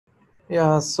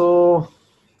Yeah, so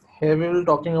here we will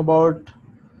talking about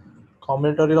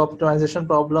combinatorial optimization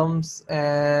problems,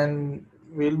 and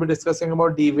we'll be discussing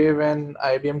about D-Wave and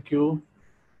IBM-Q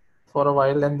for a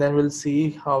while, and then we'll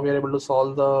see how we are able to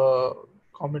solve the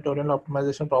combinatorial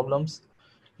optimization problems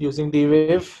using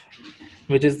D-Wave,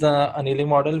 which is the annealing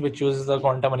model, which uses the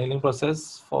quantum annealing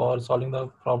process for solving the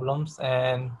problems,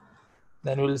 and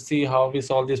then we'll see how we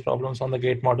solve these problems on the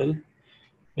gate model,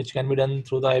 which can be done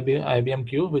through the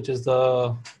IBM-Q, which is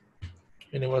the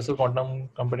universal quantum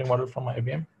computing model from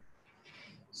IBM.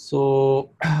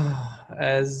 So,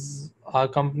 as our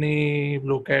company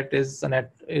Bluecat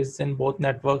is in both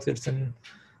networks. It's in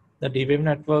the D-Wave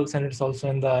networks and it's also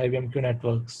in the IBM-Q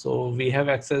networks. So we have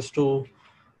access to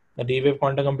the D-Wave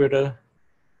quantum computer,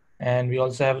 and we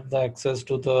also have the access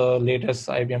to the latest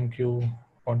IBM-Q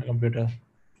quantum computer.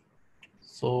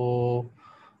 So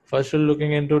first we're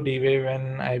looking into D-Wave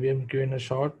and IBM-Q in a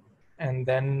short, and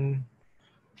then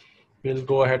we'll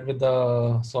go ahead with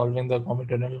the solving the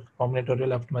combinatorial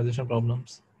optimization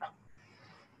problems.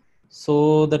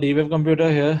 So the D-Wave computer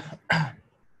here.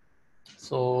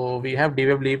 So we have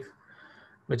D-Wave Leap,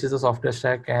 which is the software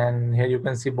stack, and here you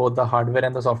can see both the hardware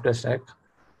and the software stack.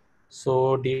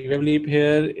 So D-Wave Leap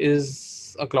here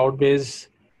is a cloud-based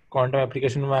quantum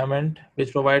application environment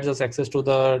which provides us access to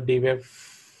the D-Wave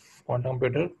quantum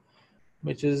computer,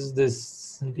 which is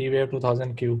this D-Wave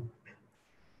 2000Q.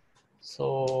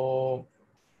 So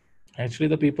actually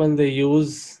the people they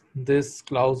use this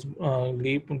cloud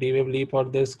Leap, D-Wave Leap, or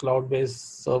this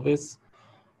cloud-based service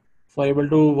for able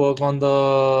to work on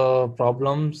the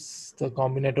problems, the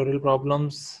combinatorial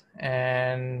problems,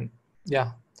 and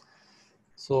yeah.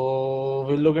 So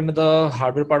we'll look into the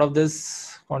hardware part of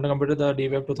this quantum computer, the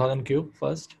D-Wave 2000Q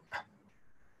first.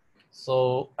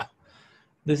 So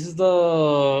this is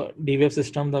the D-Wave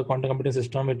system, the quantum computing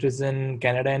system. It is in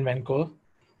Canada and Vancouver,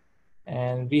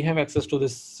 and we have access to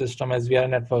this system as we are a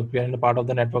network. We are in a part of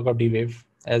the network of D-Wave,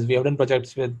 as we have done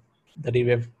projects with the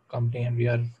D-Wave company, and we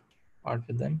are part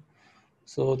with them.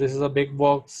 So this is a big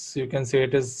box. You can say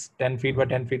it is 10 feet by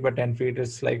 10 feet by 10 feet.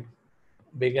 It's like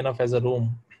big enough as a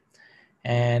room.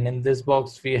 And in this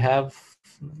box, we have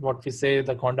what we say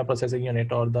the quantum processing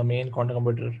unit, or the main quantum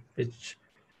computer, which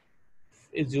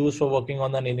is used for working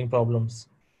on the annealing problems.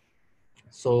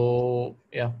 So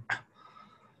yeah,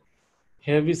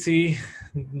 here we see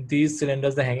these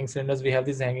cylinders, the hanging cylinders. We have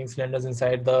these hanging cylinders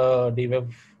inside the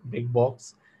D-Wave big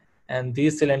box. And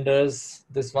these cylinders,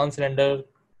 this one cylinder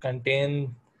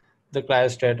contain the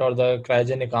cryostat, or the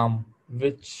cryogenic arm,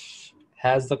 which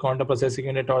has the quantum processing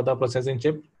unit or the processing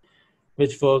chip,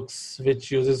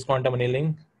 which uses quantum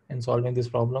annealing in solving these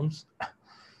problems.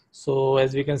 So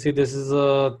as we can see, this is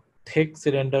a thick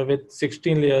cylinder with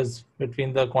 16 layers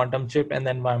between the quantum chip and the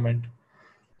environment.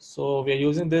 So we are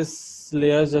using this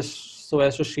layers just so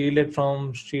as to shield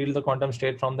the quantum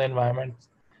state from the environment,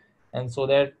 and so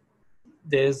that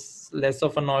there's less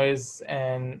of a noise,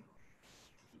 and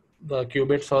the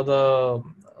qubits or the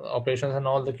operations and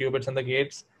all the qubits and the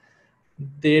gates,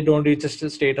 they don't reach a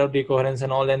state of decoherence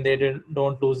and all, and they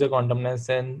don't lose their quantumness,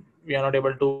 and we are not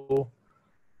able to.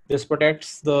 This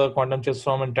protects the quantum chips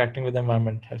from interacting with the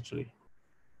environment actually.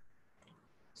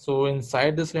 So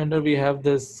inside the cylinder we have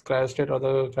this cryostat, or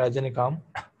the cryogenic arm,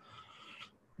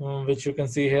 which you can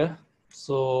see here.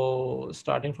 So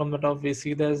starting from the top, we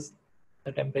see there's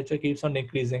the temperature keeps on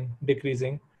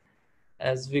decreasing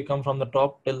as we come from the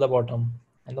top till the bottom.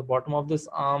 And the bottom of this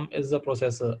arm is the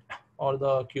processor, or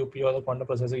the QP, or the quantum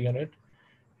processing unit,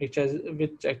 which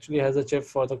actually has a chip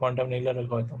for the quantum annealer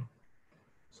algorithm.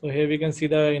 So here we can see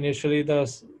initial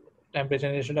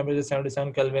temperature is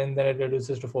 77 Kelvin, then it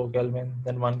reduces to 4 Kelvin,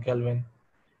 then 1 Kelvin.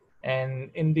 And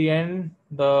in the end,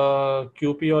 the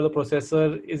QP, or the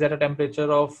processor, is at a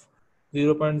temperature of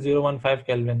 0.015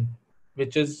 Kelvin,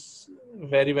 which is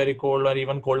very, very cold, or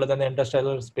even colder than the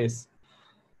interstellar space.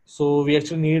 So we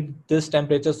actually need this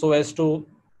temperature so as to,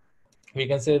 we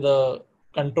can say, the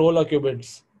control our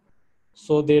qubits,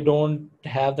 so they don't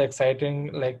have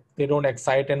the they don't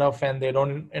excite enough, and they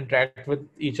don't interact with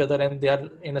each other, and they are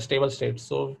in a stable state.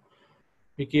 So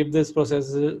we keep this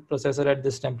processor at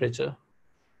this temperature.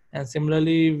 And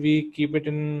similarly, we keep it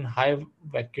in high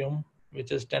vacuum,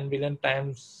 which is 10 billion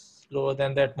times lower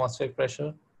than the atmospheric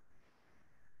pressure,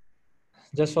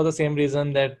 just for the same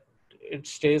reason that it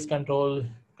stays controlled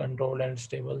and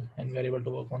stable, and we're able to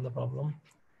work on the problem.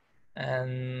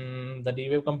 And the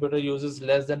D-Wave computer uses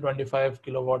less than 25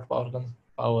 kilowatt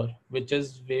power, which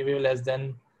is way less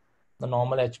than the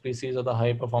normal HPCs, or the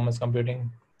high performance computing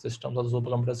systems, or the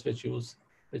supercomputers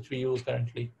which we use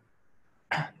currently.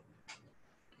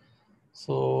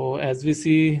 So as we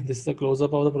see, this is a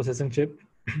close-up of the processing chip.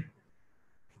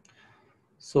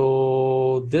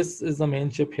 So this is the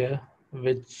main chip here,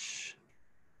 which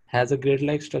has a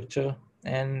grid-like structure.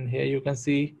 And here you can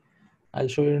see, I'll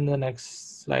show you in the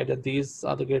next slide, that these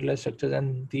are the grid-like structures,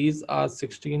 and these are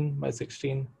 16 by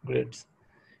 16 grids.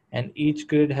 And each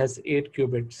grid has 8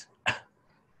 qubits.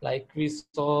 Like we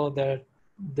saw that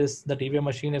the D-Wave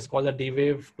machine is called the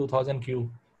D-Wave 2000Q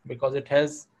because it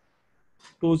has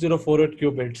 2048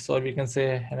 qubits, or we can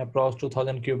say an approx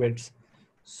 2000 qubits.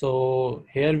 So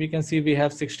here we can see we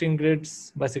have 16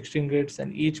 grids by 16 grids,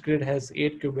 and each grid has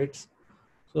 8 qubits.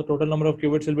 So total number of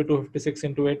qubits will be 256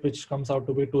 into 8, which comes out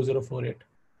to be 2048.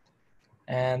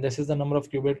 And this is the number of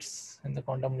qubits in the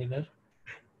quantum annealer.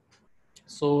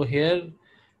 So here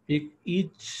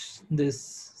each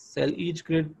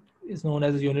grid is known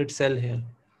as a unit cell here.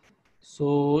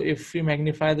 So if we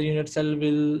magnify the unit cell,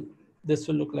 this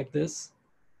will look like this.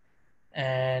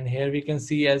 And here we can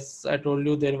see, as I told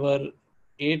you, there were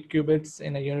 8 qubits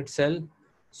in a unit cell.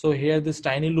 So here this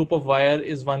tiny loop of wire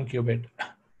is 1 qubit.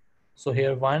 So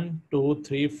here 1, 2,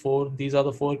 3, 4, these are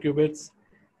the 4 qubits.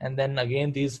 And then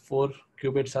again, these 4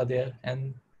 qubits are there,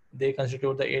 and they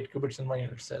constitute the 8 qubits in one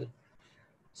unit cell.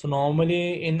 So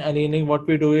normally in annealing, what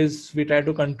we do is we try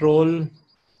to control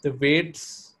the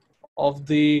weights of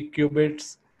the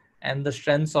qubits and the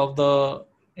strengths of the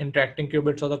interacting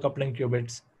qubits or the coupling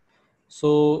qubits.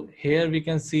 So here we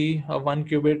can see a 1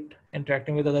 qubit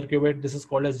interacting with other qubit. This is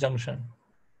called as junction.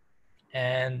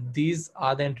 And these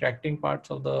are the interacting parts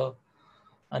of the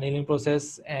annealing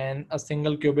process, and a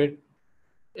single qubit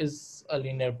is a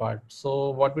linear part. So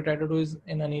what we try to do is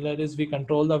in annealer is we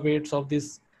control the weights of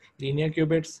these linear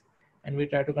qubits, and we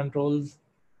try to control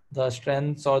the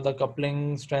strengths or the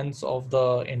coupling strengths of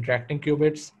the interacting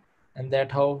qubits, and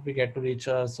that's how we get to reach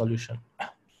a solution.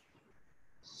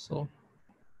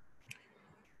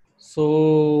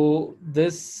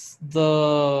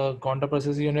 The quantum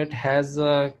processing unit has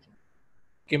a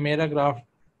chimera graph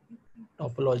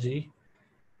topology,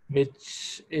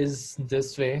 which is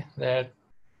this way, that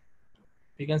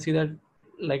we can see that,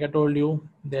 like I told you,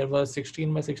 there were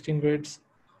 16 by 16 grids,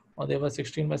 or there were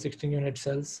 16 by 16 unit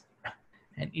cells,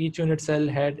 and each unit cell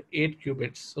had 8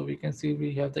 qubits. So we can see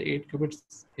we have the 8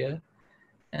 qubits here,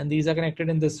 and these are connected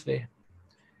in this way,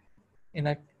 in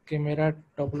a chimera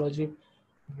topology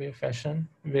way fashion,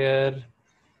 where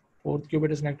fourth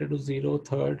qubit is connected to 0,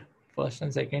 third, first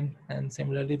and second, and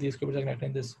similarly these qubits are connected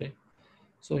in this way.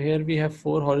 So here we have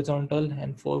 4 horizontal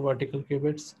and 4 vertical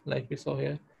qubits, like we saw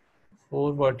here,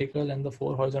 4 vertical and the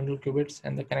 4 horizontal qubits,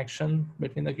 and the connection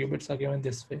between the qubits are given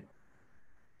this way.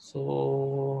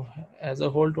 So as a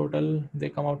whole total, they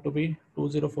come out to be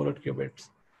 2048 qubits.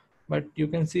 But you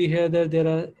can see here that there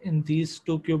are, in these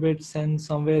 2 qubits and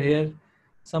somewhere here,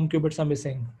 some qubits are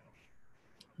missing.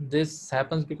 This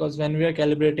happens because when we are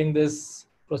calibrating this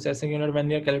processing unit, when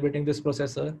we are calibrating this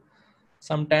processor,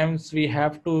 sometimes we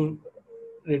have to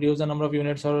reduce the number of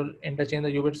units or interchange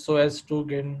the qubits so as to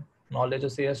gain knowledge, or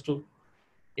so as to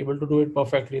able to do it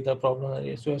perfectly, the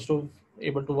problem, so as to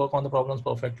able to work on the problems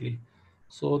perfectly.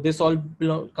 So this all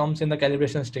comes in the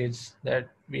calibration stage, that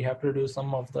we have to reduce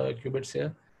some of the qubits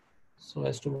here so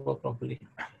as to work properly.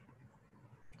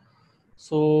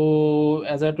 So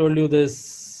as I told you,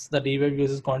 the D-Wave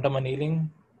uses quantum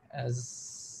annealing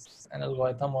as an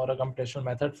algorithm or a computational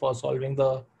method for solving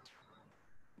the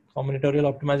combinatorial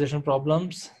optimization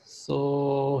problems.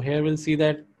 So here we'll see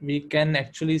that we can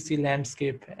actually see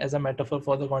landscape as a metaphor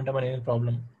for the quantum annealing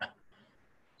problem.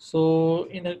 So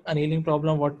in an annealing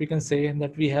problem, what we can say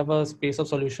that we have a space of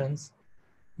solutions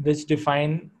which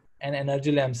define an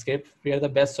energy landscape where the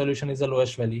best solution is the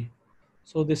lowest value.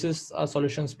 So this is a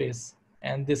solution space,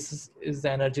 and this is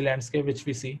the energy landscape which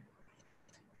we see.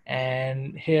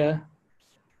 And here,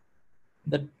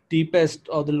 the deepest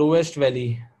or the lowest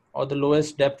valley or the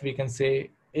lowest depth, we can say,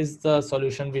 is the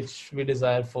solution which we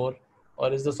desire for,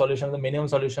 or is the solution, the minimum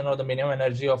solution or the minimum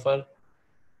energy of our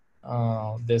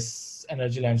this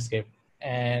energy landscape.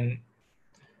 And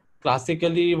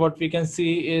classically, what we can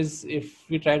see is, if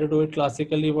we try to do it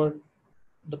classically, what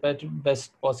the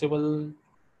best possible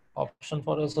option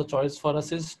for us or choice for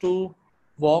us is to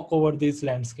walk over these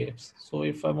landscapes. So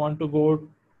if I want to go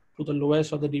to the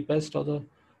lowest or the deepest or the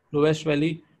lowest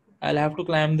valley, I'll have to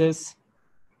climb this,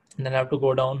 and then I have to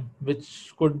go down,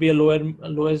 which could be a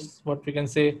lowest, what we can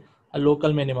say, a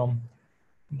local minimum.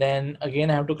 Then again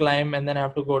I have to climb, and then I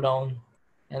have to go down,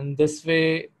 and this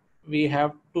way we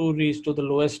have to reach to the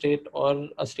lowest state, or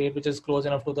a state which is close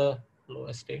enough to the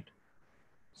lowest state.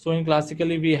 So in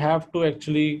classically, we have to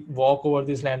actually walk over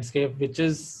this landscape, which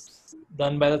is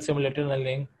done by the simulated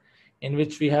annealing, in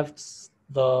which we have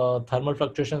the thermal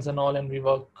fluctuations and all, and we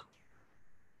work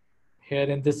here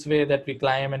in this way, that we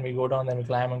climb and we go down, then we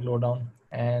climb and go down,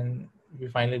 and we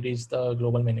finally reach the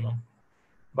global minimum.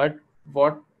 But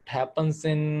what happens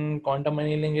in quantum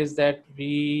annealing is that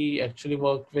we actually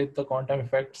work with the quantum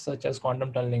effects such as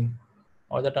quantum tunneling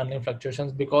or the tunneling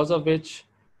fluctuations, because of which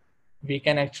we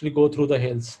can actually go through the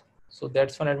hills. So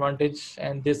that's one advantage,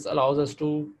 and this allows us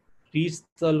to reach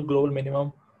the global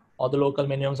minimum or the local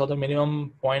minimums or the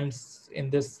minimum points in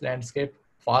this landscape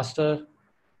faster.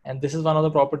 And this is one of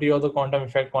the property of the quantum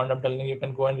effect, quantum tunneling. You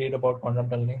can go and read about quantum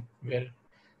tunneling, where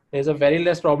there's a very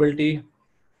less probability.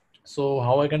 So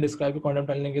how I can describe quantum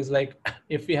tunneling is like,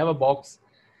 if we have a box,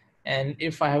 and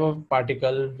if I have a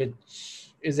particle which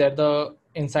is at the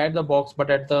inside the box but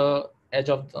at the edge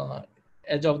of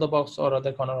the box or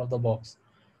other corner of the box.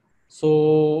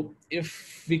 So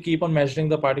if we keep on measuring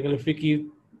the particle, if we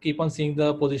keep on seeing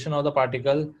the position of the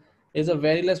particle, there's a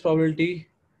very less probability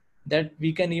that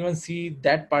we can even see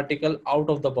that particle out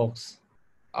of the box,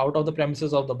 out of the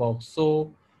premises of the box.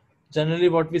 So generally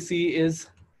what we see is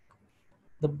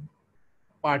the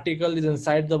particle is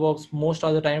inside the box most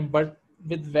of the time, but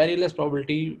with very less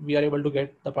probability we are able to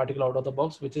get the particle out of the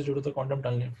box, which is due to the quantum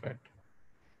tunneling effect.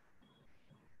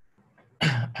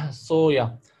 So yeah,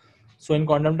 so in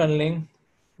quantum tunneling,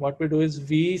 what we do is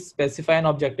we specify an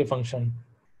objective function,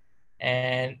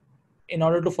 and in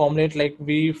order to formulate, like,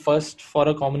 we first, for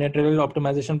a combinatorial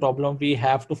optimization problem, we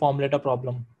have to formulate a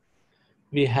problem.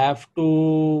 We have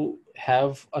to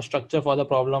have a structure for the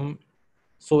problem,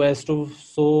 so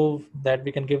that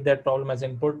we can give that problem as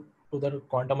input to the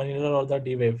quantum annealer or the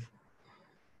D wave.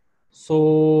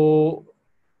 So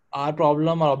our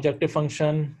problem, our objective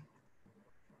function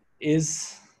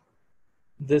is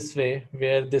this way,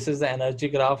 where this is the energy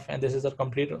graph and this is the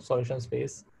complete solution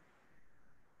space.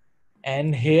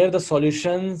 And here the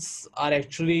solutions are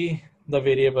actually the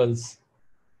variables,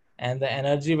 and the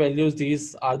energy values,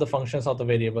 these are the functions of the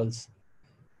variables.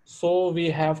 So we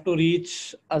have to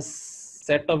reach a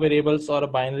set of variables or a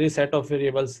binary set of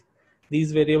variables.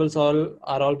 These variables are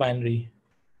all binary,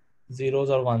 zeros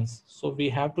or ones. So we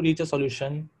have to reach a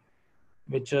solution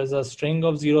which is a string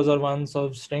of zeros or ones,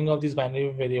 of string of these binary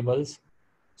variables,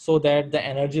 so that the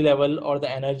energy level or the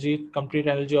energy, complete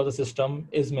energy of the system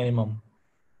is minimum.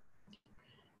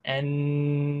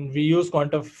 And we use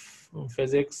quantum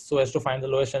physics so as to find the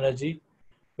lowest energy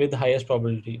with the highest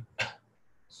probability.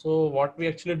 So what we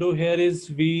actually do here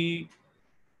is we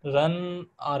run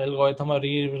our algorithm, or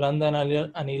we run the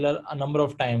annealer a number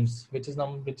of times, which is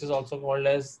also called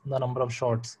as the number of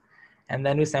shots. And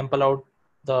then we sample out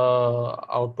the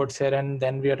outputs here, and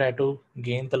then we try to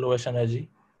gain the lowest energy.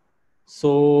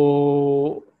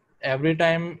 So every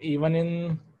time, even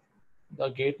in the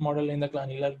gate model in the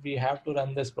annealer, we have to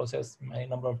run this process many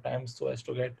number of times so as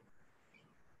to get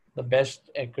the best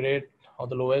accurate or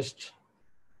the lowest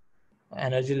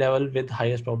energy level with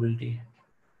highest probability.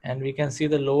 And we can see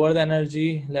the lower the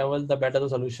energy level, the better the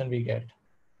solution we get.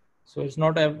 So it's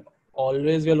not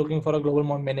always we are looking for a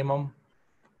global minimum.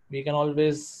 We can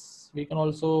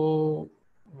also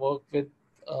work with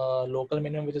local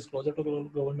minimum, which is closer to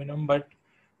global minimum, but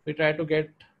we try to get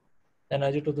the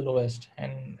energy to the lowest.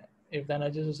 And if the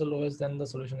energy is the lowest, then the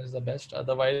solution is the best.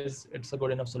 Otherwise, it's a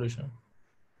good enough solution.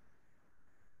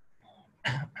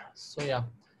 So yeah.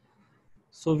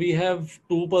 So we have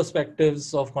two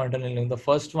perspectives of quantum annealing. The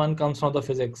first one comes from the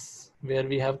physics, where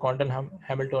we have quantum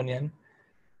Hamiltonian,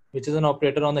 which is an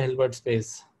operator on the Hilbert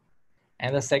space.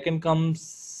 And the second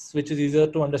comes, which is easier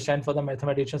to understand for the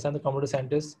mathematicians and the computer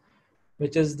scientists,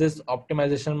 which is this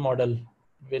optimization model,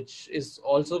 which is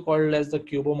also called as the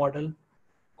Cubo model,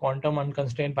 quantum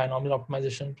unconstrained binomial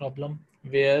optimization problem,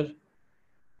 where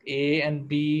A and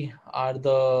B are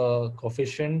the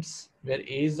coefficients, where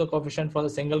A is the coefficient for the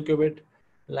single qubit.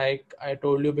 Like I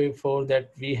told you before,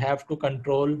 that we have to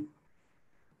control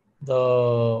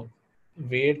the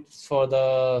weights for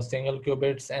the single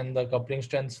qubits and the coupling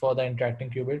strengths for the interacting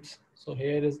qubits. So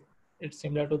here it's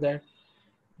similar to that.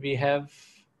 We have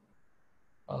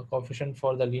a coefficient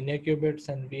for the linear qubits,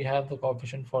 and we have the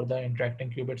coefficient for the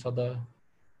interacting qubits or the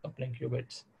coupling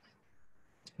qubits.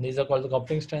 These are called the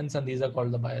coupling strengths, and these are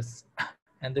called the bias.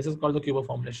 And this is called the Cubo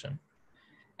formulation.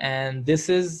 And this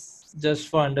is just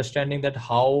for understanding that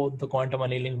how the quantum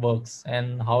annealing works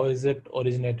and how is it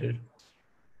originated.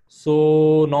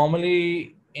 So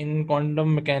normally in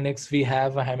quantum mechanics, we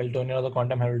have a Hamiltonian or the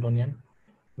quantum Hamiltonian,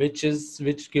 which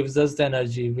gives us the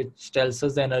energy, which tells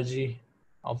us the energy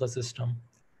of the system,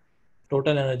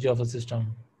 total energy of the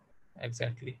system.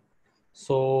 Exactly.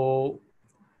 So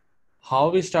how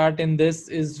we start in this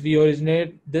is we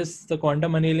originate this, the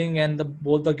quantum annealing and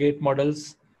both the gate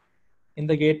models In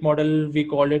the gate model, we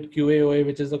call it QAOA,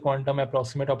 which is the quantum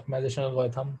approximate optimization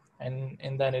algorithm. And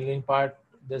in the annealing part,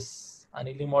 this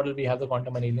annealing model, we have the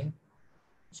quantum annealing.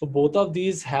 So both of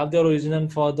these have their origin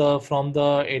from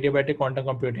the adiabatic quantum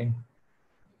computing.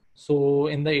 So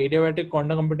in the adiabatic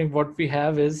quantum computing, what we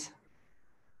have is,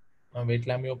 wait,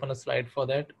 let me open a slide for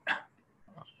that.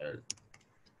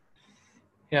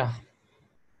 Yeah.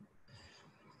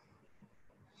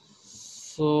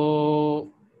 So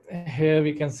here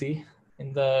we can see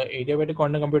in the adiabatic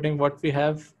quantum computing, what we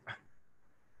have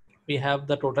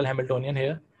the total Hamiltonian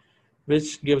here,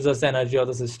 which gives us the energy of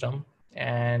the system,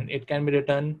 and it can be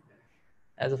written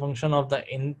as a function of the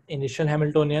initial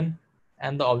Hamiltonian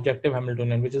and the objective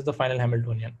Hamiltonian, which is the final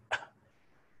Hamiltonian.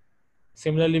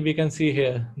 Similarly, we can see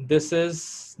here, this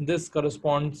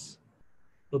corresponds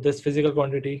to this physical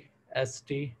quantity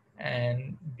St,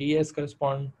 and Bs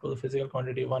correspond to the physical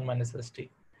quantity 1 minus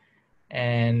St.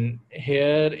 And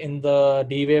here in the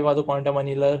D wave or the quantum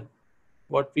annealer,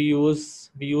 what we use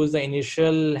the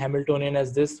initial Hamiltonian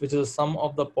as this, which is the sum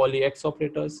of the Pauli X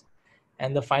operators,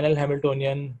 and the final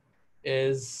Hamiltonian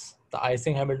is the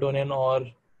Ising Hamiltonian or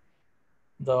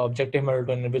the objective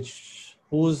Hamiltonian,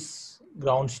 whose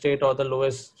ground state or the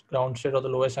lowest ground state or the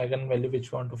lowest eigenvalue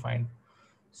which we want to find.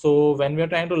 So when we are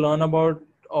trying to learn about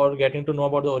or getting to know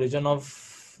about the origin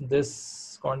of this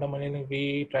quantum annealing,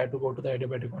 we try to go to the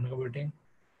adiabatic quantum computing,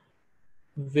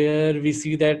 where we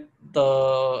see that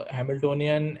the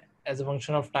Hamiltonian as a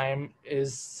function of time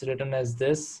is written as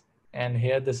this, and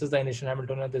here this is the initial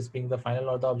Hamiltonian, this being the final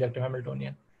or the objective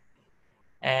Hamiltonian.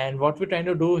 And what we're trying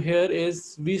to do here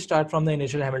is we start from the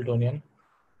initial Hamiltonian,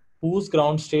 whose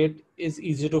ground state is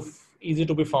easy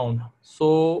to be found.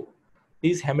 So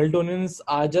these Hamiltonians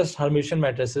are just Hermitian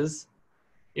matrices.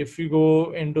 If you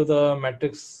go into the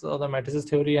matrix or the matrices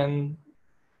theory, and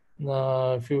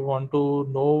if you want to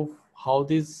know how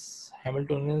these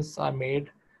Hamiltonians are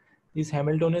made, these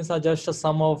Hamiltonians are just a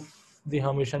sum of the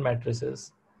Hermitian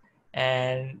matrices,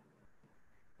 and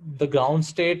the ground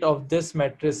state of this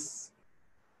matrix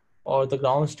or the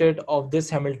ground state of this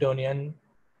Hamiltonian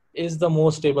is the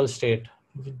most stable state.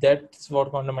 That's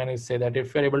what quantum mechanics say, that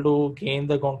if you're able to gain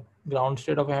the ground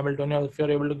state of a Hamiltonian, or if you're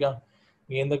able to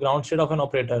gain the ground state of an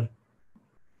operator,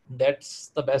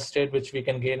 that's the best state which we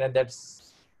can gain, and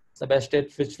that's the best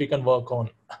state which we can work on.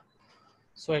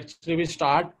 So actually we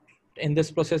start in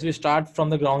this process, we start from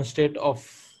the ground state of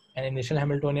an initial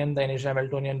Hamiltonian, the initial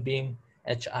Hamiltonian being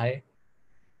Hi,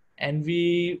 and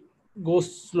we go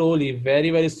slowly,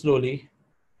 very, very slowly,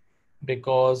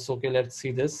 because, okay, let's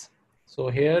see this. So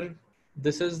here,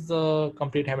 this is the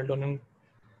complete Hamiltonian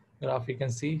graph. You can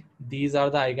see these are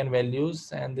the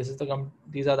eigenvalues, and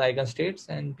these are the eigenstates,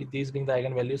 and these being the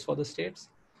eigenvalues for the states.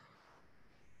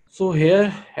 So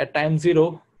here at time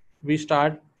 0, we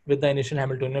start with the initial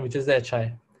Hamiltonian, which is the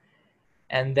Hi,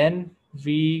 and then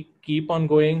we keep on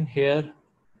going here,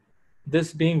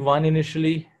 this being 1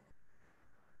 initially,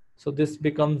 so this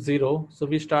becomes 0, so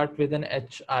we start with an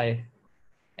Hi,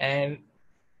 and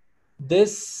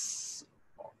this,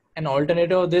 an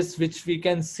alternative of this which we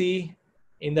can see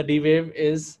in the D wave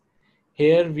is,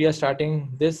 here we are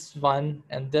starting this 1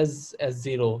 and this as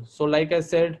 0. So like I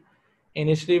said,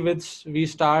 initially we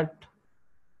start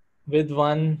with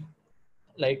 1,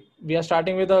 like we are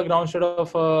starting with a ground state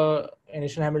of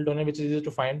initial Hamiltonian, which is easy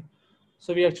to find.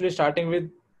 So we are actually starting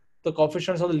with the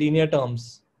coefficients of the linear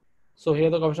terms. So here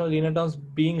the coefficient of linear terms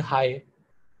being high,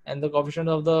 and the coefficient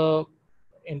of the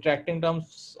interacting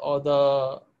terms or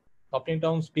the coupling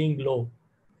terms being low.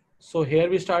 So here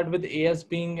we start with AS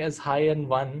being as high and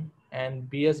 1 and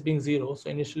BS being 0. So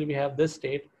initially we have this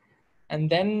state, and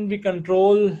then we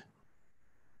control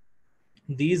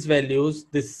these values.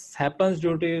 This happens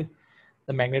due to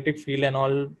the magnetic field and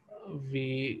all.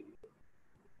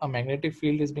 A magnetic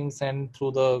field is being sent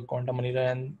through the quantum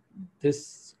annealer, and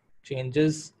this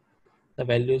changes the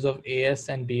values of AS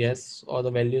and BS, or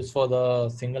the values for the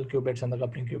single qubits and the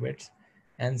coupling qubits.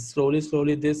 And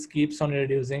slowly this keeps on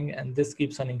reducing, and this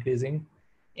keeps on increasing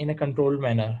in a controlled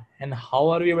manner. And how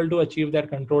are we able to achieve that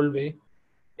controlled way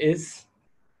is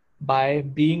by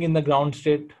being in the ground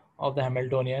state of the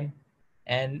Hamiltonian.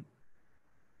 And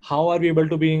how are we able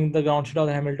to be in the ground state of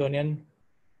the Hamiltonian?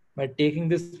 By taking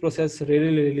this process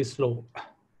really slow.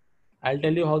 I'll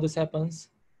tell you how this happens.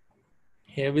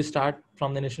 Here we start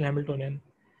from the initial Hamiltonian,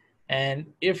 and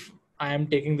if I am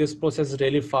taking this process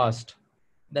really fast,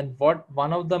 then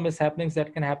one of the mishappenings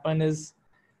that can happen is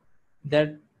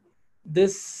that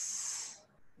this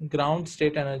ground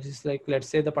state energies, like let's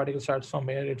say the particle starts from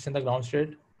here, it's in the ground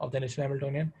state of the initial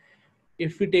Hamiltonian.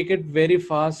 If we take it very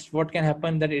fast, what can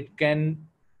happen, that it can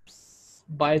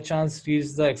by chance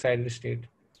reach the excited state.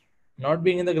 Not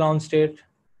being in the ground state,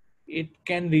 it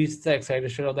can reach the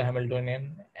excited state of the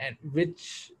Hamiltonian, and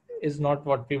which is not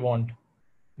what we want.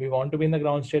 We want to be in the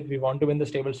ground state, we want to be in the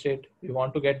stable state, we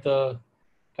want to get the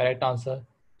correct answer.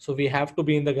 So we have to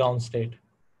be in the ground state.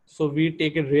 So we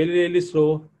take it really, really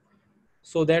slow,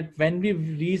 so that when we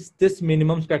reach this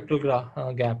minimum spectral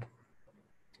gap,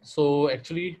 so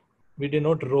actually we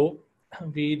denote rho,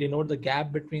 we denote the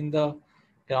gap between the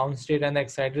ground state and the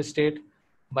excited state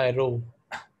by rho.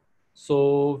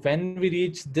 So when we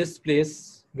reach this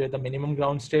place where the minimum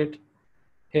ground state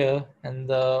here and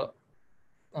the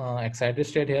excited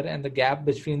state here, and the gap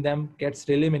between them gets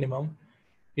really minimum,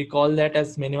 we call that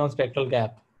as minimum spectral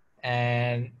gap,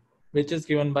 and which is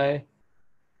given by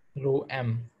rho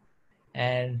m.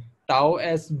 And tau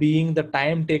as being the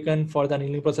time taken for the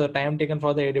annealing process, time taken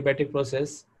for the adiabatic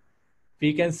process,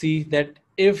 we can see that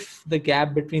if the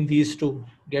gap between these two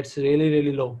gets really,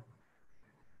 really low,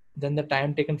 then the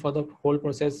time taken for the whole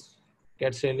process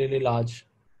gets really, really large.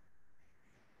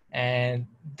 And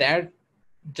that,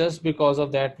 just because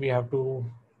of that, we have to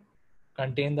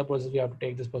contain the process, we have to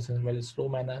take this process in a very slow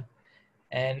manner.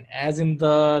 And as in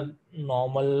the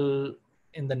normal,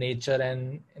 in the nature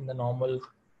and in the normal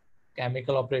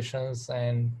chemical operations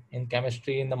and in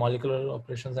chemistry, in the molecular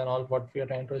operations and all, what we are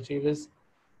trying to achieve is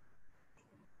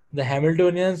the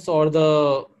Hamiltonians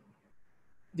or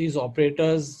these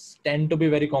operators tend to be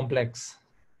very complex.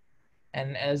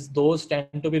 And as those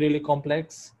tend to be really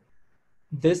complex,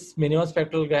 this minimum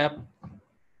spectral gap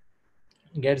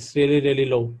gets really, really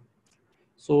low.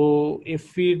 So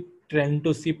if we tend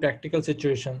to see practical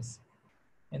situations,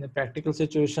 in the practical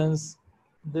situations,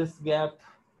 this gap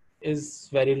is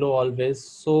very low always.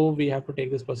 So we have to take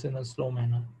this process in a slow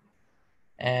manner.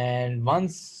 And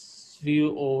once we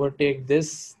overtake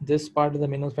this part of the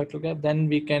minimum spectral gap, then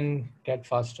we can get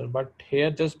faster. But here,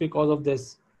 just because of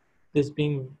this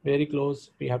being very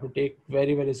close, we have to take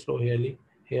very, very slow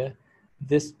here.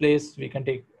 This place we can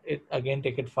take it again,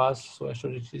 take it fast, so as to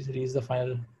reach the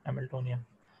final Hamiltonian.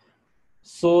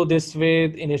 So this way,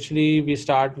 initially we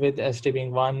start with ST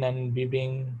being 1 and B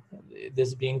being,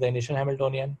 this being the initial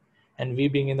Hamiltonian, and V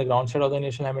being in the ground state of the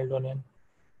initial Hamiltonian.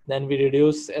 Then we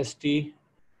reduce ST.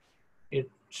 It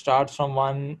starts from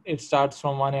 1. It starts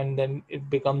from 1 and then it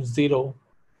becomes 0.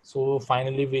 So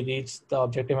finally we reach the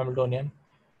objective Hamiltonian,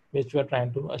 which we are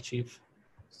trying to achieve.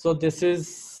 So this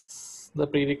is the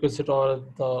prerequisite or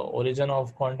the origin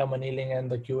of quantum annealing and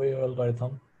the QA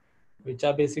algorithm, which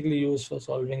are basically used for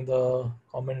solving the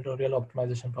combinatorial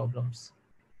optimization problems.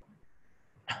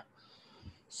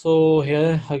 So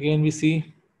here again we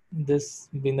see this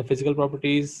being the physical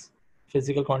properties,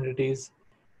 physical quantities,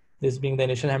 this being the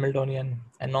initial Hamiltonian.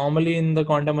 And normally in the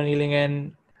quantum annealing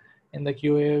and in the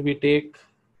QA, we take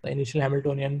the initial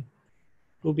Hamiltonian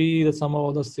to be the sum of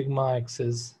all the sigma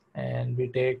x's, and we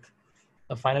take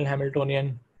the final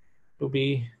Hamiltonian to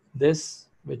be this,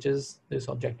 which is this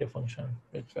objective function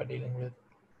which we are dealing with.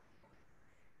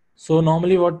 So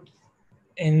normally what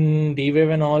in D-Wave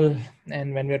and all,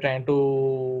 and when we're trying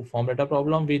to formulate a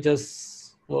problem, we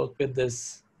just work with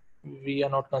this. We are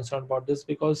not concerned about this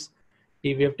because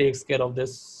D-Wave takes care of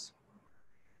this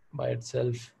by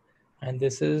itself. And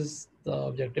this is the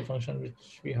objective function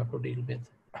which we have to deal with.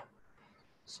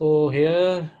 So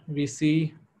here we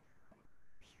see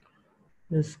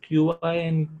this Qi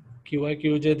and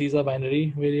Qj, these are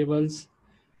binary variables.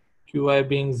 Qi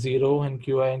being 0 and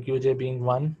Qi and Qj being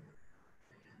 1.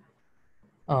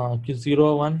 Q0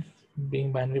 or 1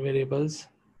 being binary variables.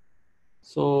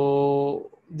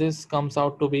 So this comes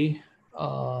out to be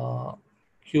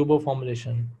Kubo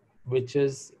formulation, which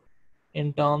is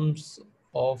in terms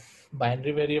of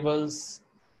binary variables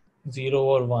 0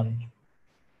 or 1.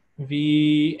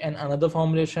 And another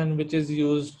formulation which is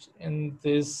used in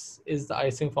this is the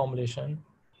Ising formulation.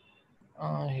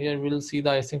 Here we'll see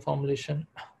the Ising formulation.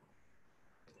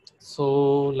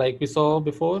 So like we saw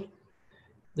before,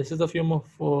 this is the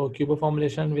Kubo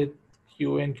formulation with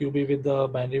Q and QB with the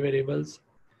binary variables.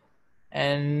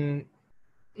 And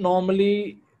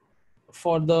normally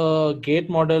for the gate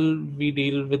model, we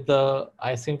deal with the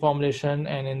Ising formulation,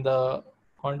 and in the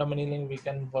quantum annealing, we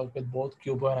can work with both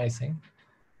Kubo and Ising.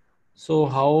 So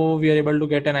how we are able to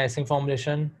get an Ising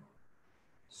formulation?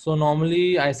 So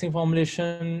normally Ising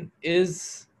formulation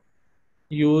is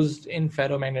used in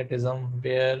ferromagnetism,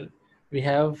 where we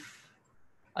have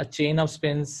a chain of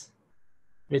spins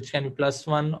which can be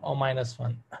 +1 or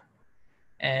 -1.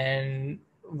 And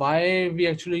why we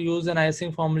actually use an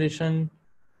Ising formulation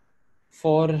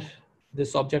for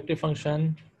this objective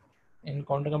function in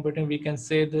quantum computing, we can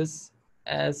say this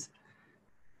as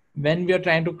when we are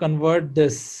trying to convert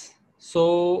this.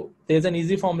 So there's an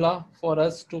easy formula for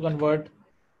us to convert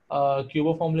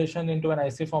QO formulation into an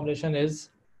IC formulation is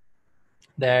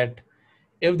that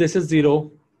if this is 0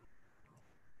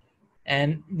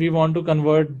 and we want to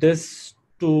convert this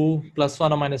to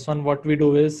 +1 or -1, what we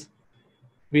do is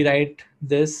we write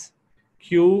this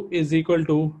Q is equal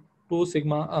to 2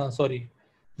 sigma,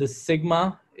 this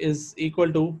sigma is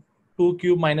equal to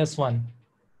 2Q minus 1,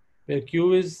 where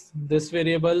Q is this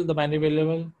variable, the binary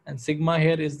variable, and sigma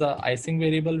here is the icing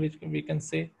variable, which we can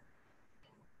say.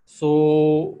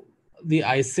 So the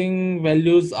icing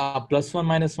values are +1,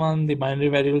 -1, the binary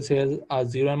variables here are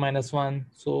 0 and -1.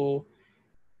 So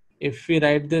if we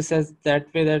write this as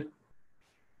that way, that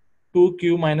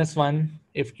 2Q minus 1,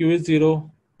 if Q is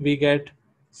 0, we get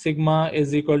sigma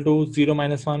is equal to 0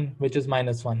 minus 1, which is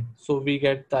 -1. So we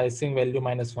get the icing value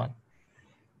 -1,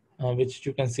 which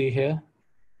you can see here.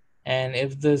 And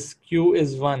if this Q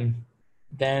is 1,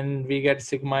 then we get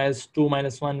sigma is 2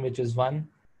 minus 1, which is 1,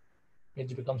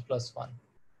 which becomes +1.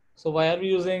 So why are we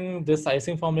using this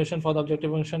icing formulation for the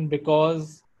objective function?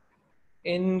 Because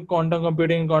in quantum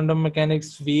computing, quantum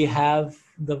mechanics, we have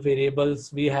the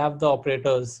variables, we have the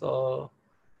operators,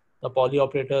 the Pauli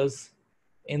operators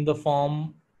in the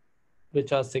form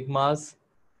which are sigmas.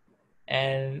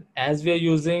 And as we are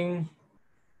using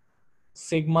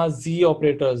sigma z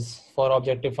operators for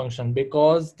objective function,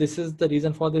 because this is the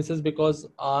reason for this is because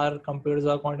our computers,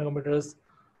 our quantum computers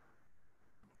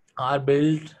are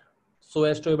built so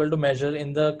as to able to measure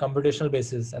in the computational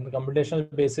basis, and the computational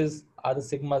basis are the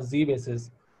sigma z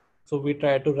basis. So we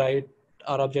try to write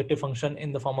our objective function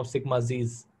in the form of sigma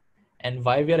z's. And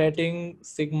why we are writing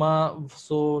sigma,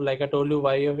 so like I told you,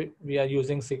 why we are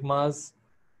using sigmas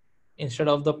instead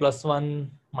of the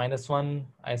 +1, -1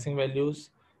 icing values,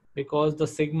 because the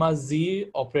sigma z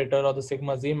operator or the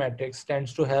sigma z matrix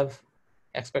tends to have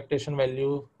expectation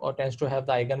value or tends to have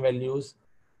the eigenvalues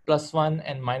 +1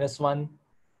 and -1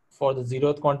 for the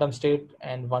 0th quantum state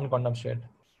and 1 quantum state.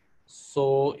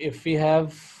 So if we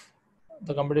have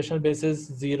the computational basis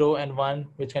 0 and 1,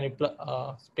 which can be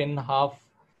spin half,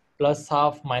 plus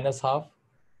half, minus half,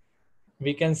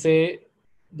 we can say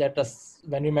that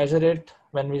when we measure it,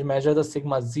 when we measure the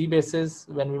sigma z basis,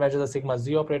 when we measure the sigma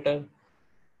z operator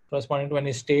corresponding to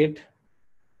any state,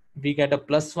 we get a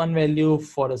 +1 value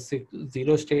for a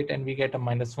 0 state, and we get a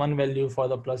 -1 value for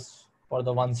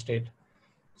the 1 state.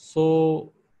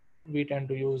 So we tend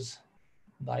to use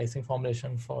the icing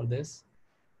formulation for this.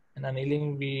 In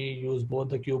annealing, we use both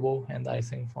the QUBO and the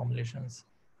icing formulations.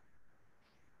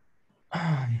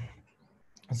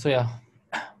 So yeah.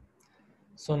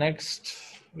 So next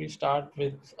we start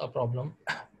with a problem.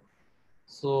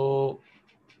 So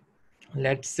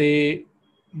let's say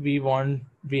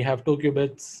we have 2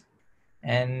 qubits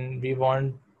and we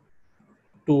want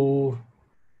to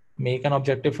make an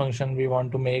objective function. We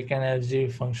want to make an energy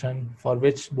function for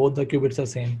which both the qubits are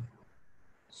same.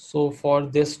 So for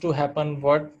this to happen,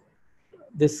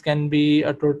 this can be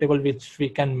a truth table which we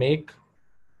can make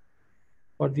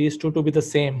for these two to be the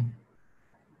same.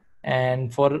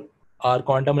 And for our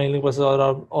quantum annealing process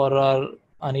or our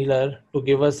annealer to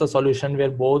give us a solution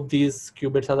where both these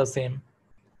qubits are the same,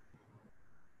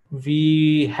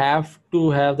 we have to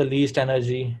have the least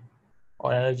energy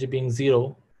or energy being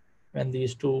 0 when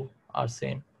these two are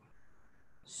same.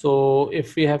 So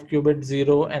if we have qubit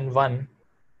 0 and 1,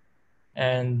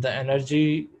 and the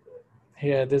energy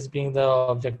here, this being the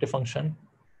objective function,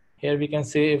 here we can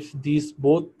say if these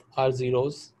both are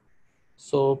zeros,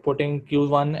 so putting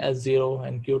Q1 as 0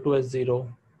 and Q2 as 0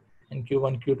 and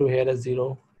Q1, Q2 here as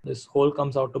 0, this whole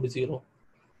comes out to be 0.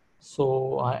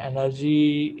 So our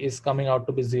energy is coming out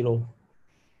to be 0.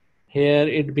 Here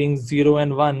it being 0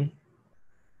 and 1,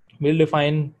 we'll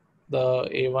define the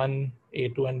A1,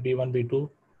 A2 and B1, B2.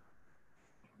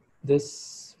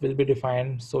 This will be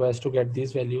defined so as to get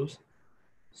these values.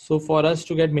 So for us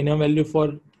to get minimum value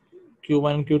for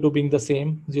Q1, Q2 being the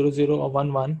same, 0, 0 or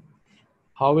 1, 1,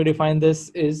 how we define this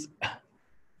is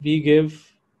we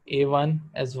give A1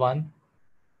 as 1,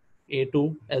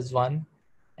 A2 as 1,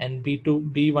 and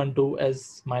B12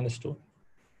 as -2.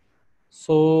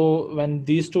 So when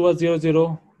these two are 0,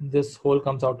 0, this whole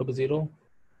comes out to be 0,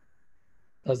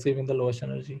 thus giving the lowest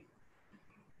energy.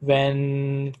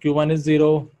 When Q1 is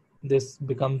 0, this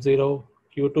becomes 0.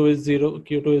 Q2 is 0,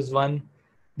 Q2 is 1.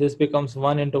 This becomes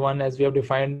 1 into 1, as we have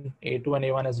defined A2 and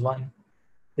A1 as 1.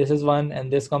 This is 1,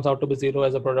 and this comes out to be 0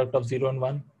 as a product of 0 and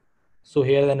 1. So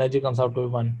here the energy comes out to be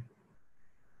 1.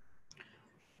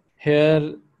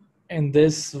 Here in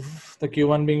this, the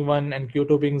Q1 being 1 and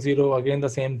Q2 being 0, again the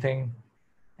same thing,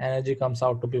 energy comes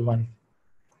out to be 1.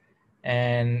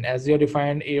 And as you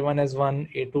defined a1 as 1,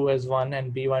 a2 as 1,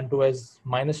 and b12 as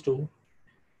 -2,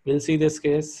 we'll see this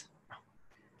case.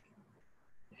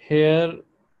 Here,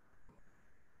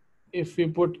 if we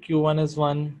put q1 as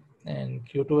 1 and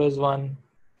q2 as 1,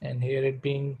 and here it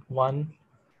being 1,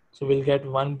 so we'll get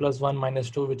 1 plus 1 minus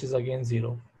 2, which is again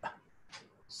 0.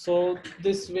 So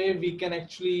this way we can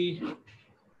actually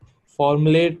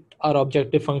formulate our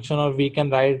objective function, or we can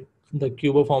write the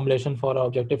Kubo formulation for our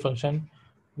objective function,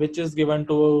 which is given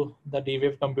to the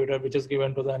D-Wave computer, which is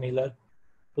given to the annealer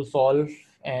to solve,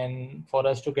 and for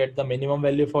us to get the minimum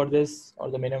value for this, or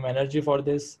the minimum energy for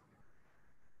this.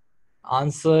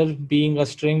 Answer being a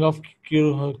string of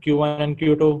Q1 and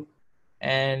Q2,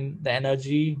 and the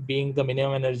energy being the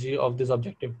minimum energy of this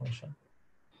objective function.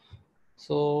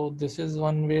 So this is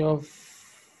one way of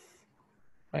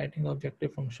writing the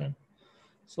objective function.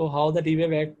 So how the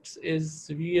D-Wave acts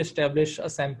is we establish a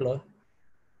sampler.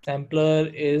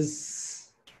 Sampler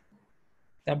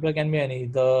can be any.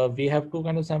 We have two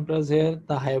kinds of samplers here: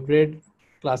 the hybrid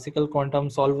classical quantum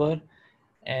solver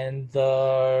and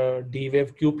the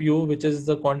D-Wave QPU, which is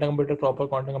the proper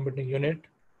quantum computing unit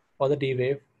for the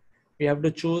D-Wave. We have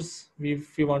to choose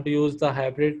if we want to use the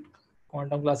hybrid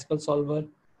quantum classical solver,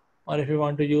 or if we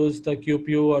want to use the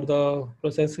QPU or the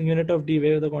processing unit of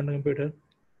D-Wave, the quantum computer.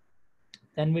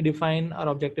 Then we define our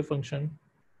objective function,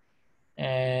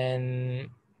 and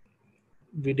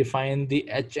we define the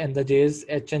h and the j's.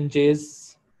 H and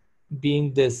j's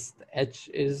being this: h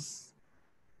is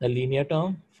the linear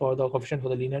term for the coefficient for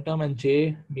the linear term, and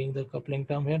j being the coupling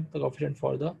term here, the coefficient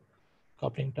for the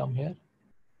coupling term here.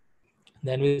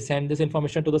 Then we send this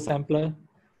information to the sampler,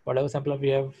 whatever sampler we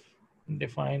have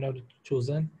defined or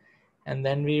chosen, and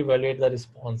then we evaluate the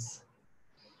response.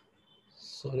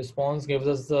 So response gives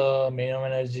us the minimum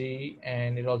energy,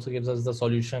 and it also gives us the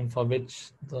solution for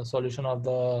which the solution of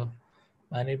the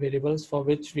many variables for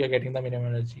which we are getting the minimum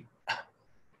energy.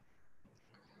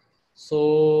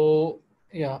 So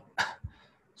yeah,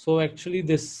 so actually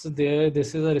this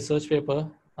is a research paper.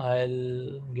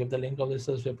 I'll give the link of the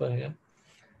research paper here.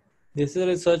 This is a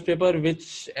research paper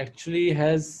which actually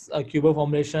has a Kubo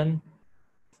formulation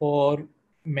for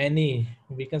many,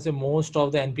 we can say most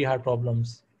of the NP-hard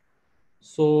problems.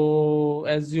 So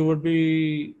as you would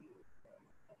be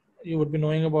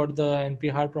knowing about the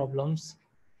NP-hard problems.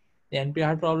 The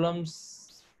NP-hard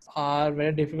problems are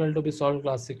very difficult to be solved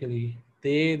classically.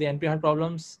 The NP-hard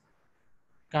problems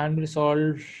can't be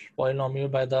solved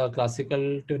polynomial by the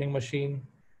classical Turing machine,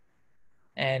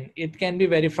 and it can be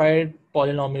verified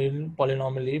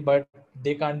polynomially, but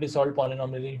they can't be solved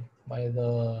polynomially by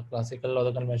the classical or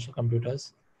the conventional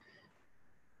computers.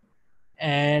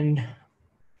 And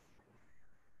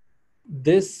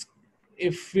this,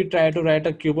 if we try to write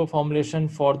a Kubo formulation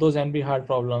for those NP-hard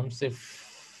problems, if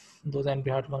those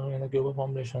NP-hard problems in the Kubo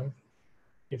formulation,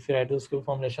 if we write those Kubo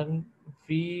formulation,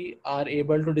 we are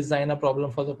able to design a problem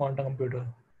for the quantum computer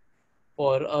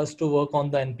for us to work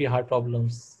on the NP-hard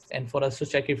problems, and for us to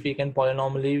check if we can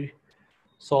polynomially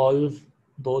solve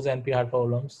those NP-hard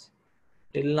problems.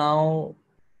 Till now,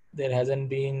 there hasn't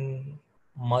been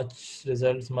much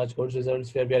good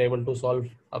results where we are able to solve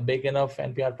a big enough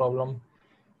NP-hard problem.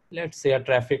 Let's say a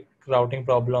traffic routing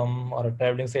problem or a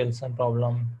traveling salesman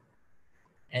problem,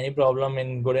 any problem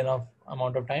in good enough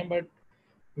amount of time, but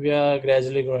we are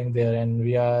gradually growing there, and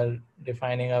we are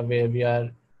defining a way, we are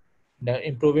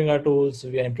improving our tools,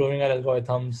 we are improving our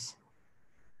algorithms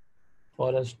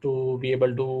for us to be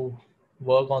able to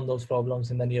work on those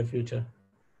problems in the near future.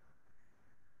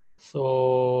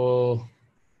 So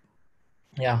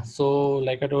yeah, so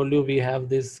like I told you, we have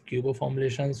these Kubo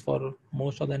formulations for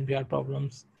most of the NP-hard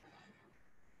problems.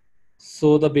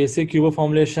 So the basic Kubo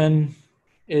formulation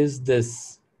is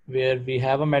this, where we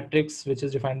have a matrix which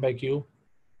is defined by Q.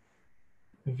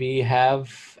 We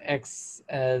have X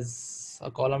as a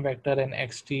column vector, and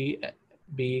XT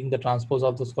being the transpose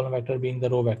of this column vector being the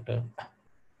row vector.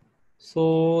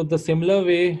 So the similar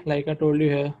way, like I told you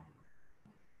here,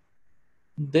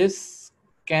 this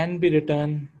can be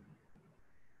written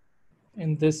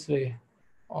in this way,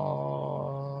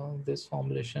 this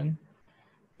formulation,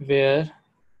 where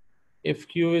if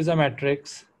Q is a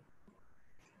matrix,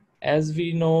 as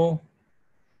we know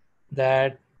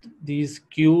that these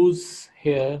Q's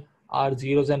here are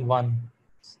zeros and one.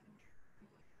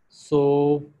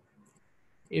 So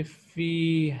if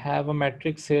we have a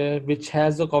matrix here which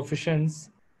has the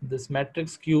coefficients, this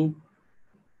matrix Q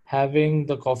having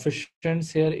the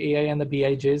coefficients here, AI and the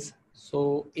Bij's.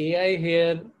 So AI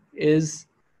here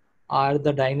are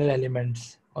the diagonal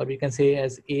elements, or we can say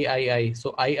as AII.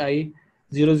 So II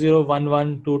 0 0 1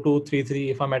 1 2 2 3 3.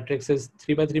 If a matrix is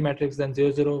 3 by 3 matrix, then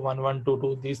 0 0 1 1 2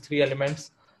 2. These three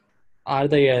elements are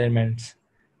the elements.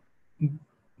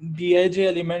 Bij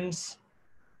elements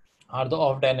are the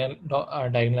off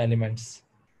diagonal elements.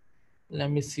 Let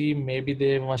me see, maybe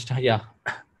they must, yeah.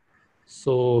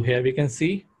 So here we can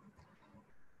see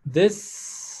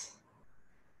this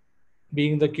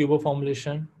being the cubo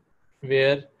formulation,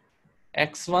 where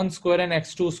x1 square and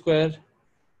x2 square,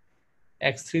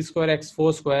 x3 square,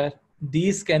 x4 square,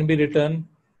 these can be written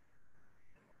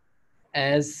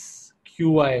as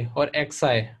qi or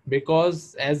xi,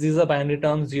 because as these are binary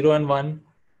terms 0 and 1,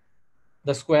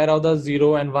 the square of the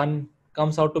 0 and 1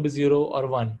 comes out to be 0 or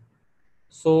 1.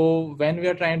 So when we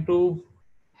are trying to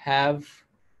have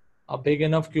a big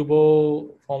enough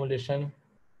cubo formulation,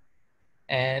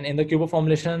 and in the cubo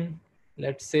formulation,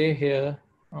 let's say here,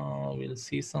 we'll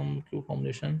see some cubo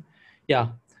formulation. Yeah,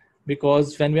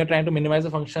 because when we are trying to minimize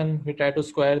the function, we try to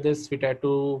square this, we try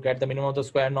to get the minimum of the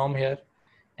square norm here.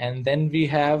 And then we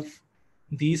have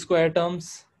these square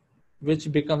terms, which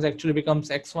actually becomes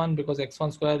x1, because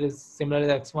x1 square is similar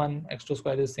as x1, x2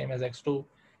 square is same as x2,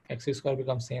 x3 square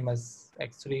becomes same as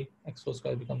x3, x4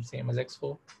 square becomes same as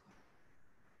x4.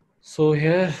 So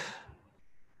here,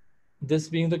 this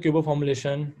being the cubo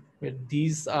formulation, where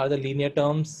these are the linear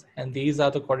terms and these are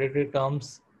the quadratic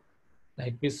terms,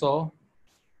 like we saw,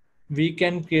 we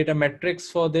can create a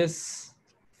matrix for this,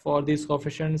 for these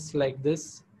coefficients like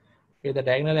this, where the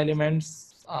diagonal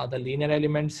elements are the linear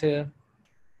elements here,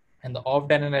 and the off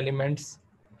diagonal elements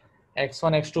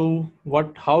x1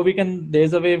 x2. How we can,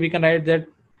 there's a way we can write that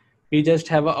we just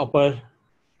have a upper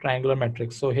triangular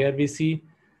matrix. So here we see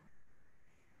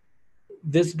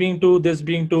this being 2, this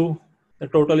being 2, the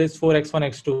total is 4x1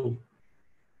 x2.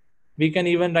 We can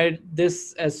even write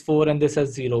this as 4 and this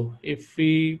as 0. If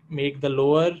we make the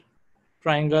lower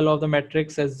triangle of the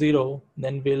matrix as 0,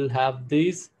 then we'll have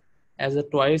these as a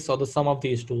twice or the sum of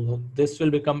these two. So this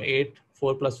will become 8,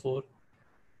 4 plus 4.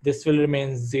 This will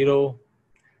remain 0.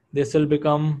 This will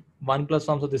become 1 plus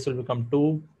 1, so this will become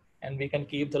 2. And we can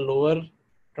keep the lower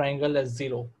triangle as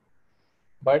 0.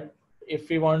 But if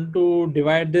we want to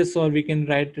divide this, or we can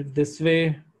write it this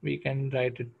way, we can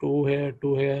write it 2 here,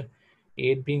 2 here,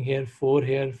 8 being here, 4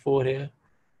 here, 4 here.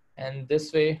 And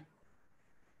this way,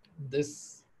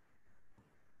 this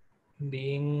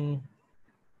being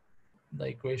the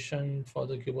equation for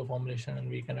the cubo formulation, and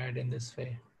we can write in this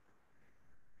way.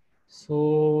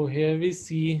 So here we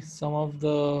see some of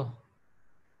the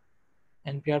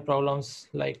NPR problems,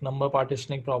 like number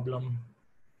partitioning problem.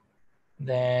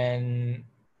 Then,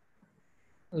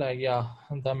 like, yeah,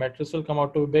 the matrix will come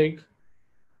out to be big.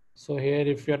 So here,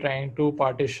 if you're trying to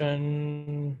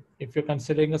partition, if you're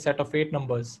considering a set of 8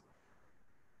 numbers,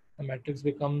 the matrix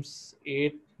becomes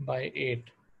 8 by 8.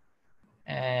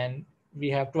 And we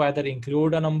have to either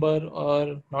include a number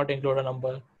or not include a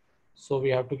number. So we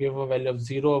have to give a value of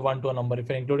 0 or 1 to a number. If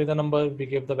you're including the number, we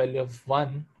give the value of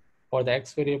 1 for the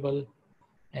x variable.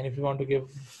 And if you want to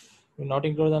not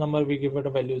include the number, we give it a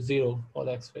value 0 for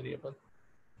the x variable.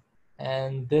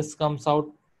 And this comes out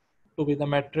to be the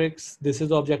matrix. This is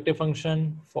the objective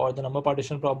function for the number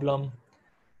partition problem.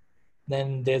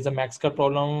 Then there's a max cut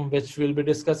problem, which we'll be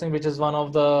discussing, which is one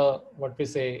of the, what we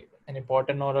say, an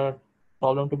important or a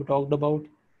problem to be talked about.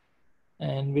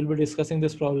 And we'll be discussing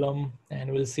this problem,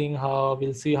 and we'll see how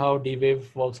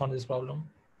D-Wave works on this problem.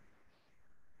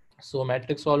 So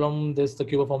matrix problem, the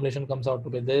cubo formulation comes out to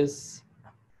be this.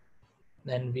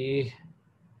 Then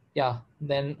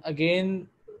then again,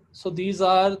 so these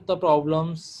are the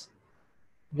problems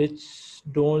which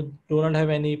do not have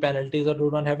any penalties or do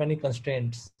not have any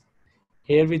constraints.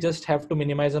 Here we just have to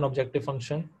minimize an objective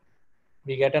function.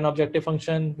 We get an objective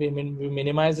function, we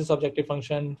minimize this objective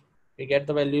function, we get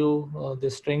the value, the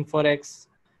string for x,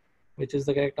 which is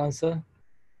the correct answer.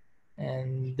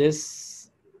 And this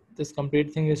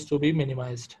complete thing is to be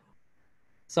minimized.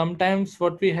 Sometimes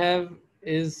what we have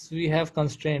is we have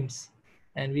constraints,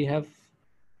 and we have,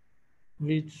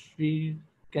 which we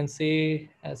can say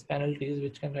as penalties,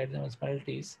 which can write them as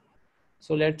penalties.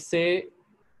 So let's say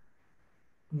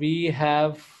we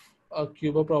have a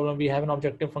cubo problem, we have an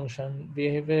objective function,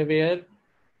 where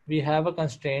we have a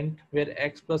constraint where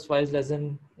x plus y is less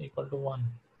than equal to 1.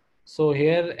 So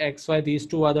here x, y, these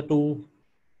two are the two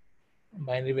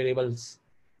binary variables,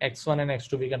 x1 and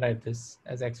x2. We can write this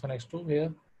as x1, x2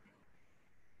 here.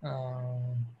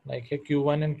 Like here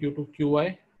q1 and q2,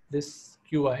 qy, this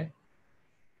qi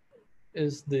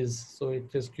is this. So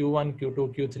it is q1,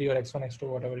 q2, q3, or x1, x2,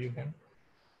 whatever you can.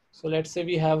 So let's say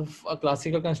we have a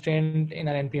classical constraint in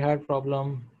an NP-hard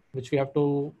problem, which we have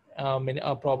to,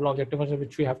 a problem objective function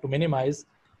which we have to minimize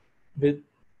with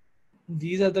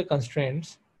these are the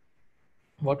constraints.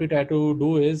 What we try to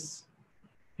do is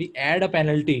we add a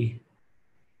penalty.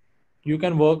 You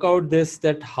can work out this,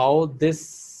 that how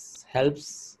this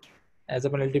helps as a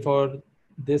penalty for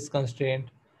this constraint,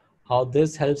 how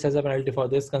this helps as a penalty for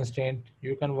this constraint.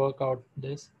 You can work out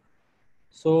this.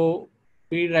 So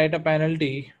we write a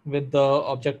penalty with the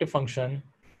objective function,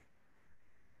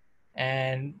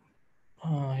 and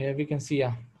here we can see,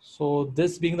 yeah. So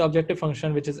this being the objective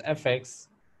function, which is fx,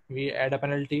 we add a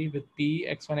penalty with p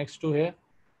x1 x2 here.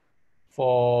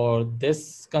 For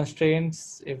this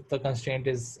constraints, if the constraint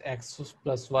is x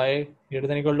plus y greater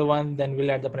than or equal to 1, then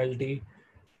we'll add the penalty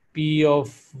p of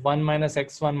 1 minus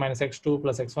x1 minus x2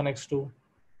 plus x1 x2.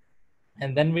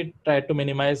 And then we try to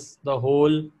minimize the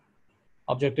whole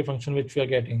objective function which we are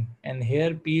getting. And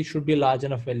here p should be large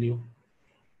enough value.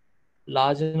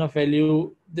 Large enough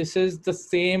value, this is the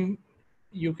same.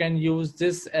 You can use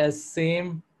this as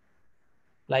same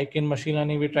like in machine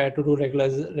learning. We try to do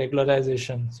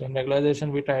regularization. So in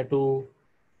regularization, we try to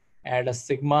add a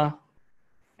sigma,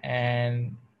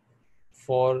 and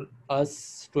for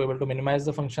us to able to minimize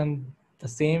the function the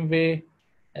same way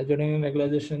as we're doing in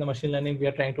regularization in the machine learning, we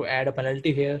are trying to add a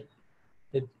penalty here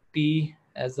with p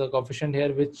as a coefficient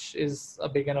here, which is a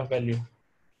big enough value.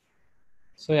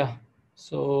 So yeah,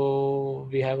 so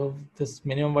we have this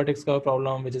minimum vertex cover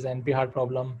problem, which is NP hard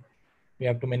problem. We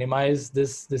have to minimize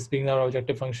this being our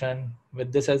objective function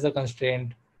with this as a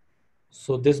constraint.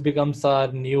 So this becomes our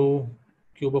new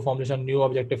Kubo formulation, new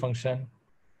objective function,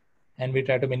 and we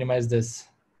try to minimize this.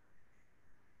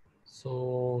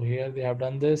 So here we have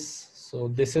done this. So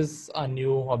this is a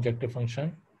new objective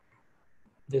function.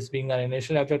 This being our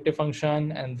initial objective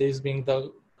function, and this being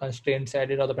the constraints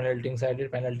added or the penalties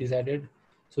added.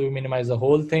 So we minimize the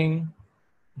whole thing.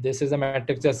 This is a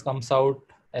matrix that comes out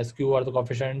as Q are the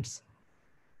coefficients.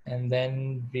 And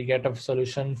then we get a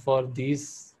solution for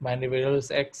these binary variables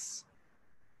x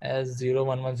as 0,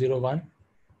 1, 1, 0, 1,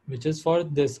 which is for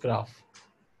this graph.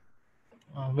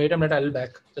 Wait a minute, I'll be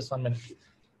back. Just 1 minute.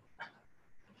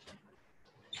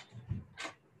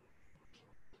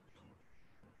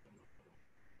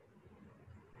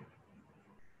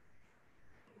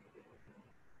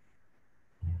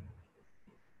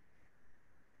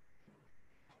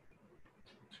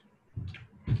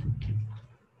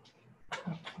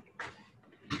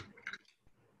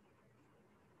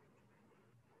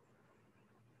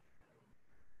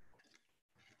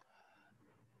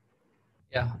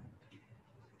 Yeah.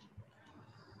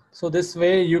 So this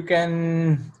way you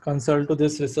can consult to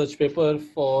this research paper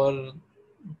for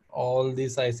all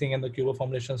this icing and the Kubo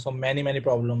formulation. So many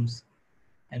problems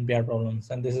and PR problems.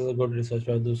 And this is a good research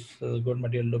paper. This is a good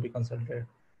material to be consulted.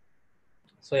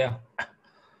 So yeah,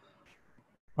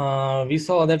 we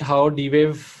saw that how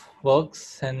D-Wave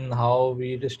works and how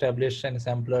we establish an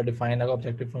sampler, define an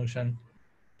objective function,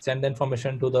 send the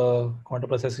information to the quantum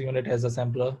processing unit as a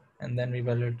sampler, and then we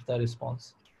evaluate the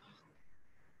response.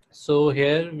 So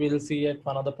here we'll see at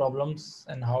one of the problems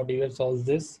and how D-Wave solves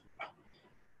this.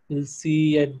 We'll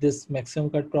see at this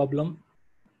maximum cut problem.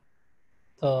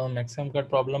 The maximum cut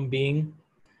problem being,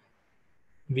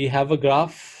 we have a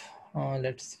graph.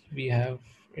 We have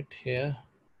it here.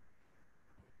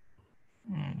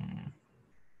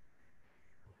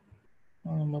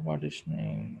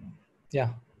 Partitioning. Yeah.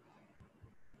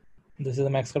 This is a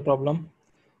max cut problem.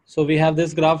 So we have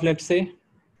this graph, let's say,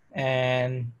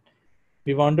 and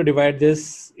we want to divide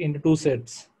this into two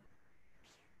sets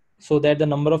so that the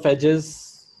number of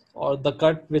edges or the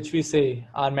cut which we say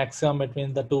are maximum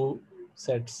between the two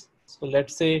sets. So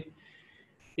let's say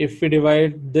if we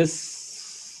divide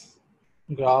this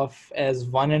graph as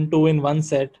 1 and 2 in one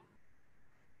set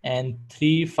and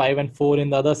 3, 5, and 4 in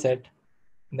the other set,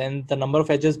 then the number of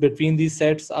edges between these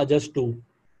sets are just 2,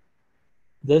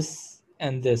 this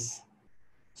and this.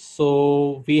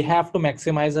 So we have to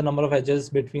maximize the number of edges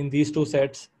between these two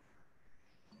sets.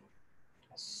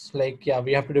 Like, yeah,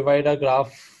 we have to divide a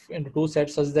graph into two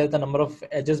sets such that the number of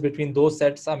edges between those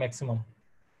sets are maximum.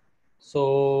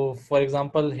 So for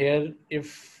example, here,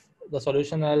 if the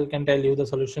solution, I can tell you the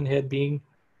solution here being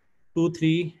 2,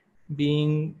 3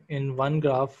 being in one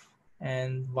graph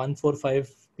and 1, 4,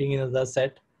 5 being in another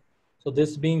set. So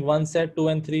this being one set, 2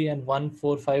 and 3, and 1,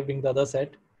 4, 5 being the other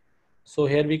set. So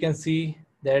here we can see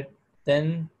that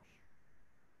then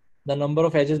the number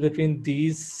of edges between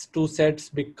these two sets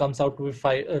comes out to be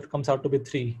 5, comes out to be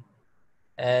 3,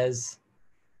 as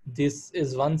this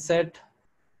is one set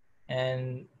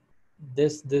and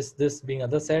this being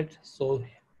other set. So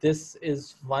this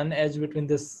is one edge between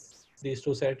these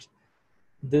two sets,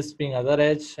 this being other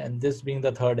edge, and this being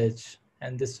the third edge.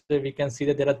 And this way we can see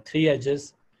that there are 3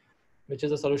 edges which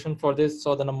is the solution for this,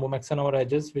 or the maximum number of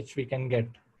edges which we can get.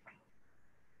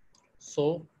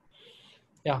 So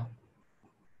yeah,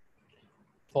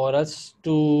 for us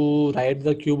to write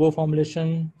the Kubo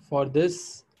formulation for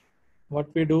this,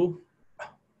 what we do,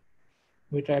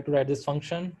 we try to write this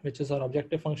function, which is our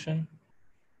objective function,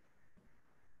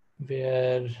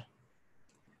 where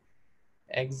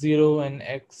x0 and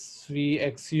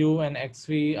xu and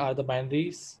xv are the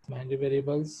binary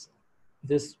variables,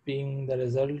 this being the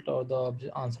result or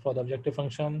the answer for the objective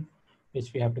function,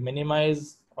 which we have to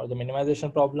minimize, or the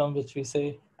minimization problem, which we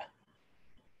say.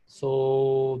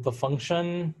 So the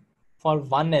function for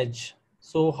one edge,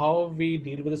 so how we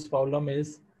deal with this problem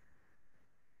is,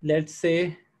 let's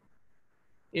say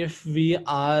if we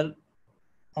are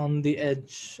on the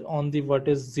edge, on the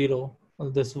vertex 0,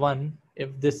 this 1,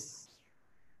 if this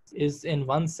is in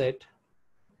one set,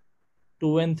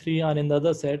 2 and 3 are in the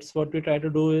other sets, what we try to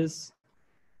do is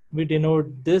we denote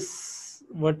this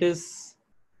vertex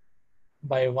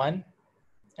by 1,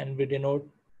 and we denote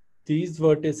these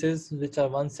vertices which are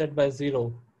one set by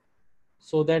 0,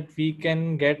 so that we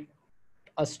can get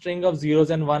a string of zeros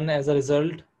and 1 as a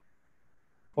result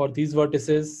for these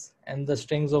vertices, and the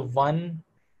strings of 1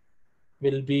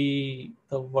 will be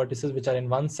the vertices which are in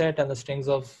one set, and the strings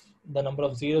of the number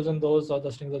of zeros in those, or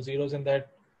the strings of zeros in that,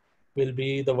 will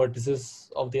be the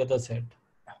vertices of the other set.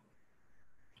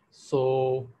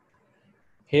 So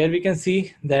here we can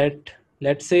see that,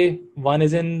 let's say 1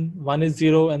 is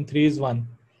 0 and 3 is 1.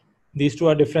 These two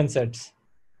are different sets.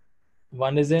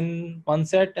 1 is in one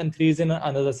set and 3 is in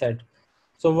another set.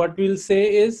 So what we'll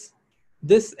say is,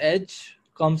 this edge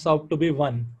comes out to be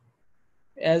 1.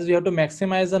 As we have to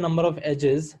maximize the number of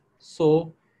edges,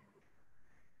 so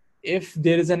if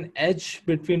there is an edge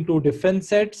between two different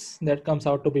sets, that comes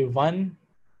out to be 1.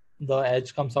 The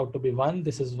edge comes out to be 1.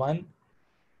 This is 1.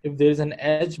 If there is an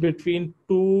edge between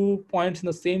 2 points in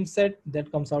the same set,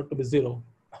 that comes out to be 0.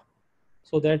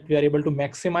 So that we are able to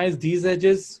maximize these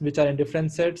edges which are in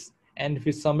different sets, and if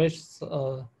we sum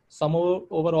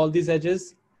over all these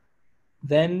edges,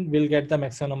 then we'll get the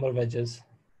maximum number of edges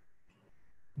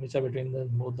which are between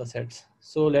both the sets.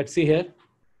 So let's see here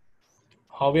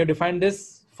how we have defined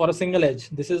this for a single edge.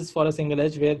 This is for a single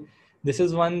edge, where this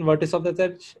is one vertex of that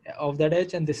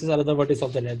edge, and this is another vertex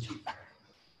of that edge.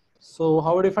 So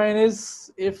how we define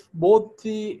is, if both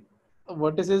the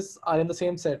vertices are in the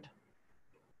same set,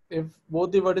 if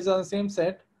both the vertices are in the same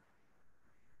set,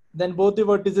 then both the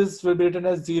vertices will be written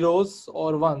as zeros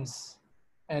or ones.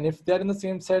 And if they're in the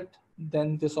same set,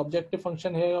 then this objective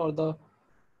function here, or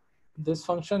this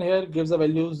function here, gives a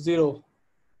value 0.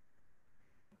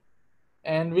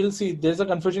 And we'll see there's a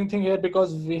confusing thing here,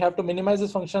 because we have to minimize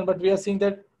this function, but we are seeing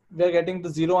that we are getting the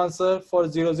 0 answer for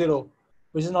 0, 0,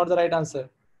 which is not the right answer.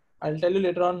 I'll tell you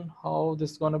later on how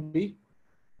this is going to be.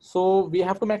 So we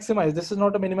have to maximize. This is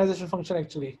not a minimization function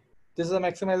actually. This is a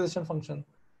maximization function,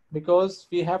 because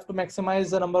we have to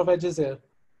maximize the number of edges here.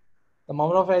 The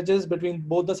number of edges between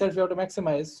both the sets we have to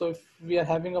maximize. So if we are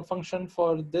having a function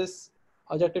for this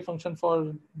objective function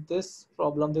for this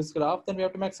problem, this graph, then we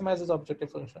have to maximize this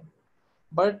objective function.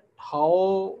 But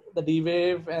how the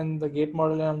D-Wave and the gate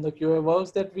model and the QA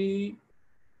works, that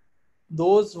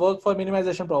those work for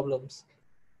minimization problems.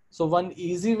 So one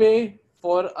easy way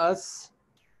for us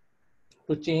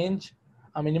to change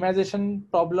a minimization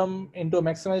problem into a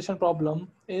maximization problem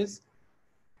is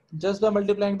just by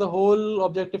multiplying the whole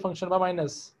objective function by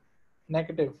minus,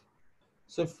 negative.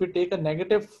 So if we take a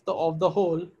negative of the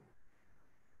whole,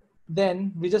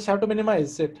 then we just have to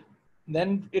minimize it.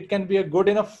 Then it can be a good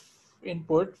enough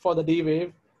input for the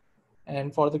D-Wave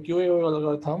and for the QA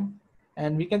algorithm,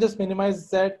 and we can just minimize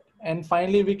that, and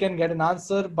finally we can get an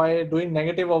answer by doing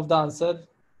negative of the answer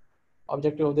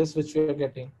objective of this which we are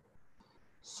getting.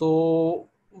 So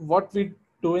what we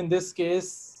do in this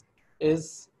case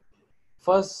is,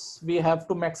 first we have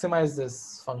to maximize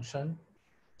this function.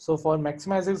 So for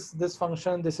maximizing this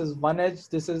function, this is one edge,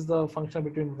 this is the function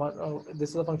between this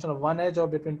is a function of one edge or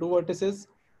between two vertices.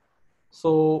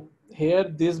 So here,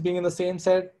 this being in the same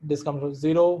set, this comes to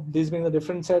 0. This being the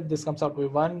different set, this comes out to be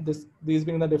 1. These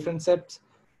being the different sets,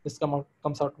 this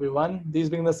comes out to be 1. These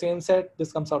being the same set,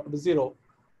 this comes out to be 0.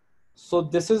 So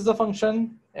this is the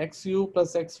function xu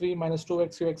plus xv minus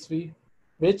 2xu xv,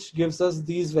 which gives us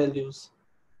these values.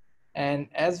 And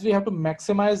as we have to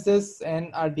maximize this,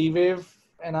 and our D-Wave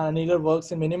and our annealer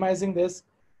works in minimizing this,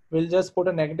 we'll just put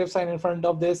a negative sign in front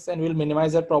of this, and we'll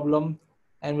minimize that problem,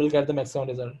 and we'll get the maximum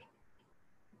result.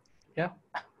 Yeah,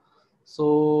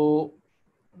 so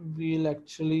we'll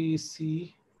actually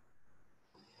see,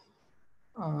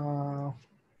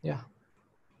 yeah,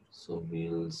 So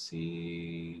we'll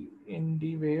see in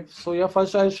D-Wave. So yeah,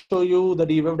 first I'll show you the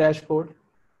D-Wave dashboard.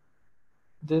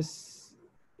 This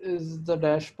is the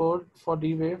dashboard for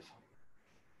D-Wave.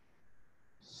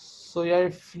 So yeah,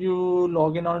 if you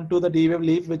log in onto the D-Wave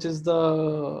Leap, which is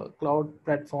the cloud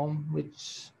platform,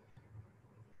 which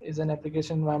is an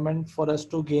application environment for us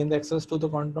to gain the access to the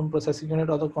quantum processing unit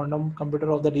or the quantum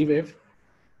computer of the D-Wave.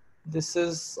 This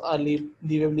is a Leap.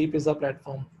 D-Wave Leap is a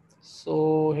platform.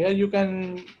 So here you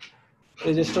can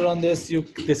register on this.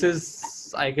 This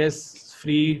is, I guess,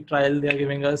 free trial they are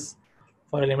giving us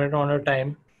for a limited amount of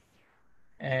time,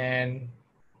 and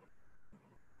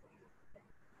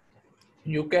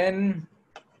you can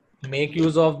make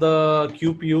use of the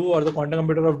QPU or the quantum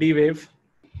computer of D-Wave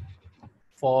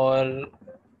for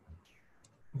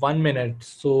 1 minute.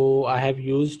 So I have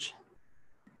used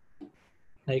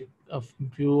like a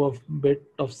few of bit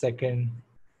of second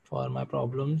for my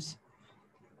problems.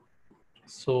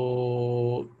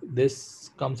 So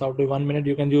this comes out to 1 minute.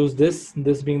 You can use this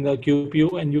being the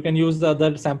QPU, and you can use the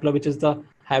other sampler, which is the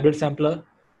hybrid sampler,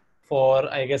 for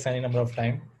I guess any number of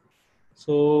time.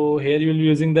 So here you'll be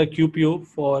using the QPU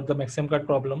for the maximum cut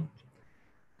problem.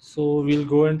 So we'll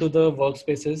go into the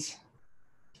workspaces.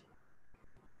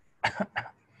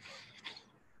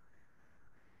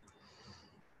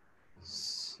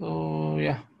 So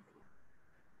yeah,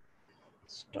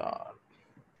 start.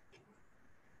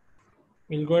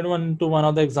 We'll go into one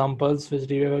of the examples which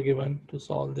we were given to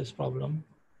solve this problem.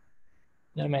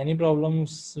 There are many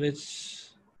problems which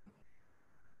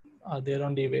are there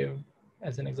on D-Wave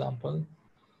as an example.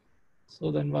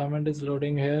 So the environment is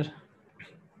loading here.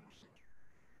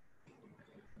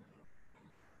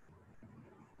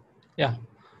 Yeah.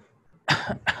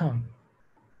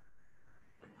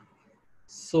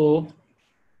 So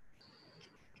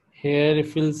here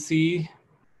if you'll see,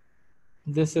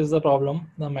 this is the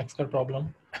problem, the max cut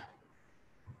problem.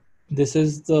 This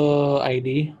is the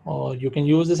ID, or you can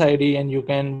use this ID and you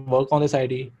can work on this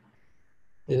ID.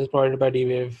 This is provided by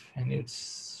D-Wave, and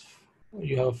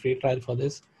you have a free trial for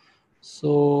this.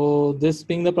 So this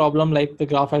being the problem, like the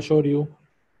graph I showed you.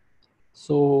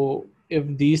 So if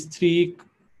these three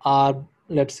are,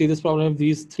 let's see this problem, if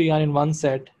these three are in one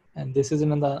set and this is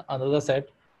in another set,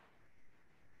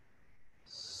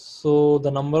 so the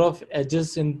number of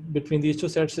edges in between these two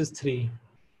sets is 3.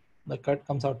 The cut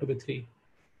comes out to be 3.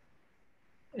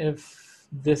 If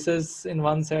this is in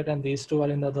one set and these two are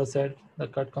in the other set, the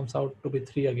cut comes out to be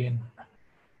 3 again.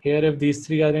 Here, if these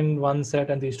three are in one set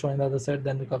and these two are in the other set,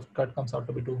 then the cut comes out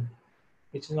to be 2,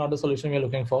 which is not the solution we're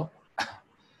looking for.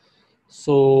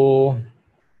 So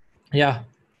yeah,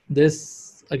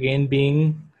 this again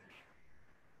being,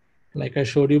 like I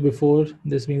showed you before,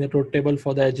 this being the truth table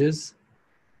for the edges,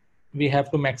 we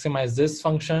have to maximize this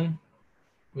function,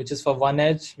 which is for one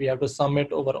edge. We have to sum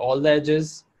it over all the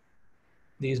edges,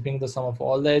 these being the sum of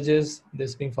all the edges,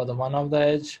 this being for the one of the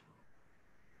edge.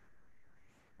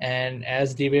 And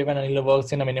as D-Wave and annealer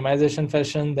works in a minimization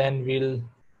fashion, then we'll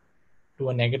do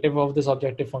a negative of this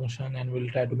objective function and we'll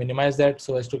try to minimize that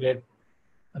so as to get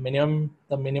the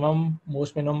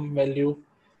most minimum value,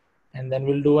 and then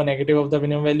we'll do a negative of the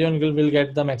minimum value and we'll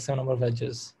get the maximum number of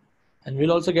edges. And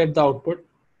we'll also get the output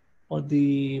or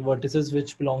the vertices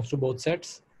which belongs to both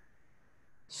sets.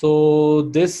 So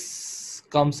this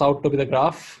comes out to be the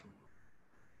graph.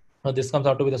 This comes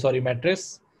out to be the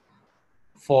matrix.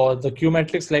 For the Q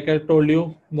matrix, like I told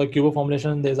you, the cubo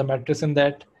formulation, there's a matrix in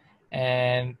that,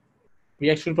 and we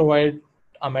actually provide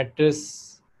a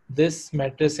matrix, this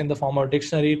matrix in the form of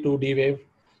dictionary to D-Wave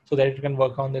so that it can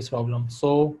work on this problem.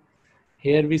 So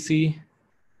here we see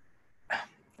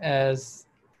as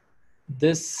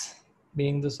this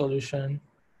being the solution,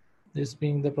 this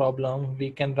being the problem,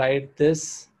 we can write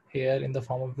this here in the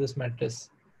form of this matrix,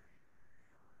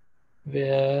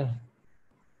 where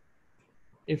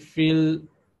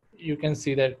you can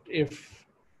see that if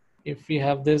we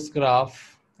have this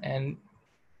graph, and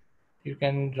you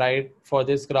can write for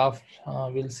this graph,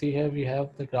 we'll see here we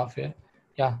have the graph here.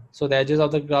 Yeah, so the edges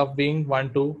of the graph being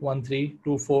 1 2 1 3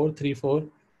 2 4 3 4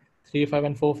 3 5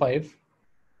 and 4 5.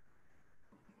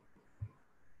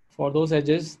 For those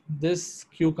edges, this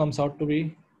Q comes out to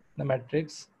be the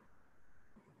matrix,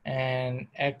 and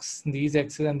these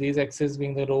x's and these x's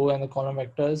being the row and the column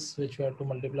vectors which we have to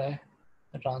multiply,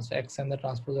 the x and the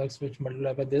transpose x which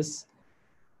multiply by this,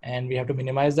 and we have to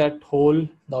minimize that whole,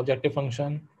 the objective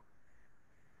function.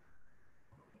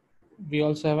 We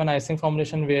also have an icing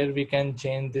formulation where we can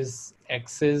change these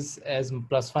x's as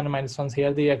 +1 and -1s.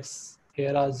 Here the x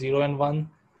here are 0 and 1,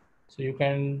 so you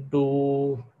can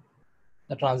do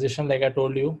the transition like I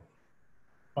told you,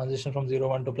 transition from 0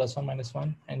 1 to +1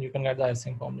 -1, and you can get the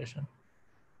icing formulation.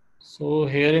 So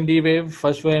here in D-Wave,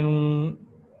 first when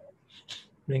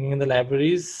bringing in the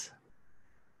libraries,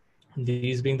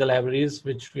 these being the libraries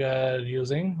which we are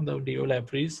using, the D-Wave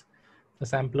libraries, the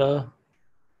sampler.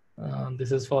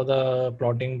 This is for the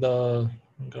plotting the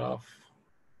graph.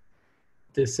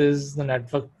 This is the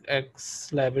network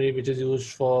X library which is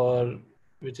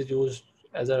used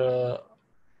as a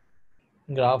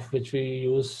graph which we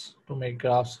use to make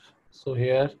graphs. So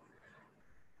here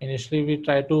initially we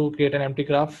try to create an empty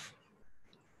graph.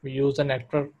 We use a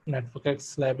network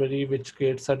X library which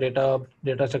creates a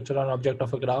data structure on object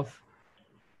of a graph.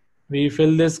 We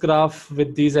fill this graph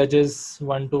with these edges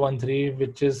 1, 2, 1, 3,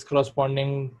 which is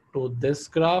corresponding to this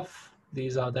graph.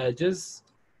 These are the edges.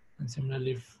 And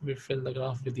similarly, we fill the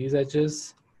graph with these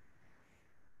edges.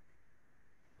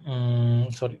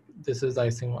 Sorry, this is the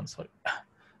icing one, sorry.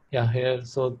 Yeah, here,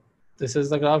 so this is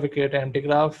the graph, we create an empty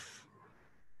graph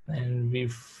and we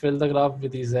fill the graph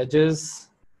with these edges.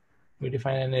 We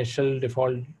define an initial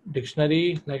default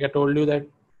dictionary. Like I told you that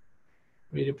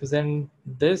we represent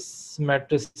this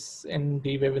matrix in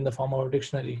D-Wave in the form of a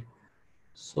dictionary.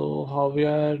 So how we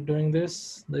are doing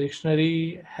this? The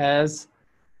dictionary has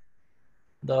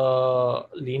the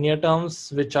linear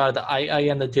terms, which are the II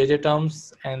and the JJ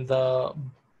terms, and the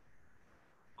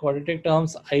quadratic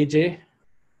terms IJ.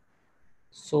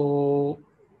 So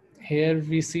here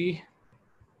we see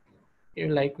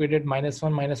like we did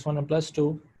 -1, and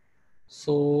 +2.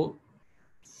 So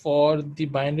for the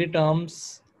binary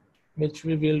terms, which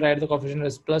we will write the coefficient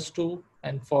as +2,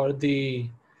 and for the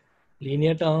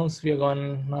linear terms, we are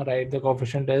going to write the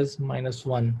coefficient as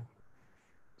 -1.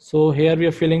 So here we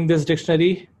are filling this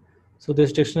dictionary. So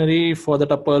this dictionary for the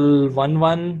tuple 1,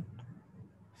 1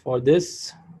 for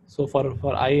this. So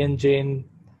for I and j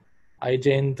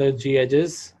in the G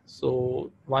edges.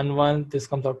 So 1, 1, this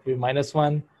comes out to be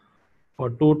 -1. For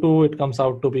 2, 2, it comes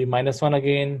out to be -1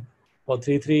 again. For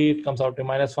 3, 3, it comes out to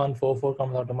 -1. 4, 4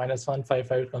 comes out to -1. 5,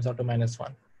 5, it comes out to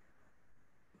 -1.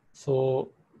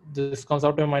 So this comes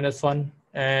out to -1.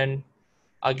 And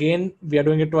again, we are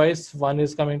doing it twice. 1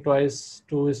 is coming twice,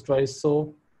 2 is twice.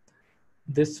 So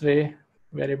this way,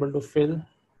 we are able to fill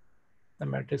the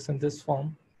matrix in this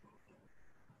form,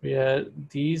 where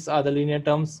these are the linear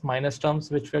terms, minus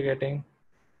terms, which we are getting.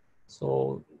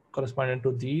 So corresponding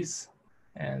to these,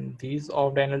 and these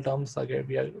off diagonal terms again,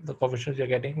 the coefficients we are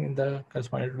getting in the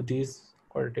corresponding to these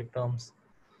quadratic terms.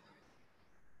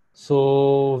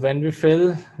 So when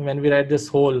we write this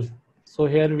whole, so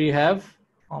here we have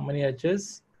how many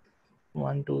edges?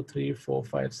 1, 2, 3, 4,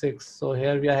 5, 6. So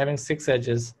here we are having 6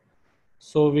 edges.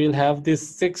 So we'll have these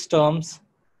 6 terms.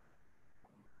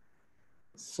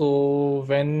 So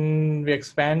when we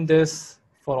expand this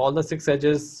for all the 6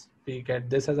 edges, we get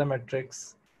this as a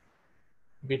matrix.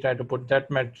 We try to put that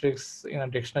matrix in a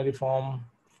dictionary form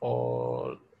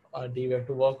for our D-Wave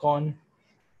to work on.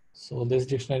 So this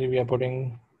dictionary we are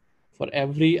putting for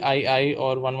every II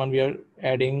or 1, 1, we are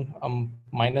adding a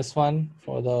 -1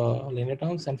 for the linear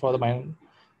terms, and for the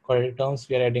quadratic terms,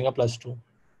 we are adding a +2.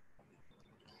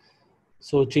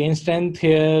 So change strength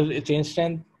here, change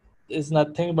strength is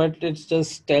nothing, but it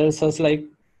just tells us like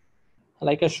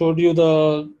I showed you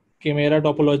the chimera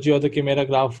topology or the chimera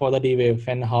graph for the D-Wave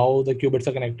and how the qubits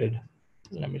are connected.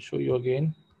 Let me show you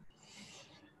again.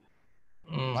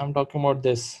 I'm talking about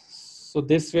this. So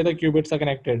this way the qubits are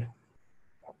connected.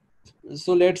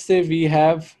 So let's say we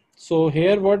have, so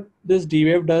here what this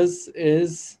D-Wave does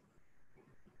is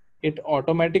it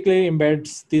automatically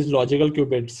embeds these logical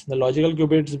qubits. The logical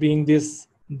qubits being these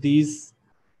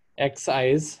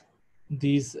xi's,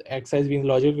 being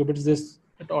logical qubits,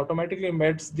 it automatically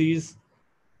embeds these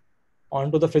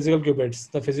onto the physical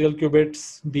qubits. The physical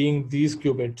qubits being these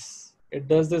qubits. It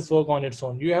does this work on its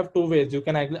own. You have two ways. You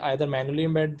can either manually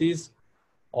embed these,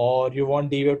 or you want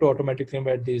D-Wave to automatically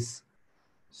embed these.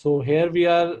 So here we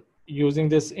are using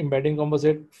this embedding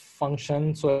composite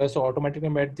function so as to automatically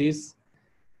embed these.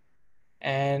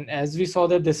 And as we saw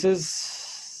that this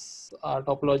is our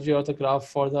topology or the graph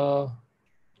for the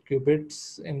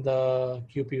qubits in the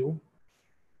QPU.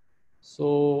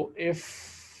 So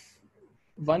if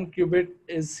one qubit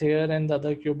is here and the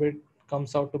other qubit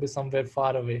comes out to be somewhere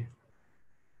far away.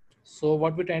 So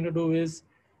what we're trying to do is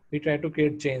we try to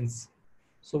create chains.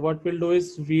 So what we'll do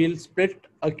is we'll split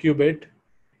a qubit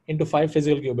into 5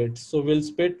 physical qubits. So we'll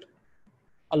split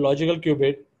a logical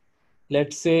qubit.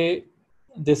 Let's say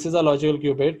this is a logical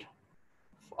qubit.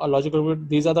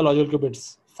 These are the logical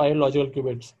qubits, 5 logical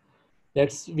qubits.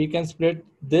 We can split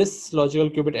this logical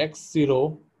qubit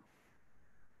x0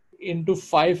 into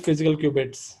 5 physical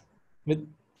qubits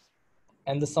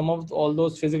and the sum of all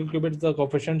those physical qubits, the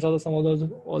coefficients are the sum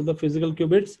of all the physical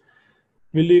qubits,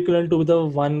 will be equivalent to the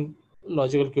one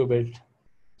logical qubit.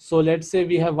 So let's say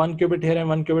we have one qubit here and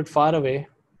one qubit far away.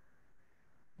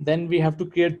 Then we have to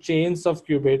create chains of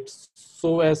qubits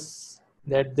so as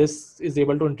that this is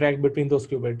able to interact between those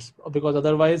qubits, because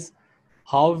otherwise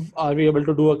how are we able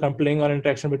to do a coupling or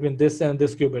interaction between this and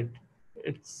this qubit?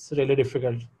 It's really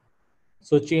difficult.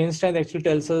 So chain strength actually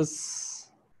tells us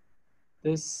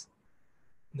this,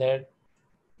 that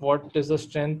what is the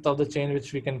strength of the chain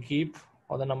which we can keep,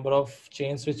 or the number of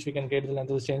chains which we can create, the length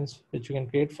of the chains which we can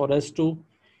create for us to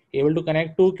able to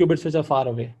connect two qubits which are far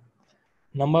away.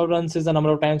 Number of runs is the number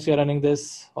of times we are running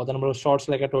this, or the number of shots,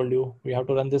 like I told you. We have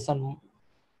to run this on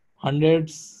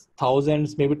hundreds,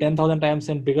 thousands, maybe 10,000 times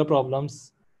in bigger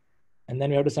problems. And then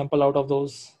we have to sample out of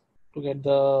those to get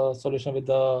the solution with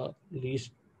the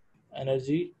least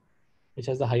energy, which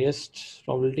has the highest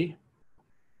probability.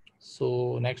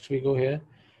 So next we go here.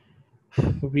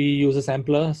 We use a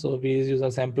sampler. So we use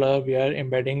a sampler. We are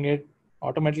embedding it,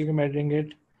 automatically embedding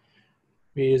it.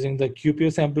 We're using the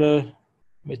QPU sampler,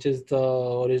 which is the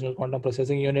original quantum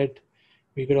processing unit.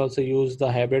 We could also use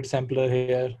the hybrid sampler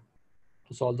here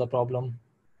to solve the problem.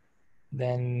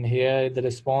 Then here the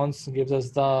response gives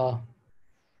us the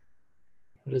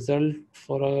result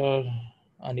for our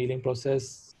annealing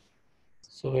process.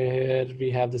 So here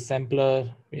we have the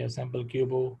sampler, we have sample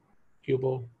cubo.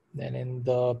 Then in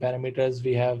the parameters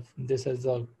we have this as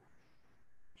the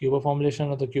cubo formulation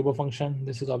or the cubo function.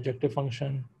 This is objective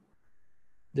function.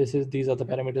 These are the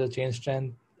parameters of chain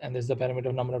strength, and this is the parameter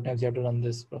of number of times you have to run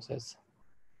this process.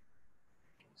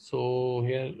 So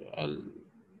here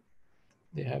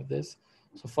they have this.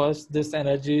 So first, this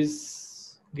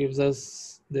energies gives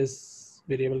us, this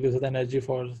variable gives us the energy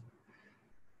for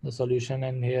the solution,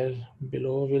 and here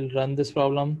below we'll run this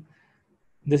problem.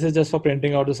 This is just for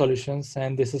printing out the solutions,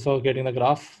 and this is for getting the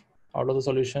graph out of the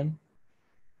solution.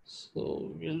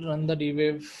 So we'll run the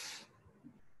D-wave.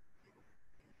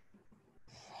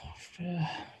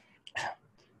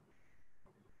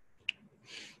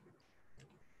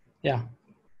 Yeah.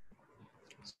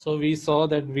 So we saw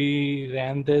that we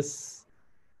ran this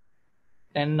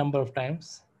 10 number of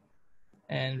times,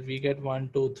 and we get 1,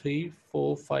 2, 3,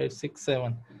 4, 5, 6,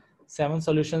 7. 7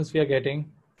 solutions we are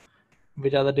getting,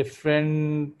 which are the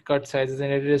different cut sizes,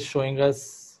 and it is showing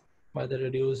us by the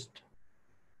reduced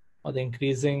or the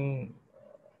increasing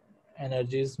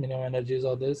energies, minimum energies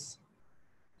of this.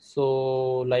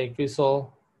 So like we saw,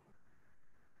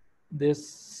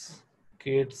 this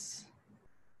creates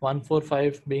 1, 4,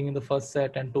 5 being in the first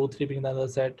set and 2, 3 being in the other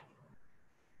set.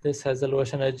 This has the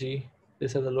lowest energy.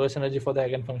 This has the lowest energy for the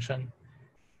eigenfunction,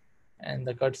 and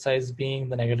the cut size being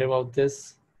the negative of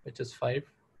this, which is 5.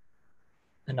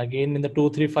 And again in the 2,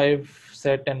 3, 5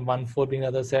 set and 1, 4 being the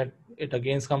other set, it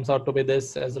again comes out to be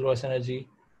this as the lowest energy.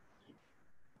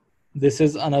 This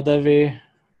is another way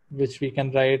which we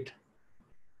can write,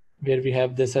 where we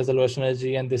have this as the lowest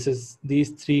energy, and these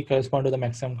 3 correspond to the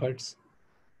maximum cuts.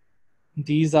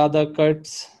 These are the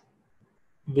cuts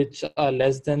which are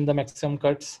less than the maximum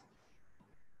cuts.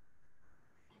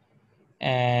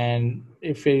 And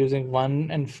if we're using 1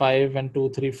 and 5 and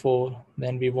 2, 3, 4,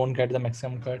 then we won't get the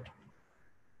maximum cut.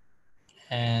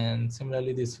 And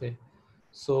similarly this way.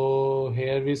 So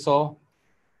here we saw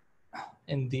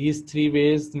in these 3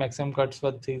 ways, the maximum cuts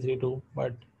were 3, 3, 2.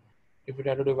 But if we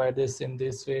try to divide this in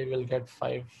this way, we'll get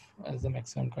 5 as the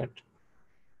maximum cut.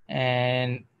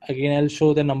 And again, I'll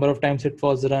show the number of times it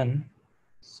was run.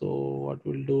 So what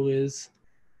we'll do is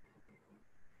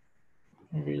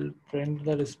we'll print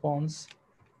the response.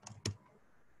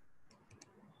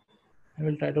 I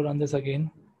will try to run this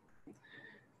again.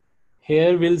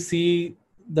 Here we'll see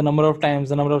the number of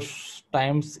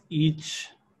times each.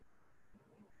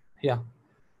 Yeah.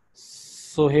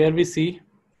 So here we see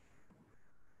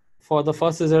for the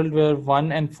first result where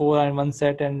 1 and 4 are in one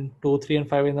set and 2, 3 and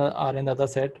 5 are in the other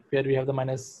set, where we have the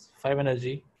 -5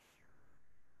 energy.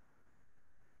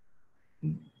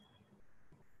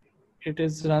 It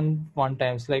is run 1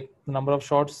 times, like the number of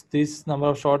shots, this number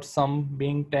of shots sum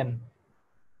being 10.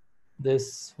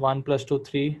 This 1 plus 2,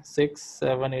 3, 6,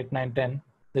 7, 8, 9, 10.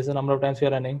 This is the number of times we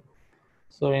are running.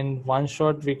 So in 1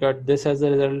 shot, we got this as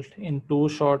a result. In 2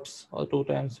 shots or 2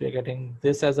 times, we are getting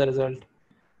this as a result.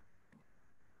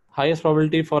 Highest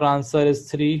probability for answer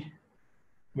is 3,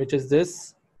 which is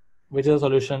this, which is a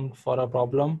solution for a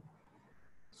problem.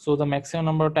 So the maximum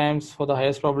number of times for the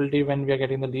highest probability when we are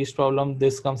getting the least problem,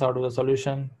 this comes out of the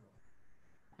solution.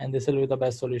 And this will be the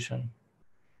best solution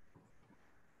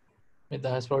with the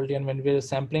highest probability. And when we are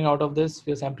sampling out of this,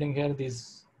 we are sampling here,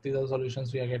 these are the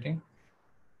solutions we are getting.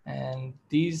 And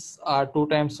these are 2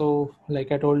 times. So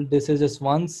like I told, this is just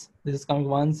once, this is coming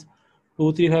once,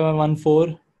 2, 3, 5 and 1,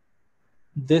 4.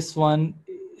 This one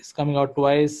is coming out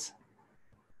twice.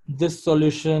 This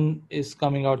solution is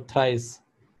coming out thrice.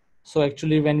 So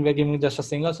actually, when we're giving just a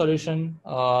single solution,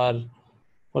 or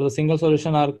for the single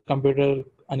solution, our computer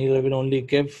annealer will only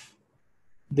give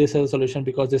this as a solution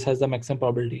because this has the maximum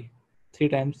probability. 3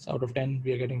 times out of 10,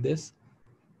 we are getting this.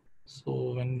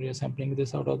 So when we are sampling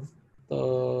this out of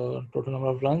the total number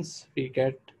of runs, we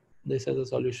get this as a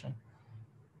solution.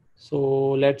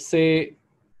 So let's say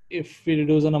if we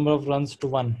reduce the number of runs to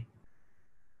 1,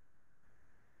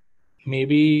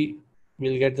 maybe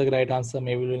we'll get the right answer,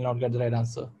 maybe we'll not get the right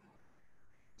answer.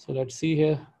 So let's see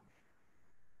here.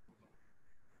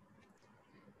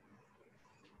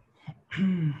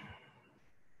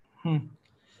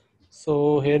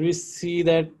 So here we see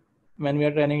that when we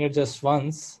are training it just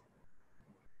once,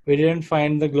 we didn't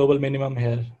find the global minimum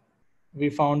here. We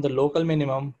found the local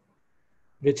minimum,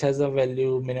 which has a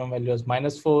value, minimum value is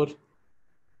 -4,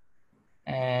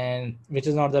 and which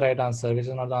is not the right answer, which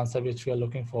is not the answer which we are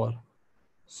looking for.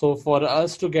 So for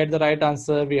us to get the right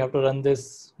answer, we have to run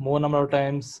this more number of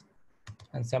times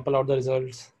and sample out the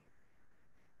results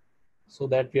so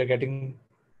that we are getting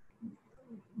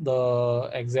the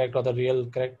exact or the real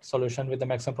correct solution with the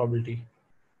maximum probability.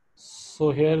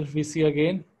 So here we see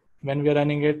again, when we are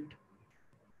running it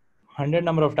 100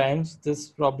 number of times, this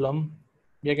problem,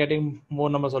 we are getting more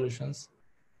number of solutions.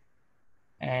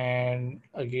 And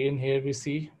again, here we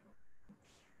see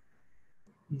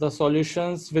the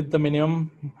solutions with the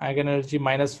minimum eigenenergy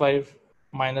 -5,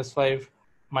 -5,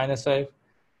 -5.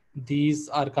 These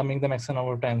are coming the maximum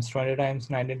number of times, 20 times,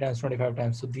 19 times, 25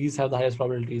 times. So these have the highest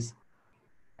probabilities.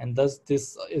 And thus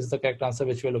this is the correct answer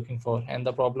which we're looking for. And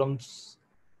the problems,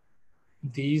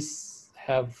 these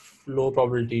have low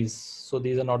probabilities. So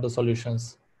these are not the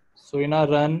solutions. So in our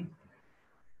run,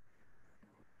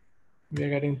 we are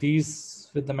getting these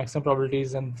with the maximum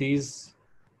probabilities and these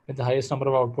with the highest number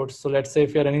of outputs. So let's say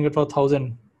if you're running it for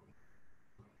 1,000,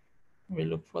 we'll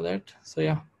look for that. So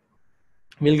yeah,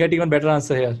 we'll get even better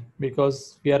answer here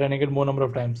because we are running it more number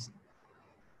of times.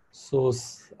 So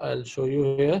I'll show you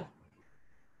here.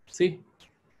 See,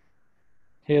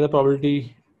 here the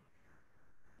probability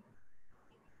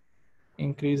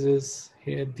increases.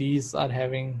 Here these are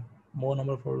having more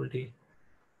number of probability.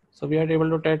 So we are able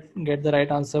to get the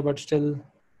right answer, but still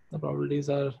the probabilities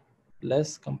are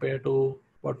less compared to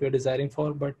what we are desiring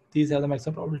for. But these are the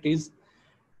maximum probabilities,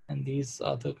 and these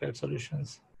are the correct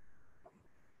solutions.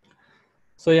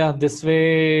 So yeah, this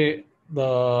way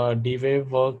the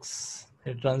D-Wave works.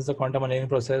 It runs the quantum annealing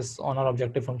process on our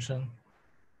objective function,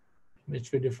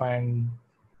 which we defined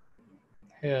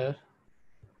here.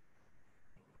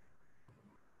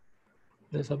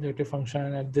 This objective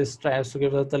function, and this tries to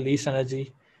give us the least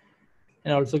energy,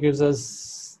 and also gives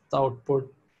us the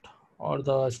output or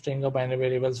the string of binary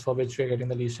variables for which we are getting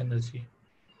the least energy.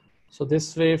 So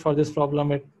this way, for this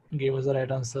problem, it gave us the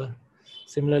right answer.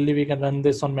 Similarly, we can run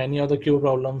this on many other Q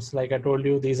problems. Like I told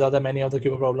you, these are the many other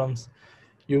Q problems.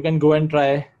 You can go and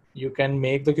try. You can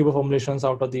make the Q formulations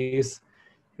out of these.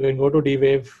 You can go to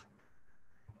D-Wave.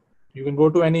 You can go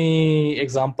to any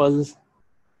examples.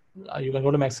 You can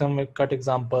go to maximum cut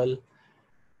example.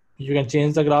 You can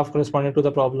change the graph corresponding to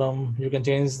the problem. You can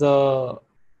change the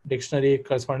dictionary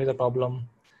corresponding to the problem.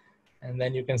 And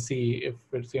then you can see if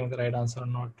it's giving the right answer or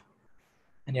not.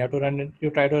 And you have to run it, you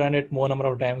try to run it more number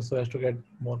of times so as to get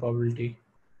more probability.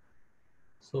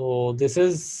 So this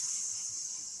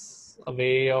is a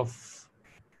way of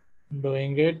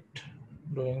doing it,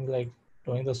 doing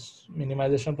this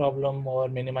minimization problem or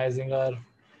minimizing our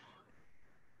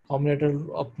combinatorial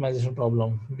optimization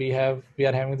problem. We are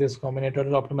having this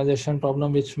combinatorial optimization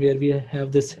problem, where we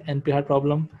have this NP-hard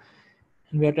problem,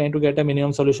 and we are trying to get a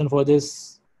minimum solution for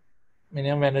this,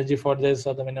 minimum energy for this,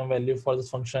 or the minimum value for this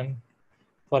function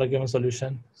for a given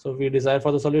solution. So we desire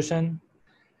for the solution.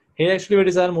 Here actually we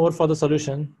desire more for the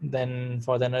solution than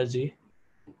for the energy,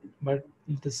 but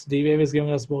this D-Wave is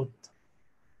giving us both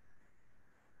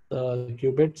the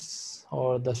qubits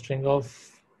or the string of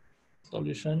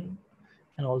solution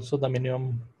and also the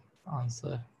minimum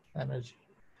answer energy.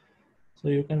 So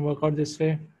you can work out this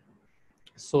way.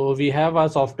 So we have our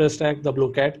software stack, the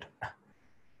Blue Cat,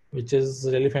 which is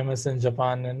really famous in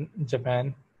Japan,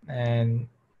 and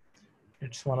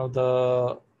it's one of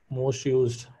the most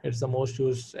used. It's the most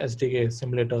used SDK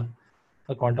simulator,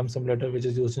 a quantum simulator, which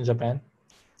is used in Japan.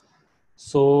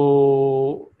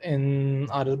 So in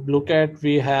our Blue Cat,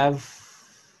 we have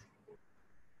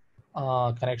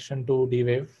connection to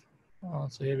D-Wave.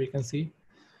 So here we can see.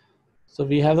 So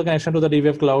we have the connection to the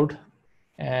D-Wave cloud,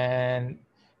 and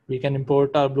we can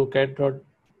import our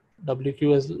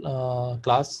bluecat.wq as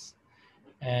class,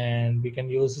 and we can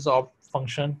use this opt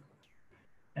function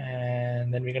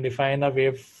And then we can define a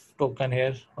wave token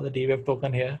here, or the D wave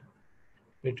token here.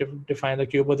 We define the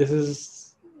cubo. This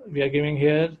is, we are giving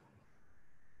here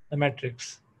the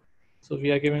matrix. So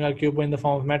we are giving our cubo in the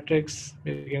form of matrix.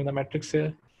 We are giving the matrix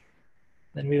here.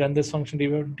 Then we run this function,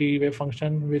 D wave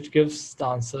function, which gives the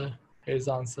answer. Here's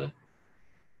the answer.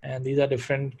 And these are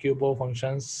different cubo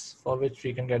functions for which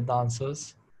we can get the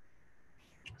answers.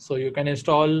 So you can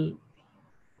install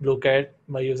BlueCat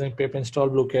by using pip install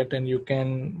BlueCat, and you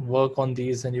can work on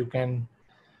these and you can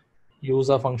use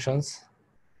our functions.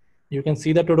 You can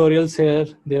see the tutorials here.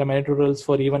 There are many tutorials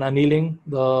for even annealing,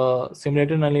 the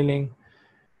simulated annealing.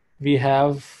 We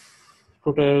have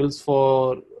tutorials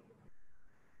for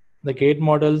the gate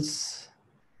models.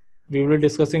 We will be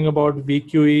discussing about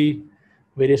VQE,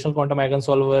 variational quantum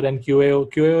eigensolver, and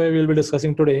QAO. QAO we'll be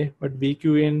discussing today, but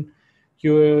VQE and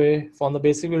QAO from the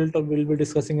basic we'll be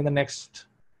discussing in the next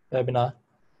webinar.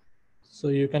 So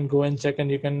you can go and check, and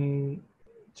you can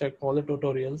check all the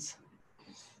tutorials.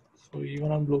 So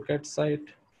even on BlueCat site,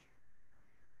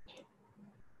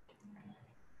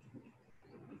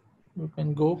 you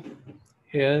can go.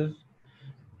 Here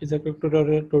is a quick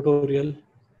tutorial.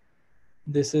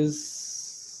 This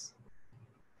is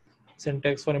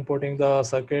syntax for importing the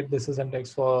circuit. This is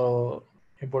syntax for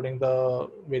importing the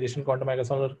variation quantum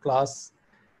eigensolver class.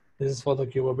 This is for the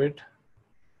qubit.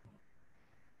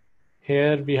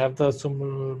 Here we have the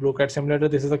BlueCat simulator.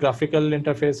 This is the graphical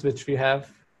interface which we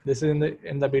have. This is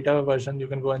in the beta version. You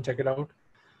can go and check it out.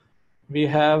 We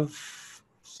have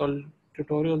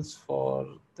tutorials for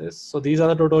this. So these are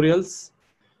the tutorials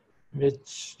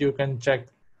which you can check.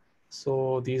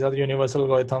 So these are the universal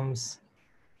algorithms,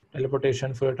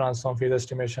 teleportation, Fourier transform, phase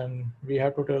estimation. We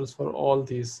have tutorials for all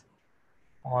these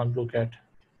on BlueCat.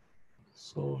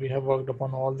 So we have worked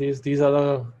upon all these. These are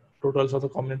the tutorials for the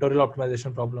combinatorial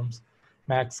optimization problems: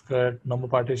 max cut, number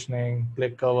partitioning,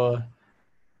 click cover,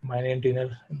 binary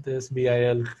antenna, this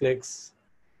BIL, clicks,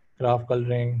 graph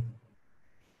coloring,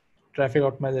 traffic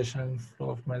optimization,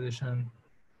 flow optimization.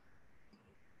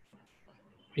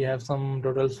 We have some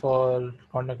tutorials for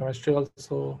quantum chemistry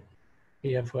also.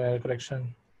 We have for error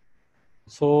correction.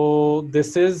 So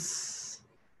this is,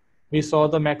 we saw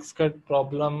the max cut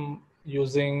problem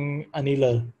using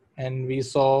annealer, and we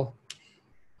saw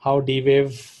how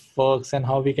D-Wave works and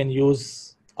how we can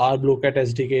use our BlueCat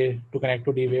SDK to connect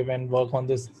to D-Wave and work on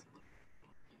this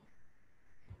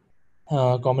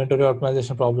combinatorial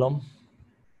optimization problem.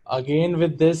 Again,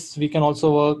 with this, we can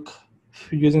also work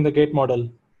using the gate model,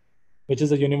 which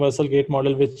is a universal gate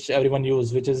model which everyone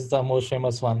uses, which is the most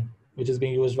famous one, which is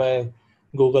being used by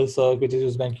Google Search, which is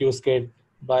used by Qskate,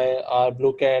 by our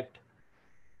BlueCat,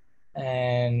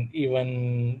 and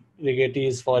even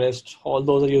Rigetti's Forest. All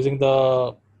those are using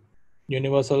the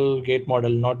universal gate model,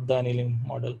 not the annealing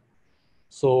model.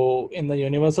 So in the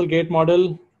universal gate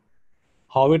model,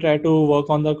 how we try to work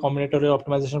on the combinatorial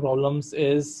optimization problems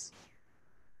is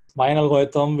by an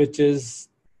algorithm, which is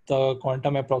the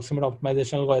quantum approximate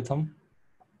optimization algorithm.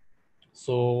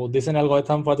 So this is an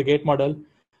algorithm for the gate model.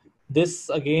 This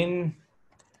again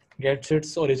gets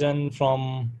its origin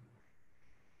from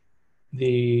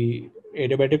the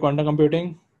adiabatic quantum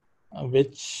computing,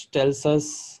 which tells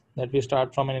us that we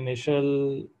start from an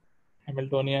initial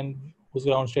Hamiltonian whose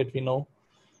ground state we know,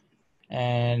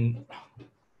 and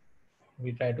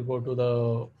we try to go to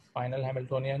the final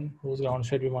Hamiltonian whose ground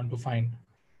state we want to find.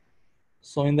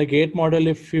 So in the gate model,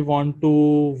 if we want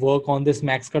to work on this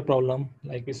max cut problem,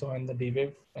 like we saw in the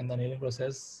D-Wave and the annealing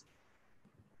process,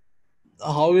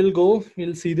 how we'll go,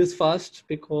 we'll see this fast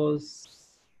because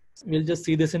we'll just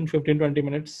see this in 15-20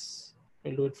 minutes.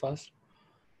 We'll do it fast.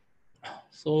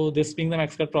 So this being the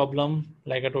max cut problem,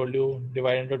 like I told you,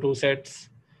 divide into two sets,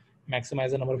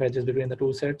 maximize the number of edges between the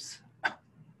two sets.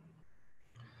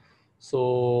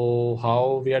 So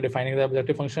how we are defining the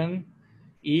objective function,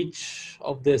 each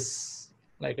of this,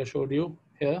 like I showed you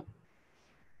here,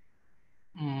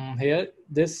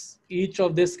 each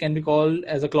of this can be called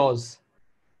as a clause,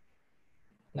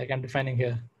 like I'm defining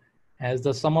here, as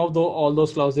the sum of all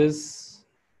those clauses,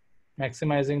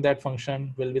 maximizing that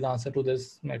function will be the answer to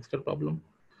this max cut problem.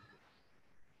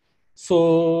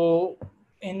 So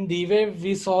in D-Wave,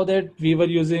 we saw that we were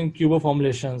using cubo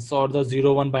formulations or the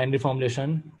 0-1 binary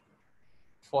formulation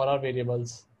for our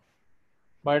variables.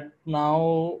 But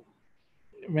now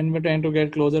when we're trying to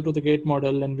get closer to the gate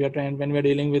model, and when we're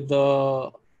dealing with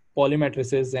the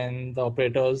polymatrices and the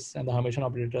operators and the Hermitian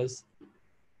operators,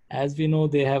 as we know,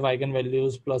 they have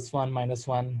eigenvalues +1,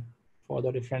 -1 for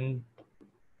the different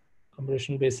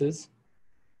computational bases.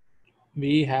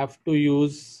 We have to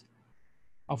use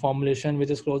a formulation which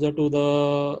is closer to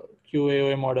the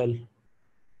QAOA model.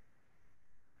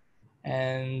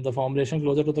 And the formulation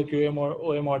closer to the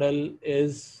QA-OA model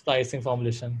is the icing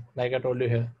formulation, like I told you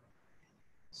here.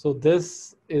 So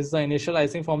this is the initial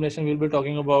icing formulation we'll be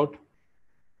talking about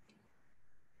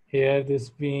here, this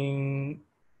being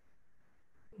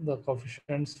the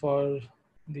coefficients for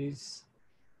these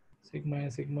sigma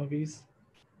and sigma v's,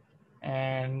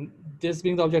 and this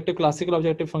being the objective classical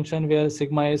objective function where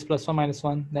sigma is plus or minus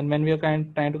 1. Then when we are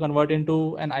trying to convert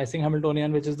into an icing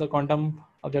Hamiltonian, which is the quantum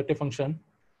objective function,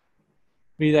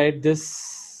 we write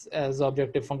this as the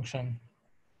objective function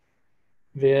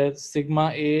where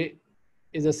sigma a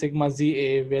is a sigma z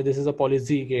a, where this is a poly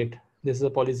z gate, this is a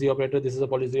poly z operator, this is a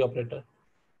poly z operator,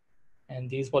 and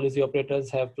these poly z operators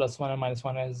have plus 1 and minus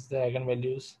 1 as the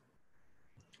eigenvalues.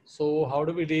 So how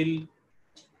do we deal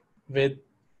with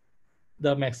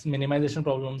the minimization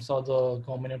problems or the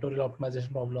combinatorial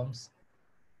optimization problems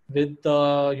with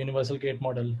the universal gate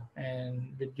model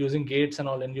and with using gates and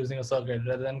all and using a circuit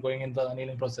rather than going in the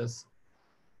annealing process?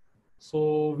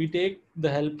 So we take the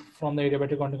help from the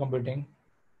adiabatic quantum computing,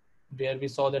 where we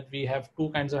saw that we have two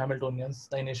kinds of Hamiltonians,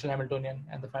 the initial Hamiltonian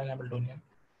and the final Hamiltonian.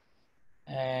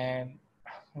 And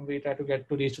we try to get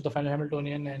to reach to the final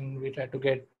Hamiltonian, and we try to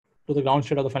get to the ground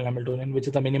state of the final Hamiltonian, which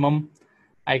is the minimum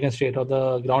eigenstate or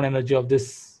the ground energy of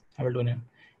this Hamiltonian.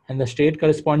 And the state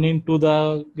corresponding to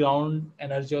the ground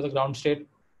energy or the ground state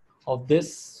of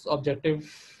this objective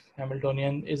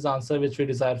Hamiltonian is the answer which we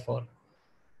desire for.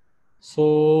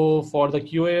 So for the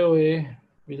QAOA,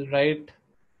 we'll write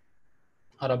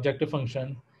our objective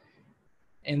function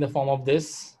in the form of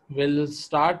this. We'll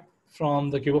start from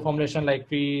the QO formulation like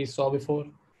we saw before,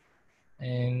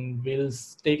 and we'll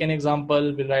take an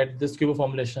example. We'll write this QO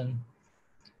formulation.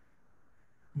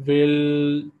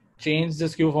 We'll change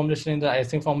this QO formulation in the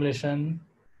icing formulation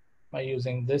by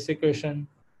using this equation.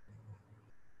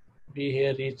 We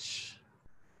here reach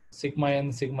sigma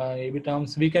and sigma AB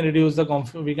terms. We can reduce the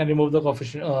we can remove the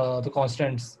coefficient, the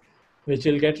constants, which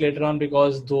we'll get later on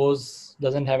because those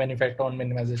doesn't have any effect on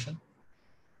minimization.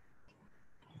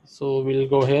 So we'll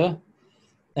go here,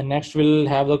 and next we'll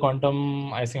have the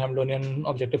quantum icing Hamiltonian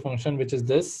objective function, which is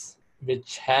this,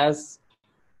 which has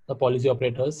the poly z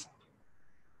operators.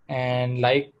 And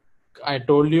like I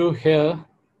told you here,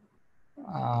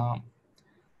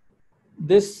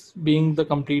 this being the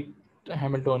complete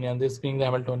Hamiltonian, this being the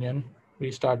Hamiltonian,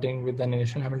 we starting with an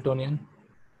initial Hamiltonian,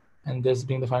 and this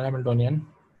being the final Hamiltonian,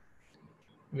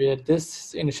 where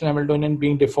this initial Hamiltonian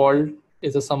being default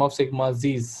is the sum of sigma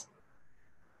z's.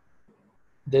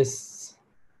 This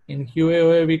in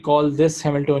QAOA we call this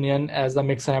Hamiltonian as the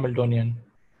mixer Hamiltonian.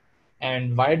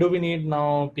 And why do we need,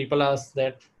 now people ask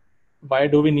that, why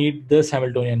do we need this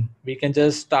Hamiltonian? We can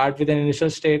just start with an initial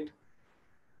state.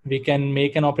 We can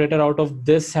make an operator out of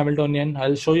this Hamiltonian.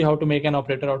 I'll show you how to make an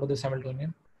operator out of this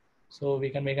Hamiltonian. So we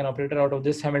can make an operator out of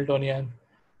this Hamiltonian.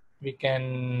 We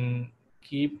can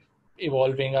keep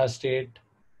evolving our state,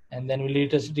 and then we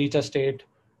reach a state.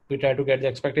 We try to get the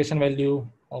expectation value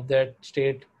of that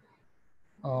state.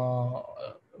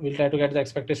 We'll try to get the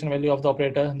expectation value of the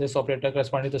operator, this operator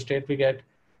corresponding to the state we get.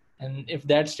 And if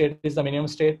that state is the minimum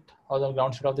state or the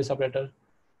ground state of this operator,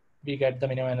 we get the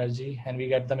minimum energy and we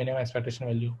get the minimum expectation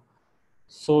value.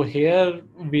 So here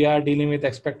we are dealing with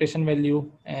expectation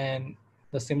value, and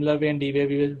the similar way in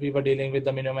DWave we were dealing with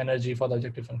the minimum energy for the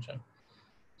objective function.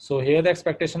 So here the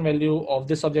expectation value of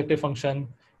this objective function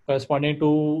corresponding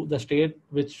to the state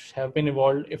which have been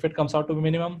evolved, if it comes out to be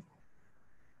minimum,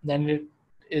 then it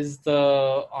is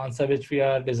the answer which we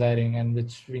are desiring and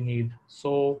which we need.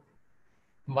 So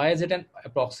why is it an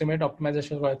approximate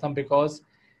optimization algorithm? Because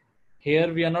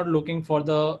here we are not looking for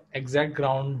the exact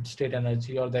ground state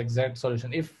energy or the exact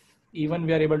solution. If even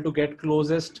we are able to get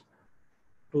closest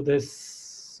to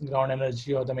this ground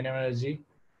energy or the minimum energy,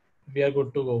 we are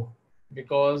good to go.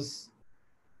 Because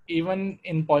even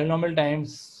in polynomial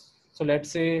times, so let's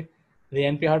say the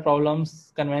NP-hard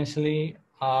problems conventionally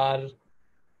are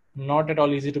not at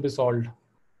all easy to be solved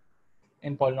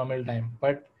in polynomial time.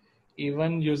 But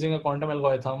even using a quantum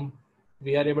algorithm,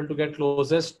 we are able to get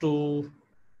closest to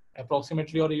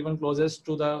approximately or even closest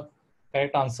to the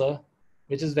correct answer,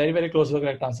 which is very, very close to the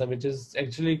correct answer, which is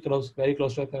actually very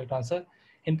close to the correct answer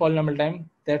in polynomial time.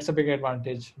 That's a big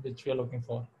advantage which we are looking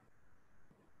for.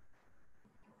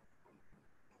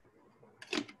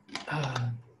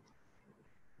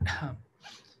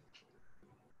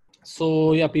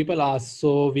 So yeah, people ask,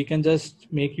 so we can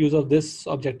just make use of this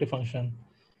objective function.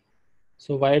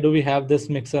 So why do we have this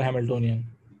mixer Hamiltonian?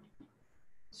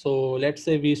 So let's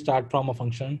say we start from a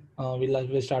function,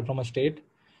 we'll start from a state.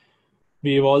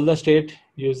 We evolve the state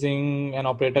using an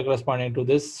operator corresponding to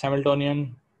this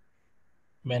Hamiltonian.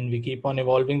 When we keep on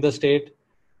evolving the state,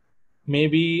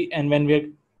 maybe, and when we're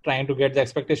trying to get the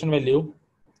expectation value,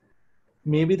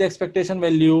 maybe the expectation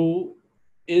value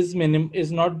is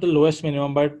not the lowest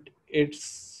minimum, but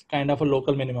it's kind of a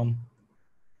local minimum,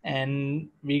 and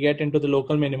we get into the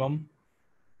local minimum,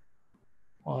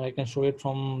 or I can show it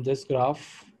from this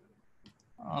graph.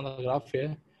 On the graph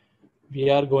here, we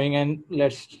are going, and we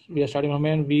are starting from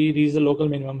here, and we reach the local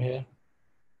minimum here,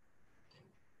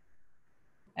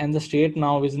 and the state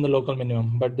now is in the local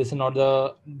minimum, but this is not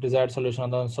the desired solution or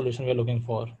the solution we are looking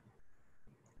for.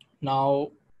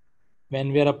 Now,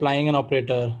 when we are applying an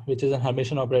operator, which is a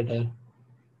Hermitian operator,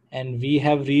 and we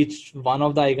have reached one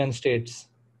of the eigenstates,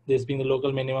 this being the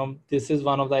local minimum, this is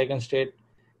one of the eigenstate,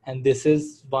 and this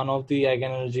is one of the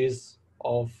eigenenergies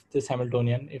of this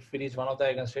Hamiltonian. If we reach one of the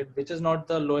eigenstate, which is not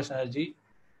the lowest energy,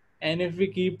 and if we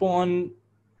keep on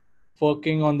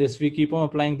working on this, we keep on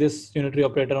applying this unitary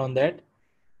operator on that,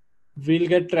 we'll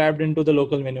get trapped into the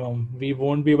local minimum. We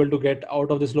won't be able to get out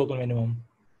of this local minimum.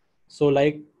 So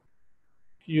like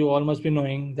you all must be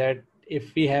knowing that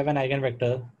if we have an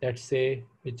eigenvector, let's say,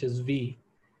 which is V,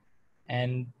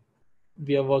 and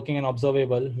we are working an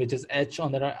observable, which is H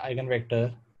on the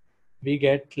eigenvector, we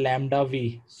get lambda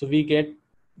V. So we get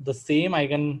the same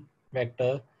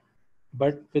eigenvector,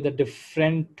 but with a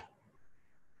different,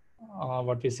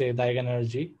 what we say, the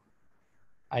eigenenergy,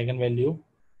 eigenvalue.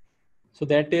 So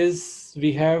that is,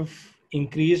 we have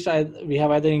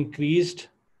either increased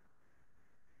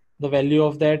the value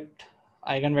of that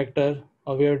eigenvector,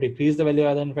 or we have decreased the value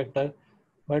of the eigenvector,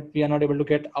 but we are not able to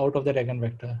get out of that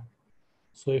eigenvector.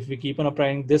 So if we keep on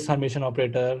applying this Hermitian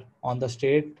operator on the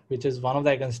state, which is one of the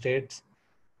eigenstates,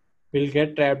 we'll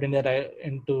get trapped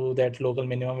into that local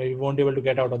minimum. We won't be able to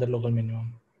get out of the local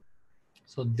minimum.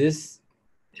 So this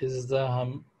is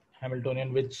the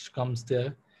Hamiltonian which comes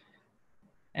there.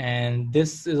 And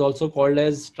this is also called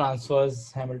as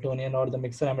transverse Hamiltonian or the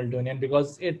mixer Hamiltonian,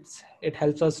 because it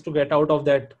helps us to get out of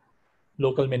that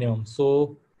local minimum.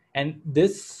 So, and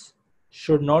this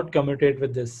should not commutate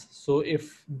with this. So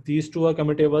if these two are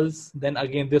commutables, then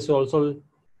again this will also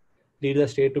lead the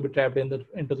state to be trapped into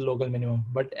the local minimum.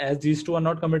 But as these two are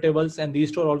not commutables and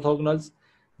these two are orthogonals,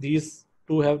 these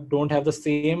two don't have the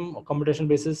same commutation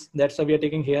basis. That's why we are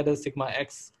taking here the sigma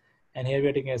x, and here we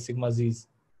are taking as sigma z's.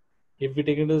 If we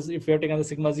are taking the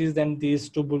sigma z's, then these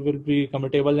two will be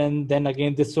commutable, and then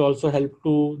again this will also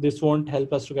this won't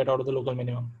help us to get out of the local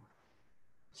minimum.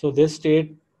 So this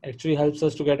state actually helps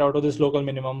us to get out of this local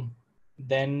minimum,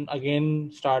 then again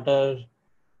start a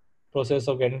process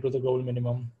of getting to the global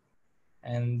minimum,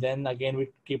 and then again we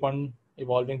keep on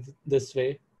evolving this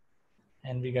way,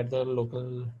 and we get the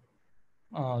local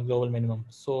global minimum.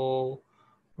 So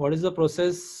what is the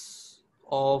process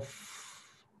of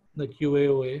the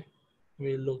QAOA?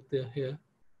 We'll look there here.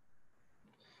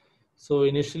 So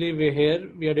initially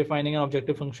we are defining an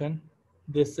objective function.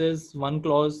 This is one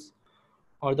clause,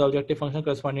 or the objective function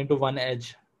corresponding to one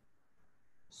edge.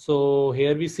 So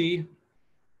here we see,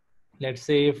 let's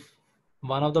say if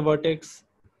one of the vertex,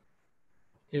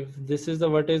 if this is the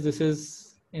vertex, this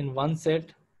is in one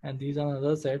set and these are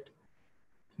another set,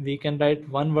 we can write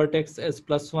one vertex as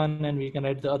 +1 and we can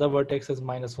write the other vertex as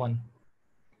 -1.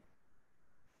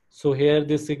 So here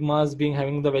this sigmas being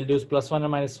having the values +1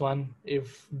 and -1.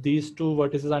 If these two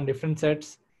vertices are in different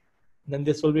sets, then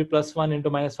this will be +1 into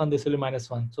 -1, this will be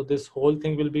 -1. So this whole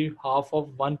thing will be half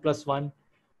of 1 + 1,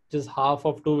 which is half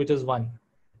of 2, which is 1.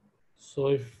 So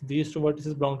if these two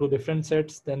vertices belong to different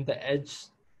sets, then the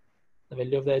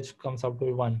value of the edge comes out to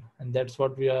be 1. And that's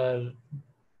what we are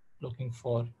looking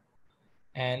for.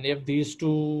 And if these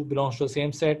two belongs to the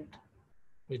same set,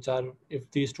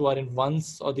 if these two are in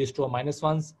ones or these two are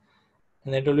 -1s,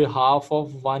 and it will be half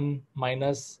of 1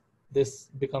 minus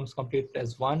this becomes complete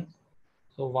as 1.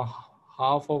 So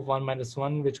half of 1 minus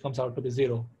 1, which comes out to be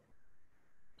 0.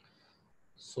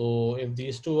 So if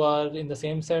these two are in the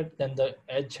same set, then the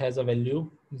edge has a value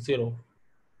 0.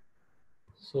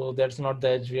 So that's not the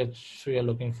edge we are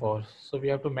looking for. So we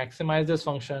have to maximize this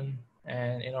function.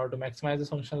 And in order to maximize this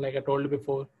function, like I told you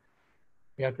before,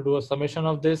 we have to do a summation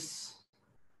of this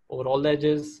over all the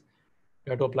edges. We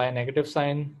have to apply a negative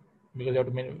sign, because you have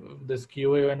to this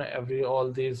QA and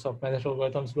all these optimization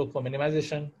algorithms look for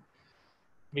minimization.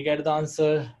 We get the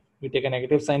answer, we take a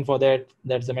negative sign for that,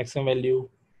 that's the maximum value.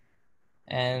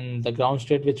 And the ground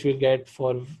state which we'll get,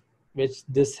 for which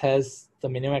this has the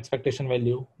minimum expectation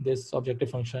value, this objective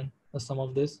function, the sum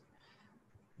of this,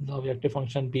 the objective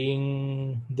function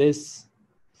being this,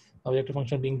 for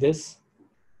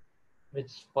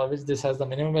which this has the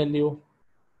minimum value,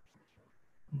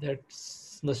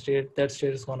 that's the state, that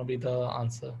state is going to be the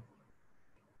answer,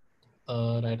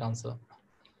 right answer.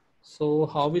 So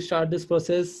how we start this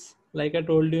process? like I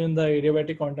told you in the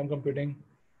adiabatic quantum computing,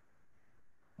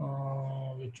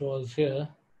 which was here,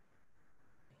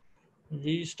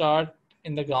 we start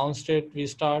in the ground state, we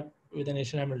start with the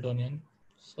initial Hamiltonian.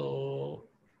 So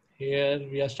here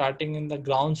we are starting in the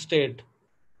ground state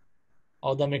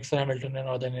of the mixer Hamiltonian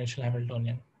or the initial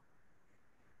Hamiltonian.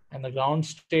 And the ground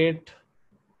state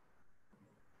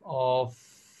of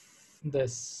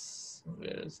this,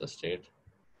 where is the state?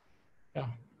 Yeah.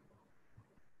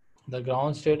 The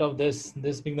ground state of this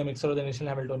being the mixer of the initial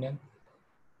Hamiltonian,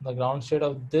 the ground state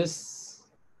of this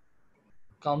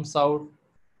comes out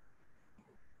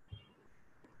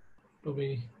to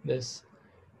be this.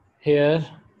 Here,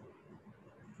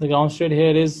 the ground state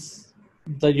here is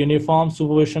the uniform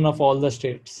superposition of all the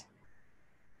states.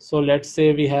 So let's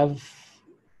say we have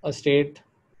a state,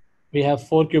 we have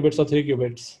 4 qubits or 3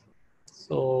 qubits.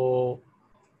 So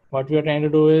what we are trying to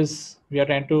do is we are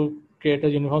trying to create a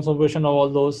uniform superposition of all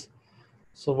those.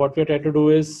 So what we are trying to do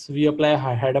is we apply a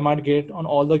Hadamard gate on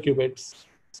all the qubits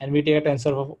and we take a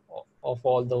tensor of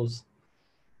all those.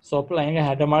 So applying a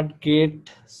Hadamard gate,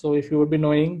 so if you would be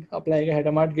knowing, applying a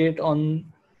Hadamard gate on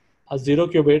a 0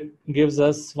 qubit gives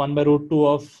us 1 by root 2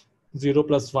 of 0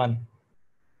 plus 1,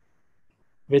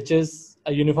 which is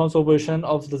a uniform superposition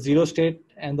of the 0 state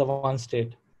and the 1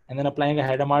 state. And then applying a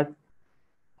Hadamard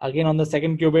again on the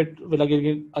second qubit will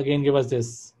again give us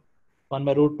this 1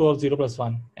 by root 2 of 0 plus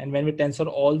 1. And when we tensor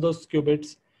all those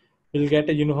qubits, we'll get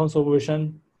a uniform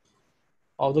superposition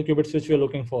of the qubits which we are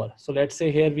looking for. So let's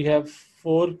say here we have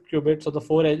 4 qubits, so the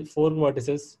four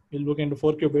vertices. We'll look into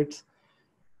 4 qubits.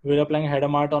 We're applying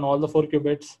Hadamard on all the 4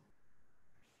 qubits.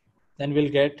 Then we'll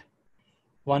get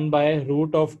 1 by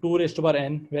root of 2 raised to power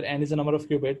n, where n is the number of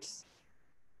qubits,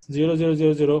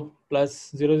 0000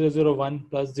 plus 0001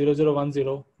 plus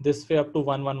 0010, this way up to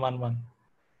 1111.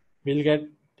 We'll get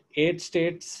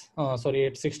 16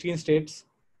 states,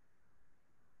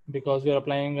 because we are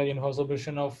applying a uniform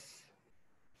superposition of,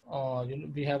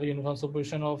 we have a uniform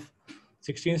superposition of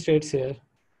 16 states here,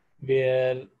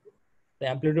 where the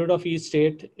amplitude of each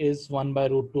state is 1 by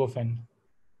root 2 of n.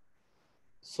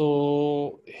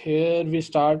 So here we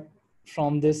start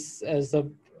from this as the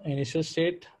initial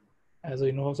state, as a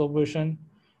uniform superposition,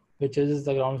 which is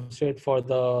the ground state for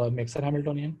the mixer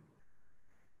Hamiltonian.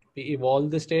 We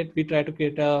evolve the state, we try to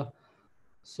create a,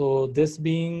 so this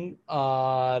being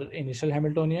our initial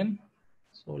Hamiltonian.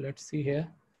 So let's see here.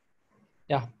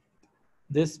 Yeah,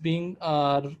 this being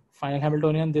our final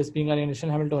Hamiltonian, this being our initial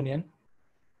Hamiltonian.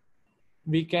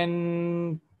 We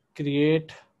can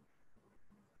create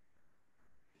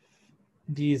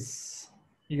these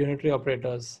unitary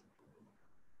operators.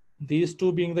 These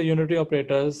two being the unitary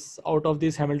operators out of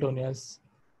these Hamiltonians,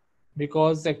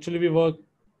 because actually we work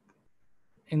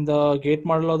in the gate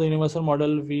model or the universal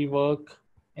model, we work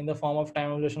in the form of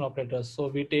time evolution operators. So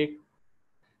we take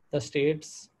the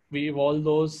states, we evolve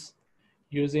those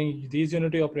using these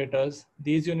unitary operators.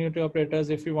 These unitary operators,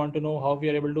 if we want to know how we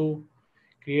are able to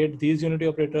create these unitary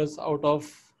operators out of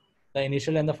the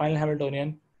initial and the final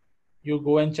Hamiltonian, you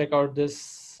go and check out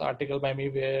this article by me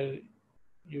where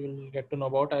you will get to know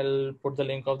about. I'll put the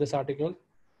link of this article.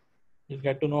 You'll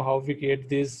get to know how we create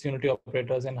these unitary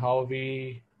operators and how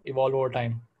we evolve over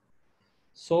time.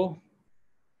 So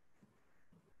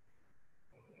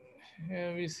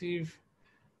here we see,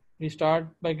 we start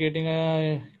by getting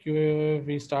a QA.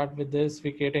 We start with this,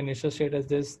 we create an initial state as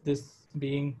this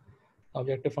being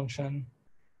objective function,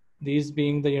 these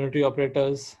being the unitary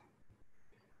operators.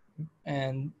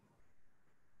 And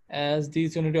as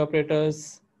these unitary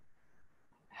operators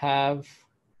have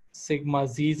sigma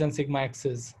z's and sigma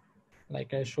x's,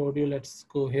 like I showed you, let's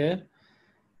go here.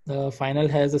 The final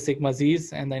has a sigma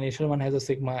z's and the initial one has a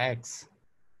sigma x.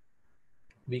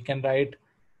 We can write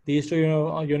these two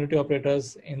unitary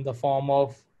operators in the form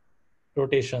of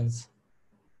rotations.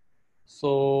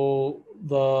 So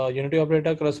the unitary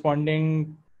operator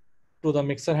corresponding to the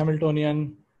mixer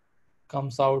Hamiltonian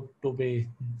comes out to be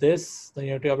this. The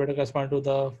unitary operator corresponding to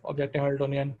the objective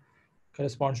Hamiltonian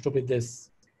corresponds to be this.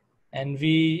 And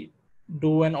we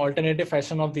do an alternative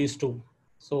fashion of these two.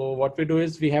 So what we do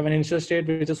is we have an initial state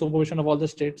which is superposition of all the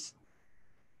states.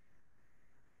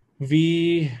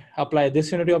 We apply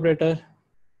this unitary operator,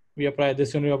 we apply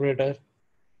this unitary operator.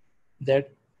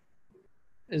 That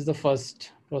is the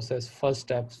first process, first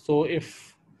step. So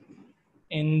if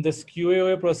in this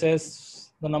QAOA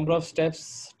process, the number of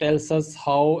steps tells us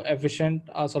how efficient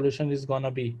our solution is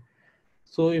gonna be.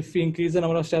 So if we increase the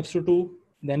number of steps to 2,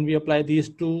 then we apply these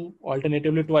two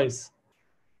alternatively twice.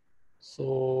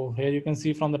 So here you can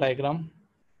see from the diagram,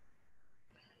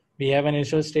 we have an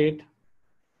initial state,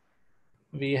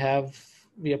 we have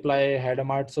we apply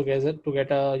Hadamard together to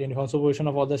get a uniform superposition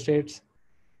of all the states.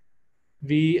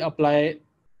 We apply,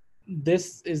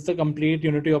 this is the complete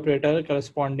unity operator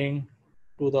corresponding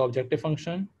to the objective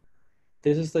function.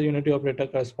 This is the unity operator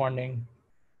corresponding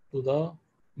to the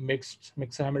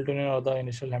mixer Hamiltonian or the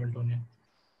initial Hamiltonian.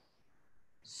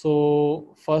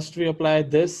 So first we apply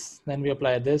this, then we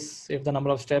apply this. If the number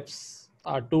of steps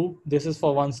are 2, this is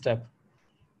for one step.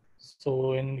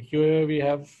 So in here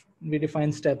we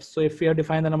define steps. So if we have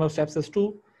defined the number of steps as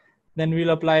 2, then we'll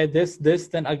apply this,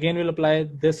 then again we'll apply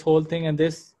this whole thing and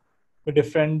this with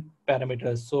different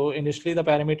parameters. So initially the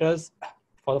parameters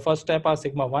for the first step are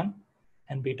sigma 1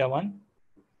 and beta 1.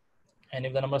 And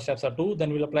if the number of steps are 2,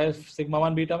 then we'll apply sigma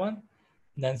 1, beta 1,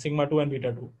 then sigma 2 and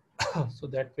beta 2. So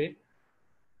that way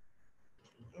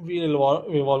we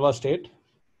evolve our state.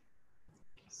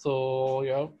 So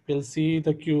yeah, we'll see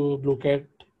the blue cat.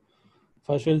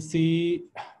 First we'll see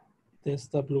this,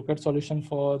 the blue cat solution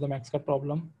for the max cut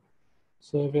problem.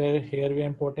 So here we're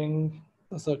importing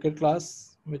the circuit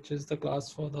class, which is the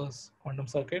class for the quantum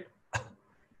circuit.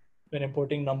 We're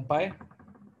importing numpy.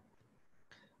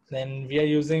 Then we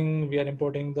are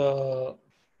importing the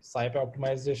SciPy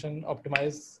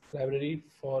optimize library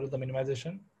for the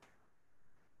minimization.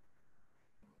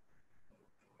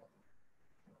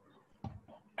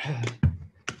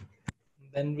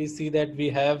 Then we see that we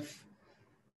have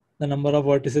the number of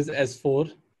vertices as 4,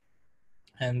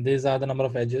 and these are the number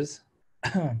of edges.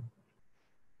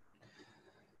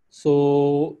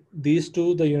 So these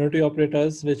two, the unity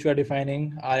operators which we are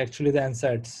defining, are actually the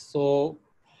ansatz. So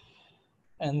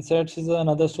ansatz is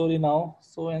another story now.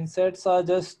 So ansatz are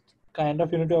just kind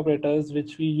of unity operators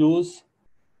which we use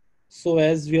so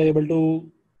as we are able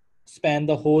to span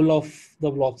the whole of the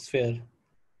Bloch sphere.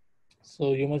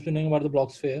 So you must be knowing about the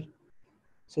Bloch sphere.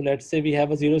 So let's say we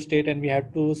have a 0 state and we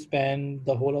have to span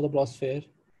the whole of the Bloch sphere.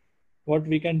 What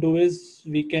we can do is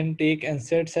we can take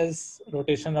ansatz as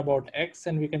rotation about x,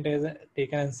 and we can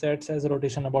take an ansatz as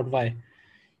rotation about y.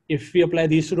 If we apply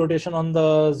these two rotation on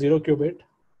the 0 qubit,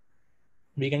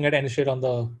 we can get any state on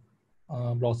the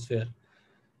Bloch sphere.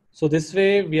 So this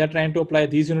way we are trying to apply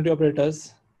these unity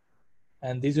operators,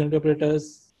 and these unity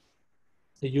operators,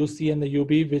 the UC and the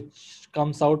UB, which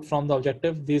comes out from the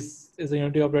objective. This is the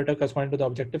unity operator corresponding to the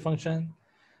objective function.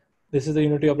 This is the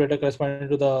unity operator corresponding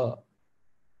to the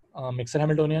mixer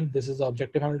Hamiltonian. This is the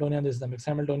objective Hamiltonian. This is the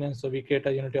mixer Hamiltonian. So we create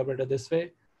a unity operator this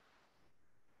way.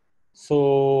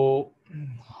 So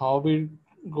how we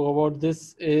go about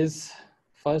this is,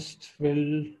 first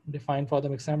we'll define for the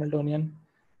mixer Hamiltonian.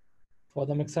 For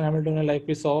the mixer Hamiltonian, like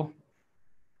we saw,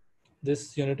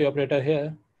 this unity operator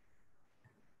here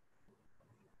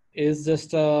is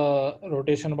just a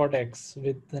rotation about x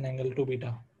with an angle to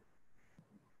beta.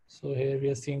 So here we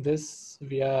are seeing this,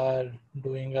 we are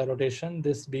doing a rotation,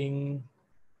 this being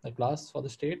the class for the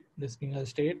state, this being a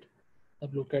state, the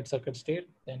blue cat circuit state.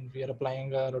 Then we are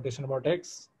applying a rotation about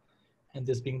x, and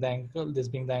this being the angle, this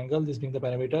being the angle, this being the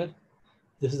parameter.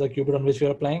 This is the qubit on which we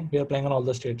are applying. We are applying on all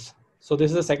the states. So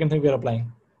this is the second thing we are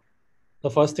applying. The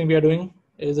first thing we are doing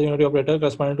is the unity operator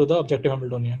corresponding to the objective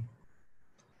Hamiltonian.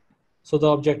 So the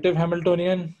objective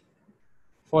Hamiltonian,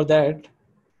 for that,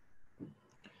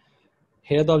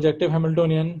 here the objective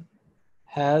Hamiltonian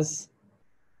has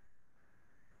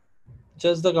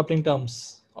just the coupling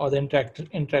terms or the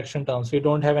interaction terms. We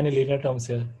don't have any linear terms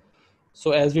here.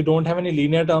 So as we don't have any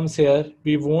linear terms here,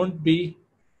 we won't be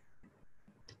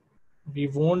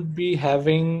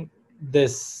having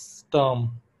this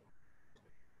term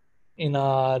in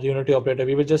our unity operator.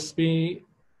 We will just be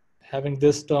having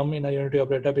this term in a unity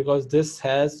operator because this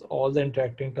has all the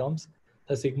interacting terms,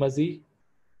 the sigma z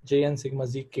j and sigma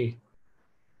z k.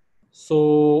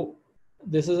 So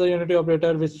this is a unity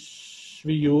operator which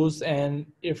we use, and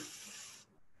if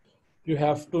you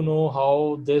have to know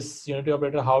how this unity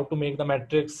operator, how to make the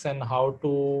matrix and how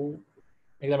to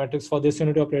make the matrix for this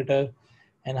unity operator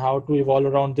and how to evolve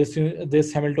around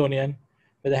this Hamiltonian,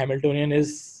 where the Hamiltonian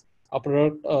is a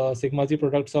product, sigma z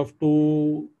products of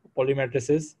two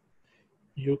polymatrices.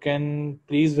 You can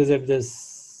please visit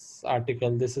this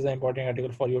article. This is an important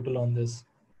article for you to learn this.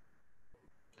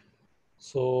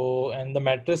 So, and the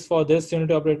matrix for this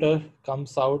unity operator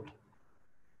comes out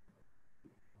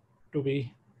to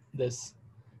be this.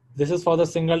 This is for the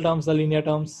single terms, the linear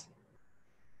terms.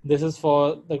 This is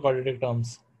for the quadratic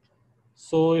terms.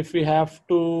 So if we have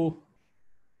to,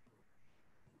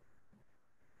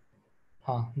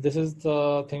 this is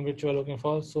the thing which we are looking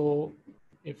for. So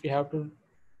if we have to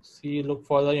look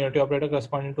for the unity operator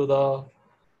corresponding to the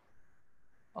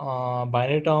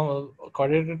binary term,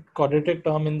 quadratic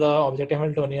term in the objective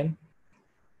Hamiltonian,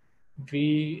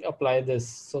 we apply this.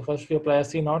 So first we apply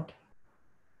C naught.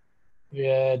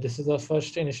 where this is the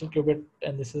first initial qubit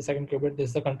and this is the second qubit. This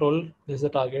is the control, this is the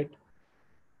target.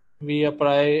 We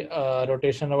apply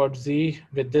rotation about z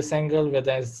with this angle, where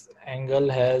this angle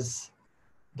has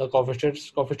the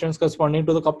coefficients corresponding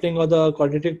to the coupling of the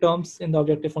quadratic terms in the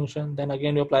objective function. Then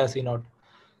again you apply a c naught.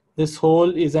 This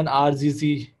whole is an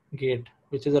RZZ gate,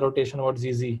 which is a rotation about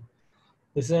ZZ.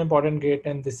 This is an important gate,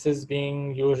 and this is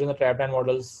being used in the trapline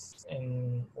models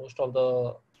in most of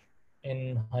the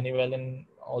in Honeywell and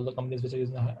all the companies which are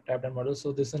using the trapline models.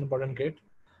 So this is an important gate,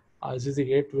 RZZ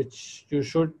gate, which you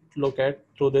should look at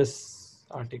through this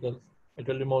article. It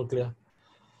will be more clear.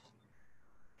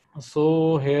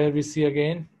 So here we see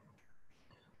again,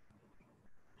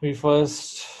 we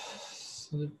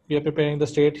are preparing the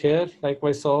state here, like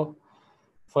I saw.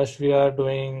 First, we are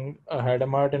doing a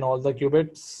Hadamard in all the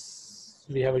qubits.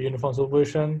 We have a uniform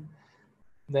superposition.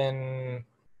 Then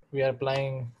we are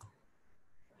applying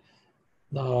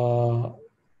the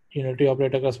unity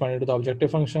operator corresponding to the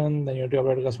objective function, the unity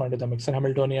operator corresponding to the mixer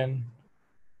Hamiltonian.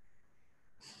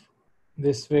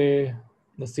 This way,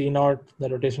 the C naught, the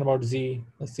rotation about Z,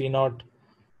 the C naught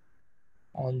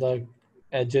on the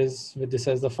edges with this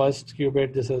as the first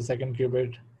qubit, this is the second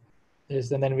qubit,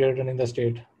 this, and then we are returning the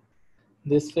state.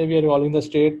 This way we are evolving the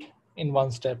state in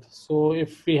one step. So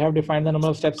if we have defined the number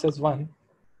of steps as 1,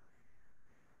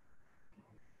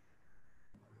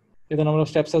 if the number of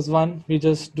steps as 1, we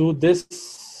just do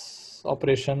this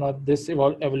operation or this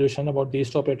evolution about these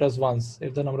two operators once,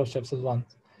 if the number of steps is 1.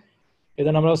 If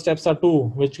the number of steps are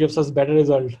 2, which gives us better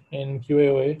result in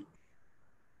QAOA,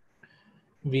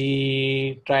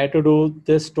 we try to do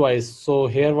this twice. So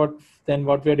here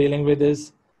what we are dealing with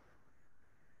is,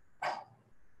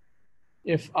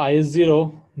 if I is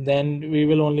 0, then we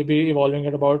will only be evolving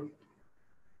at about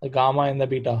the gamma and the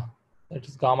beta. That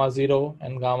is gamma 0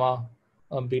 and gamma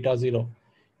beta 0.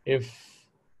 If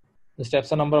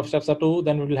the number of steps are 2,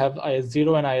 then we will have I is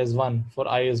 0 and I is 1. For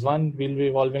I is 1, we'll be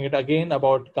evolving it again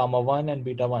about gamma 1 and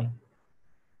beta 1.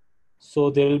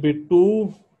 So there will be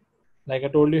 2, like I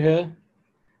told you here,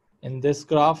 in this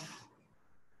graph,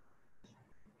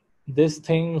 this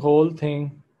whole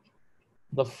thing,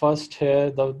 the first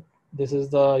here, this is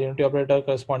the unity operator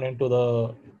corresponding to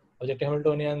the objective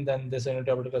Hamiltonian, then this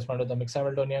unity operator corresponding to the mixed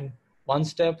Hamiltonian, one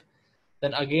step.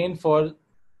 Then again for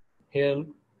here,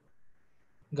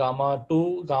 gamma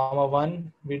 2, gamma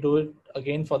 1, we do it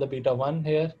again for the beta 1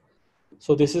 here.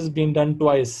 So this is being done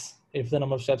twice if the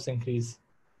number of steps increase.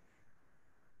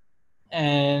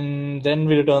 And then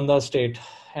we return the state.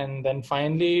 And then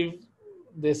finally,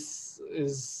 this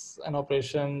is an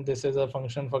operation. This is a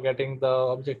function for getting the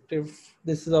objective.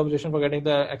 This is an operation for getting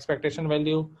the expectation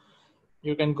value.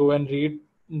 You can go and read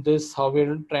this, how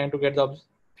we're trying to get the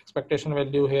expectation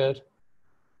value here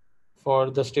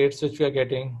for the states which we are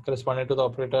getting corresponding to the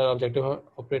objective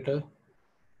operator.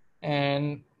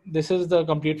 And this is the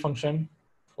complete function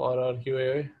for our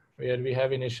QA, where we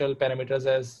have initial parameters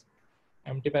as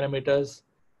empty parameters.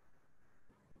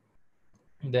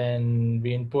 Then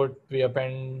we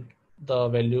append the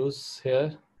values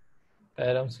here.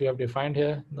 Params we have defined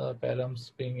here, the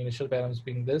initial params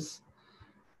being this.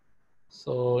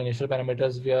 So initial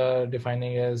parameters we are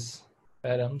defining as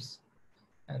params.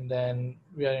 And then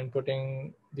we are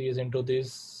inputting these into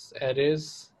these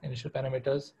arrays, initial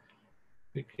parameters.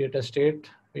 We create a state,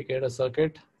 we create a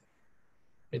circuit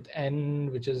with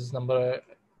n, which is number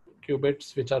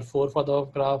qubits, which are 4 for the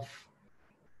graph.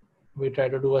 We try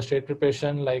to do a state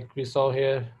preparation like we saw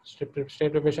here. State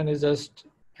preparation is just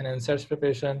an nsets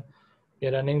preparation. We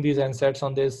are running these nsets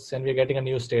on this and we're getting a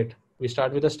new state. We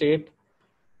start with a state.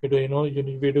 We do,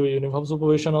 we do uniform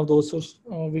superposition of those.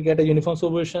 We get a uniform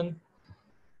superposition,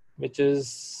 which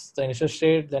is the initial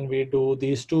state. Then we do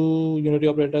these two unity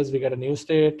operators. We get a new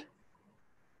state.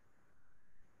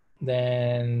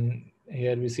 Then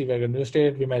here we see we get a new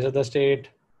state. We measure the state.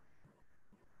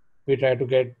 We try to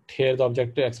get here the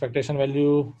objective expectation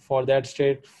value for that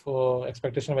state, for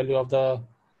expectation value of the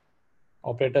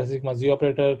operator sigma z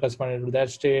operator corresponding to that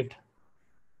state.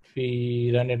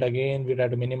 We run it again. We try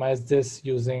to minimize this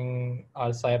using our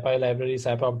SciPy library,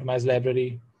 SciPy optimized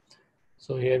library.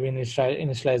 So here we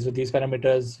initialize with these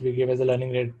parameters. We give as a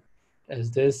learning rate as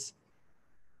this.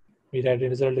 We write the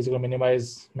result is equal to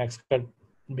minimize max cut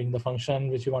being the function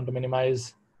which we want to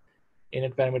minimize.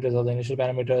 Init parameters are the initial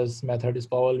parameters. Method is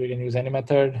Powell. We can use any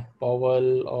method,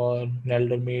 Powell or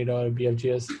Nelder-Mead or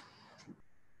BFGS.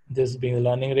 This being the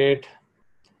learning rate.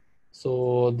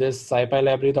 So this SciPy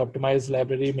library, the optimized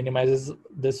library, minimizes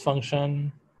this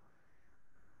function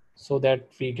so that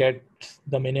we get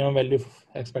the minimum value,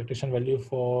 expectation value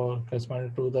for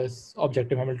corresponding to this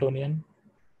objective Hamiltonian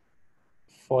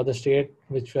for the state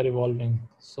which we are evolving.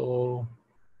 So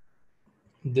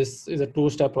this is a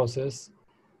two-step process.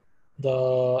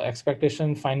 The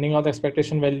expectation, finding out the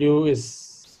expectation value is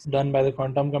done by the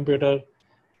quantum computer,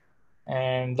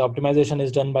 and the optimization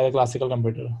is done by the classical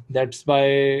computer. That's why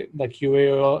the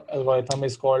QA algorithm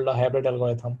is called a hybrid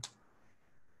algorithm,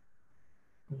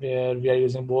 where we are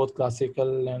using both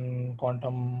classical and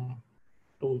quantum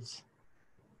tools.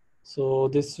 So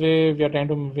this way we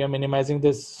are minimizing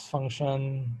this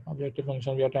function, objective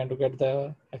function. We are trying to get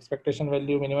the expectation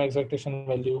value, minimum expectation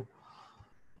value.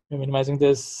 We're minimizing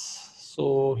this.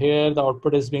 So here the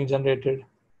output is being generated.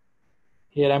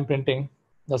 Here I'm printing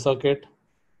the circuit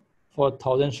for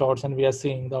 1000 shots, and we are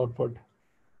seeing the output.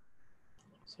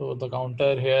 So the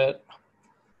counter here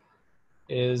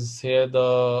is here.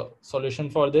 The solution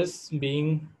for this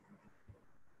being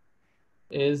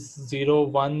is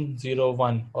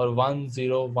 0101 or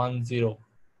 1010.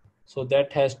 So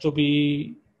that has to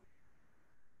be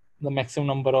the maximum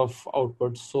number of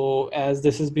outputs. So as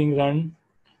this is being run,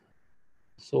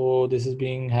 so this is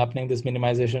being happening, this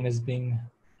minimization is being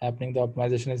happening, the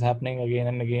optimization is happening again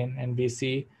and again, and we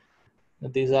see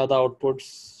that these are the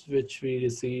outputs which we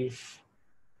receive.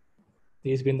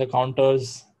 These being the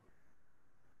counters,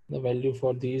 the value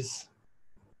for these,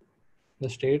 the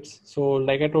states. So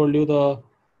like I told you,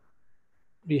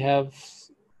 we have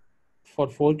for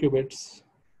 4 qubits,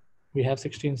 we have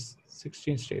 16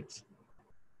 states.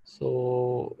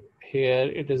 So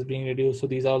here it is being reduced. So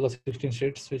these are the 16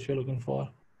 states which we're looking for.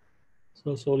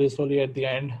 So slowly at the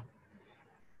end,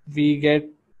 we get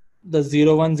the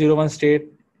 0101 state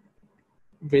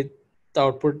with the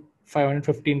output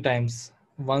 515 times,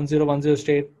 1010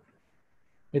 state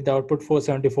with the output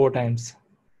 474 times.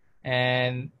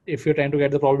 And if you're trying to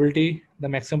get the probability, the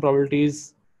maximum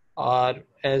probabilities are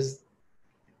as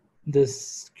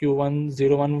this Q1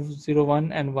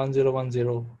 0101 and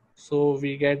 1010. So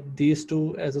we get these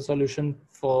two as a solution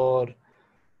for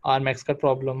our max cut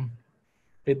problem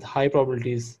with high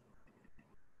probabilities,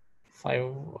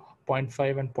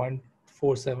 5.5 and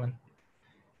 0.47.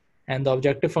 And the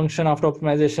objective function after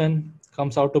optimization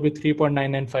comes out to be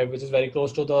 3.995, which is very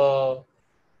close to the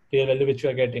real value which we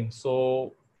are getting.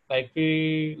 So like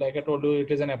I told you,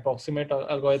 it is an approximate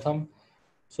algorithm.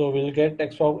 So we'll get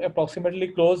approximately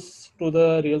close to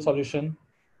the real solution.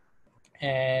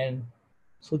 And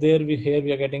so here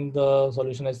we are getting the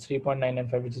solution as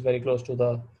 3.995, which is very close to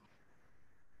the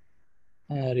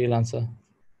real answer.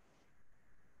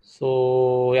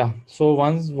 So yeah, so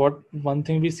one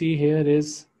thing we see here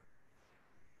is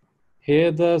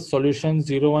here the solution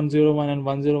 0101 and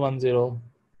 1010.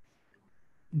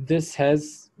 This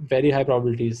has very high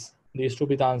probabilities. These to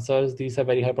be the answers. These have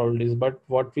very high probabilities. But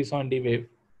what we saw in D-Wave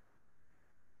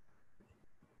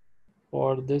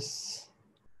for this,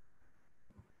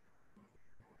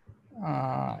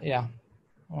 like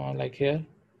here,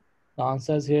 the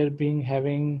answers here being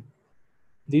having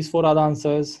these 4 are the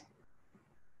answers.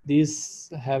 These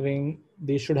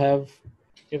should have,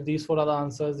 if these 4 are the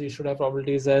answers, these should have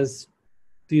probabilities as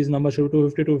these numbers should be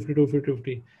 250, 250, 250,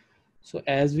 250. So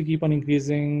as we keep on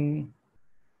increasing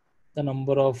the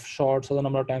number of shots or the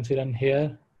number of times we run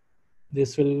here,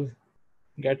 this will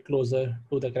get closer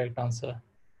to the correct answer.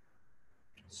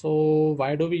 So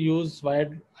why are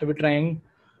we trying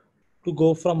to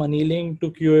go from annealing to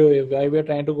QA? Why we are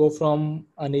trying to go from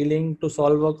annealing to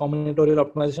solve a combinatorial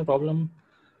optimization problem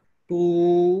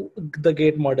to the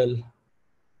gate model?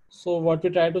 So what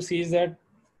we try to see is that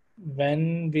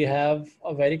when we have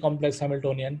a very complex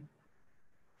Hamiltonian,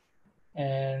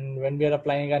 and when we are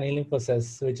applying an annealing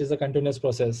process, which is a continuous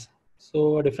process.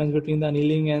 So a difference between the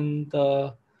annealing and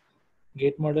the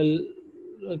gate model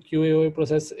QAOA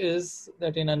process is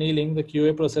that in annealing, the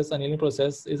annealing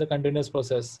process is a continuous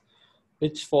process,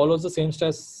 which follows the same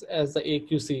steps as the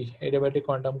AQC, adiabatic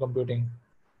quantum computing.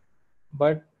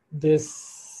 But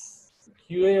this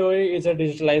QAOA is a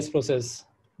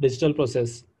digital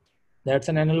process. That's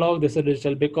an analog, this is a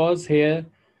digital, because here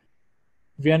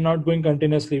we are not going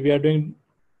continuously, we are doing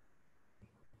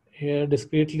here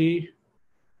discretely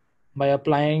by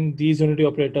applying these unity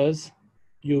operators,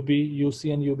 UB,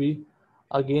 UC, and UB,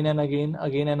 again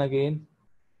and again.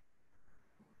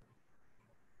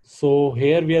 So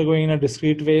here we are going in a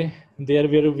discrete way. There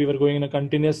we were going in a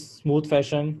continuous, smooth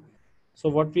fashion. So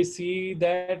what we see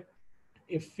that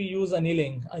if we use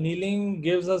annealing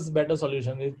gives us better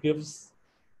solution. It gives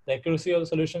the accuracy of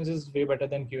solutions is way better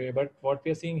than QA. But what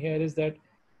we are seeing here is that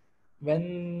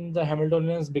when the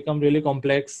Hamiltonians become really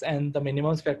complex and the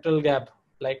minimum spectral gap,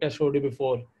 like I showed you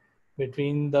before,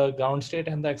 between the ground state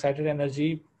and the excited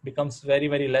energy becomes very,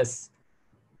 very less,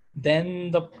 then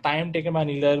the time taken by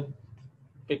annealer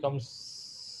becomes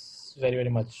very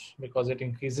much because it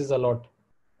increases a lot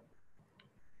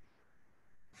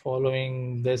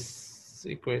following this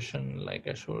equation like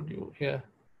I showed you here.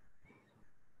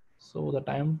 So the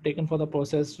time taken for the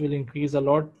process will increase a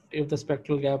lot if the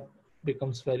spectral gap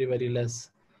becomes very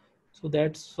less. So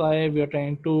that's why we are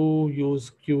trying to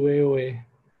use QAOA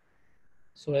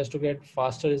so as to get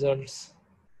faster results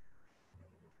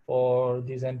for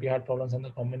these NP hard problems and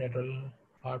the combinatorial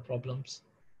hard problems.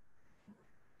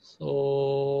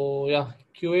 So yeah,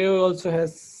 QAOA also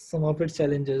has some of its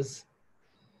challenges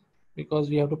because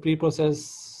we have to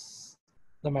pre-process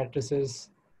the matrices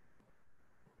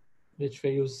which we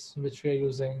are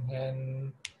using,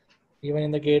 and even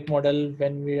in the gate model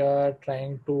when we are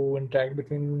trying to interact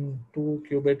between two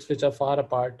qubits which are far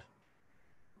apart,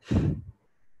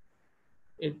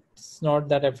 it's not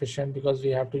that efficient because we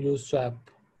have to use swap.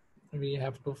 We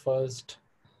have to first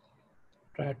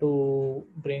try to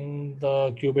bring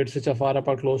the qubits which are far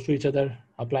apart close to each other,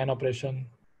 apply an operation,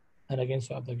 and again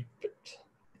swap the qubits.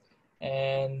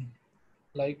 And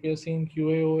like you're seeing,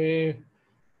 QAOA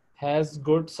has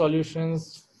good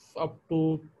solutions up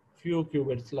to few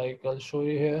qubits. Like I'll show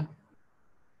you here.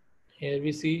 Here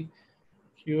we see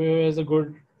QAOA has a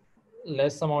good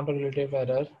less amount of relative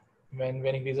error when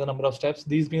increase the number of steps.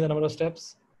 These being the number of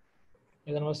steps.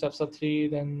 If the number of steps are 3,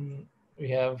 then we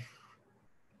have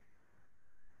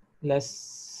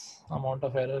less amount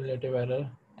of error, relative error.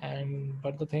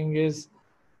 But the thing is,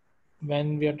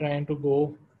 when we are trying to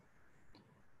go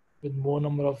with more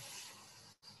number of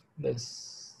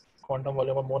this quantum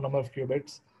volume or more number of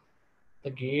qubits, the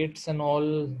gates and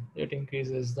all, it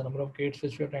increases the number of gates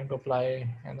which we are trying to apply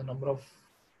and the number of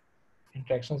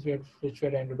interactions which we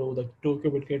are trying to do. The 2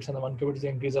 qubit gates and the 1 qubit, they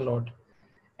increase a lot.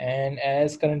 And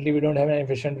as currently we don't have an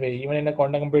efficient way, even in a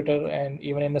quantum computer and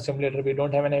even in a simulator, we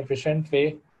don't have an efficient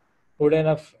way, good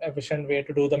enough efficient way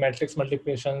to do the matrix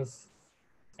multiplications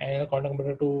and in a quantum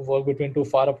computer to work between two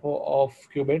far off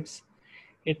qubits.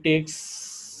 It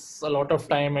takes a lot of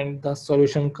time and the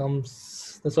solution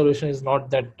is not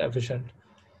that efficient.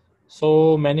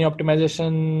 So many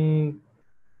optimization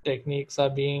techniques are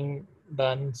being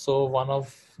done. So one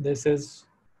of this is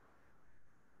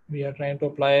we are trying to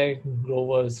apply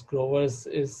Grover's. Grover's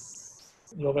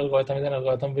Grover algorithm is an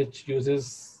algorithm which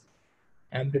uses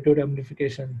amplitude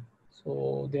amplification.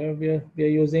 So there we are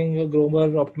using a Grover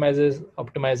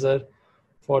optimizer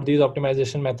for these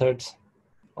optimization methods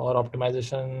or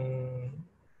optimization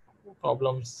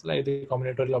problems like the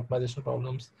combinatorial optimization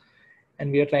problems, and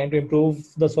we are trying to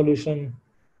improve the solution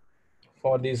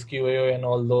for these QAO and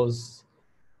all those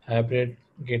hybrid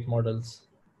gate models.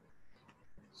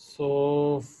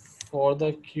 So for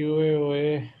the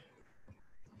QAOA,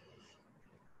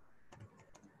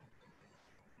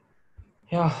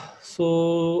 yeah,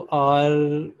 so our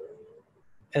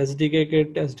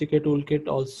SDK toolkit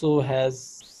also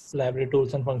has library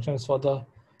tools and functions for the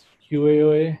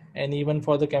QAOA and even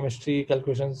for the chemistry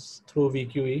calculations through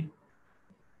VQE.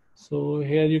 So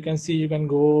here you can see, you can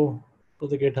go to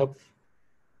the GitHub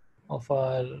of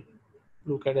our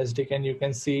look at SDK and you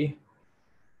can see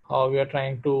how we are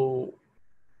trying to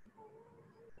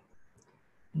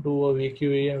do a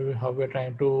VQE and how we are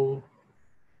trying to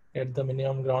get the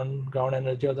minimum ground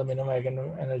energy or the minimum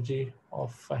eigen energy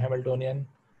of a Hamiltonian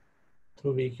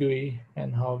through VQE,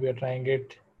 and how we are trying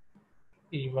it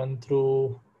even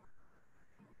through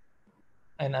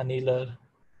an annealer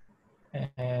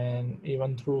and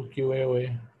even through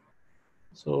QAOA.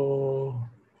 So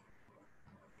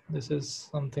this is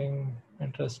something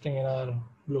interesting in our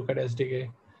look at SDK.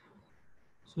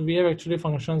 So we have actually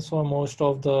functions for most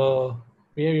of the,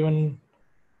 we have even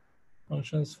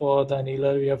functions for the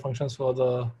annealer, we have functions for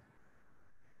the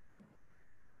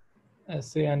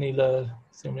SA annealer,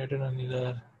 simulated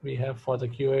annealer, we have for the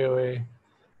QAOA.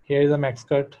 Here is a max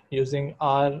cut using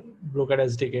our look at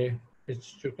SDK,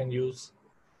 which you can use.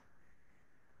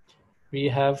 We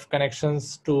have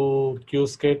connections to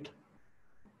QSkit.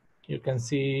 You can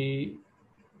see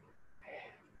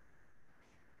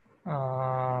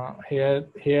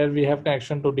here we have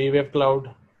connection to D-Wave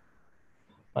cloud.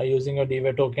 By using a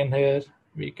D-Wave token here,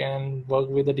 we can work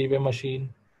with the D-Wave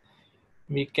machine.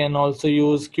 We can also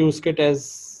use QSkit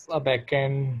as a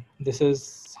backend. This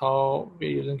is how we're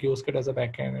using QSkit as a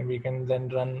backend, and we can then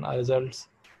run our results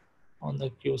on the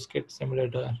QSkit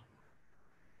simulator.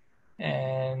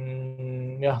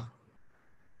 And yeah,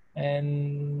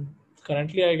 and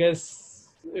currently I guess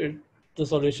the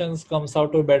solutions comes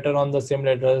out to better on the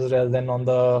simulators rather than on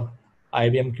the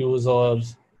IBM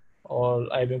Qs or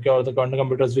IBM Q or the quantum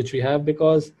computers which we have,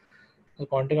 because the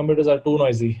quantum computers are too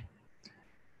noisy.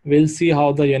 we'll see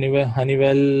how the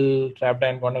Honeywell trapped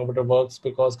ion quantum computer works,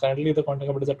 because currently the quantum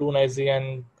computers are too noisy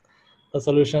and the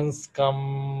solutions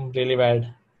come really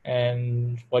bad.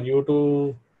 And for you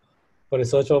to, for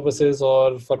research purposes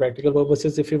or for practical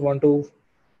purposes, if you want to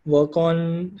work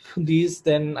on these,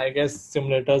 then I guess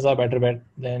simulators are better bet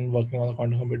than working on the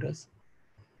quantum computers.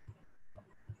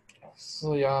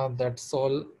 So yeah, that's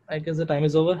all. I guess the time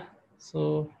is over.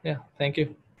 So yeah, thank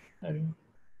you.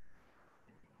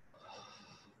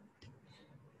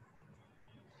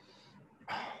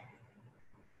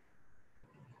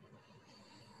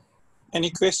 Any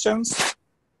questions?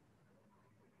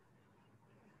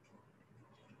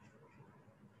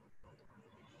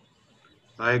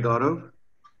 Hi, Gaurav.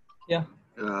 Yeah.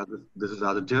 This is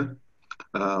Aditya.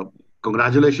 Uh,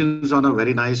 Congratulations on a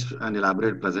very nice and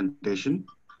elaborate presentation.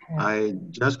 Yeah. I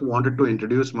just wanted to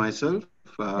introduce myself.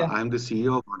 Yeah. I'm the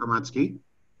CEO of Automatski,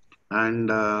 and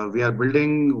we are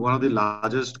building one of the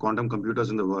largest quantum computers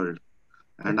in the world.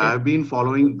 And Okay. I've been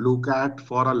following BlueCat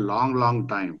for a long, long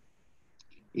time,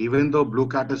 even though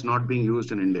BlueCat is not being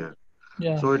used in India.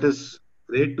 Yeah. So it is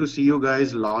great to see you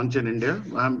guys launch in India.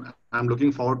 I'm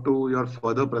looking forward to your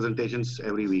further presentations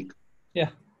every week. Yeah.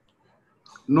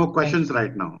 No Thank questions you.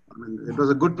 right now. I mean, it was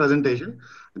a good presentation.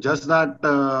 Just that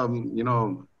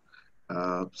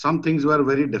some things were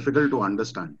very difficult to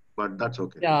understand, but that's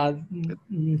okay. Yeah.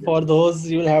 It, For it's those,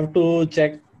 you'll have to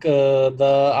check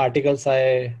the articles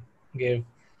I gave.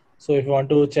 So if you want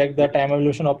to check the time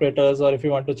evolution operators, or if you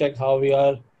want to check how we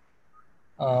are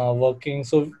working,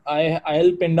 so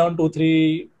I'll pin down 2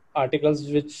 3 articles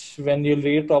which, when you'll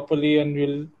read properly and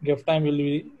you'll give time,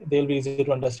 they'll be easy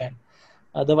to understand.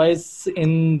 Otherwise,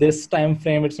 in this time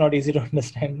frame, it's not easy to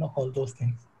understand all those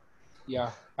things. Yeah.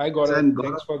 Hi, yes, Gaurav. and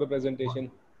Thanks Gaurav, for the presentation.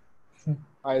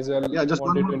 I as well yeah, just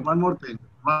wanted to. one more thing.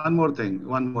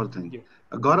 Yeah.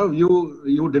 Gaurav,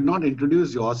 you did not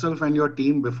introduce yourself and your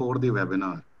team before the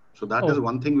webinar, so that is Oh,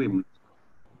 one thing we missed.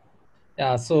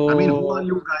 yeah. I mean, who are So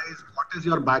you guys? What is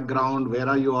your background? Where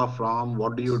are you are from?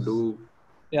 What do you do?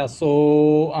 yeah,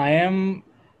 so I'm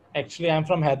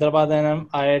from Hyderabad, and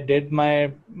I did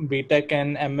my BTech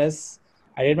and MS.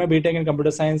 I did my BTech in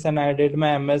computer science, and I did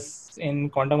my MS in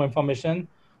quantum information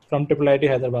from Triple IT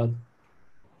Hyderabad.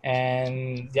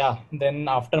 And yeah, then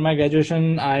after my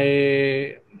graduation,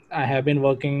 I have been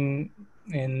working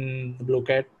in the Blue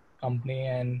Cat company,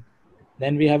 and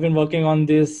then we have been working on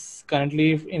this.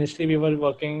 Currently, initially we were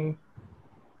working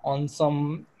on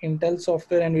some Intel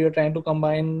software, and we were trying to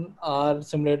combine our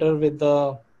simulator with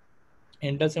the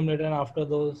Intel simulator. And after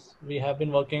those, we have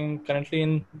been working currently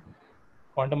in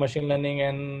quantum machine learning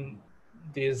and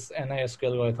these NISQ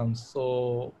algorithms.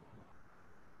 So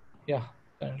yeah,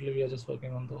 currently we are just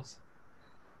working on those,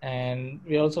 and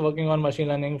we are also working on machine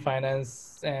learning,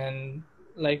 finance, and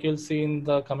like you'll see in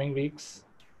the coming weeks,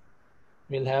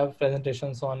 we'll have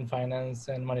presentations on finance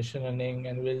and machine learning,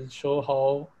 and we'll show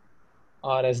how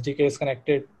our SDK is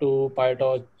connected to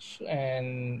PyTorch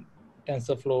and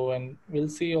TensorFlow, and we'll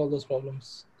see all those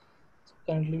problems. So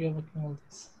currently, we are working on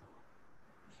this.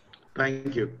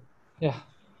 Thank you. Yeah.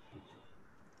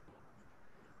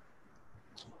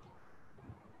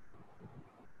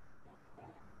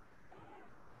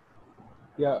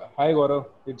 Yeah. Hi, Gaurav.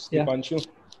 It's Yeah. Dipanshu.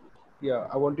 Yeah.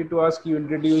 I wanted to ask you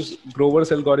introduce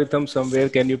Grover's algorithm somewhere.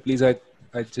 Can you please? I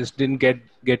just didn't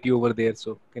get you over there.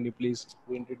 So can you please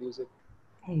reintroduce it?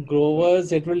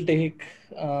 Growers, it will take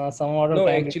some amount of No,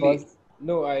 time, actually, because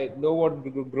no. I know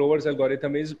what Grover's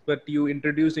algorithm is, but you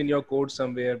introduced in your code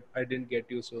somewhere. I didn't get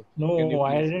you. So can you no,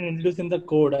 I please? didn't introduce in the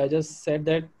code. I just said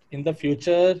that in the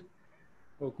future,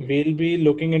 Okay. we'll be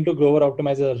looking into Grover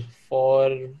Optimizer for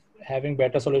having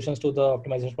better solutions to the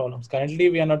optimization problems. Currently,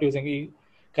 we are not using.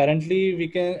 Currently, we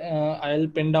can. I'll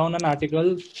pin down an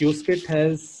article. QSkit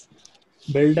has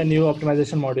built a new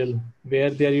optimization module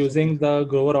where they are using the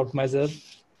Grover Optimizer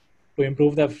to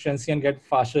improve the efficiency and get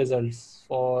faster results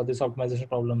for this optimization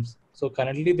problems. So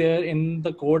currently, there in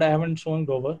the code, I haven't shown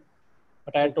Grover,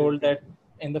 but I Okay. told Okay. that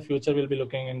in the future we'll be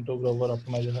looking into Grover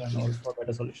optimization and all for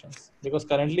better solutions, because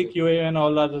currently Okay. QA and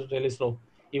all are really slow,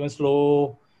 even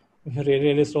slow,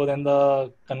 really slow than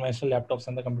the conventional laptops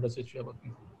and the computers which we are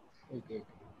working. Okay. Okay.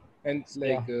 And So,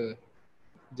 yeah. like.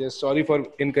 Just sorry for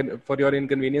for your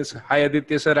inconvenience. Hi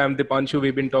Aditya sir, I'm Dipanshu.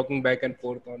 We've been talking back and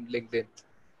forth on LinkedIn.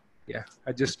 Yeah,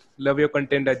 I just love your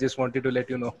content. I just wanted to let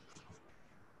you know.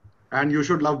 And you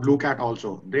should love BlueCat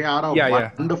also. They are a Yeah, yeah,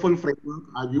 wonderful framework.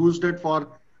 I've used it for,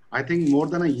 I think, more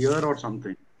than a year or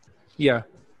something. yeah,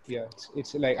 yeah.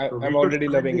 It's like So we I'm should already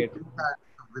spread loving the it. BlueCat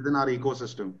within our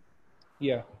ecosystem.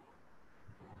 Yeah.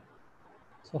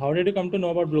 So how did you come to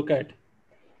know about Blue Cat?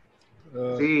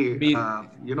 Uh, See, be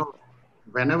you know,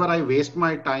 whenever I waste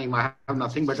my time, I have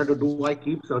nothing better to do. I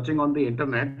keep searching on the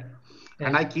internet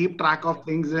and I Yeah. keep track of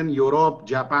things in Europe,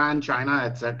 Japan, China,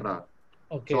 etc.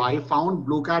 So Okay. I found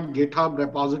BlueCat GitHub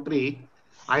repository.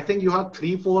 I think you have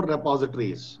three, four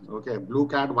repositories. Okay,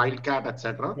 BlueCat, Wildcat,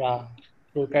 etc. Yeah.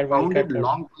 Look at Found Wildcat. it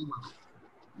long time ago.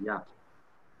 Yeah.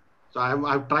 So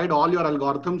I've tried all your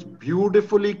algorithms.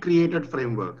 Beautifully created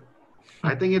framework.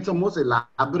 I think it's the most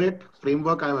elaborate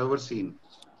framework I've ever seen.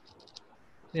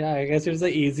 Yeah, I guess it's the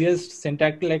easiest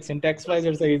syntax, like syntax wise,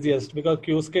 it's the easiest because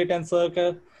qskit and circ,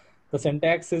 the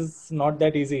syntax is not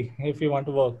that easy if you want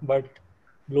to work. But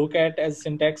look at as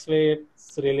syntax way,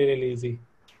 it's really, really easy.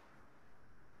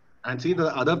 And see, the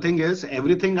other thing is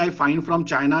everything I find from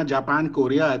China, Japan,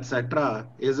 Korea, etc.,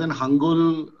 is in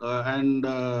Hangul, and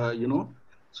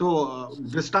So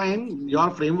this time your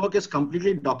framework is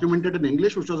completely documented in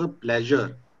English, which was a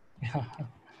pleasure. Yeah.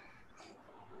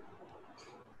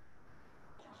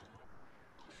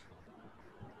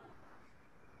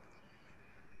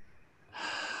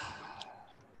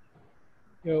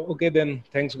 Yeah, okay, then.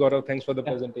 Thanks, Gaurav. Thanks for the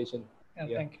Yeah. presentation. Yeah.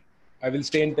 Yeah. Thank you. I will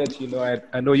stay in touch.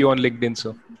 I know you on LinkedIn,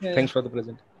 so Yeah. Yeah. thanks for the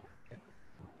present.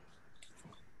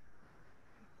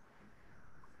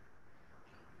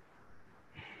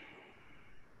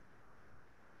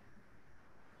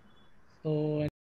 So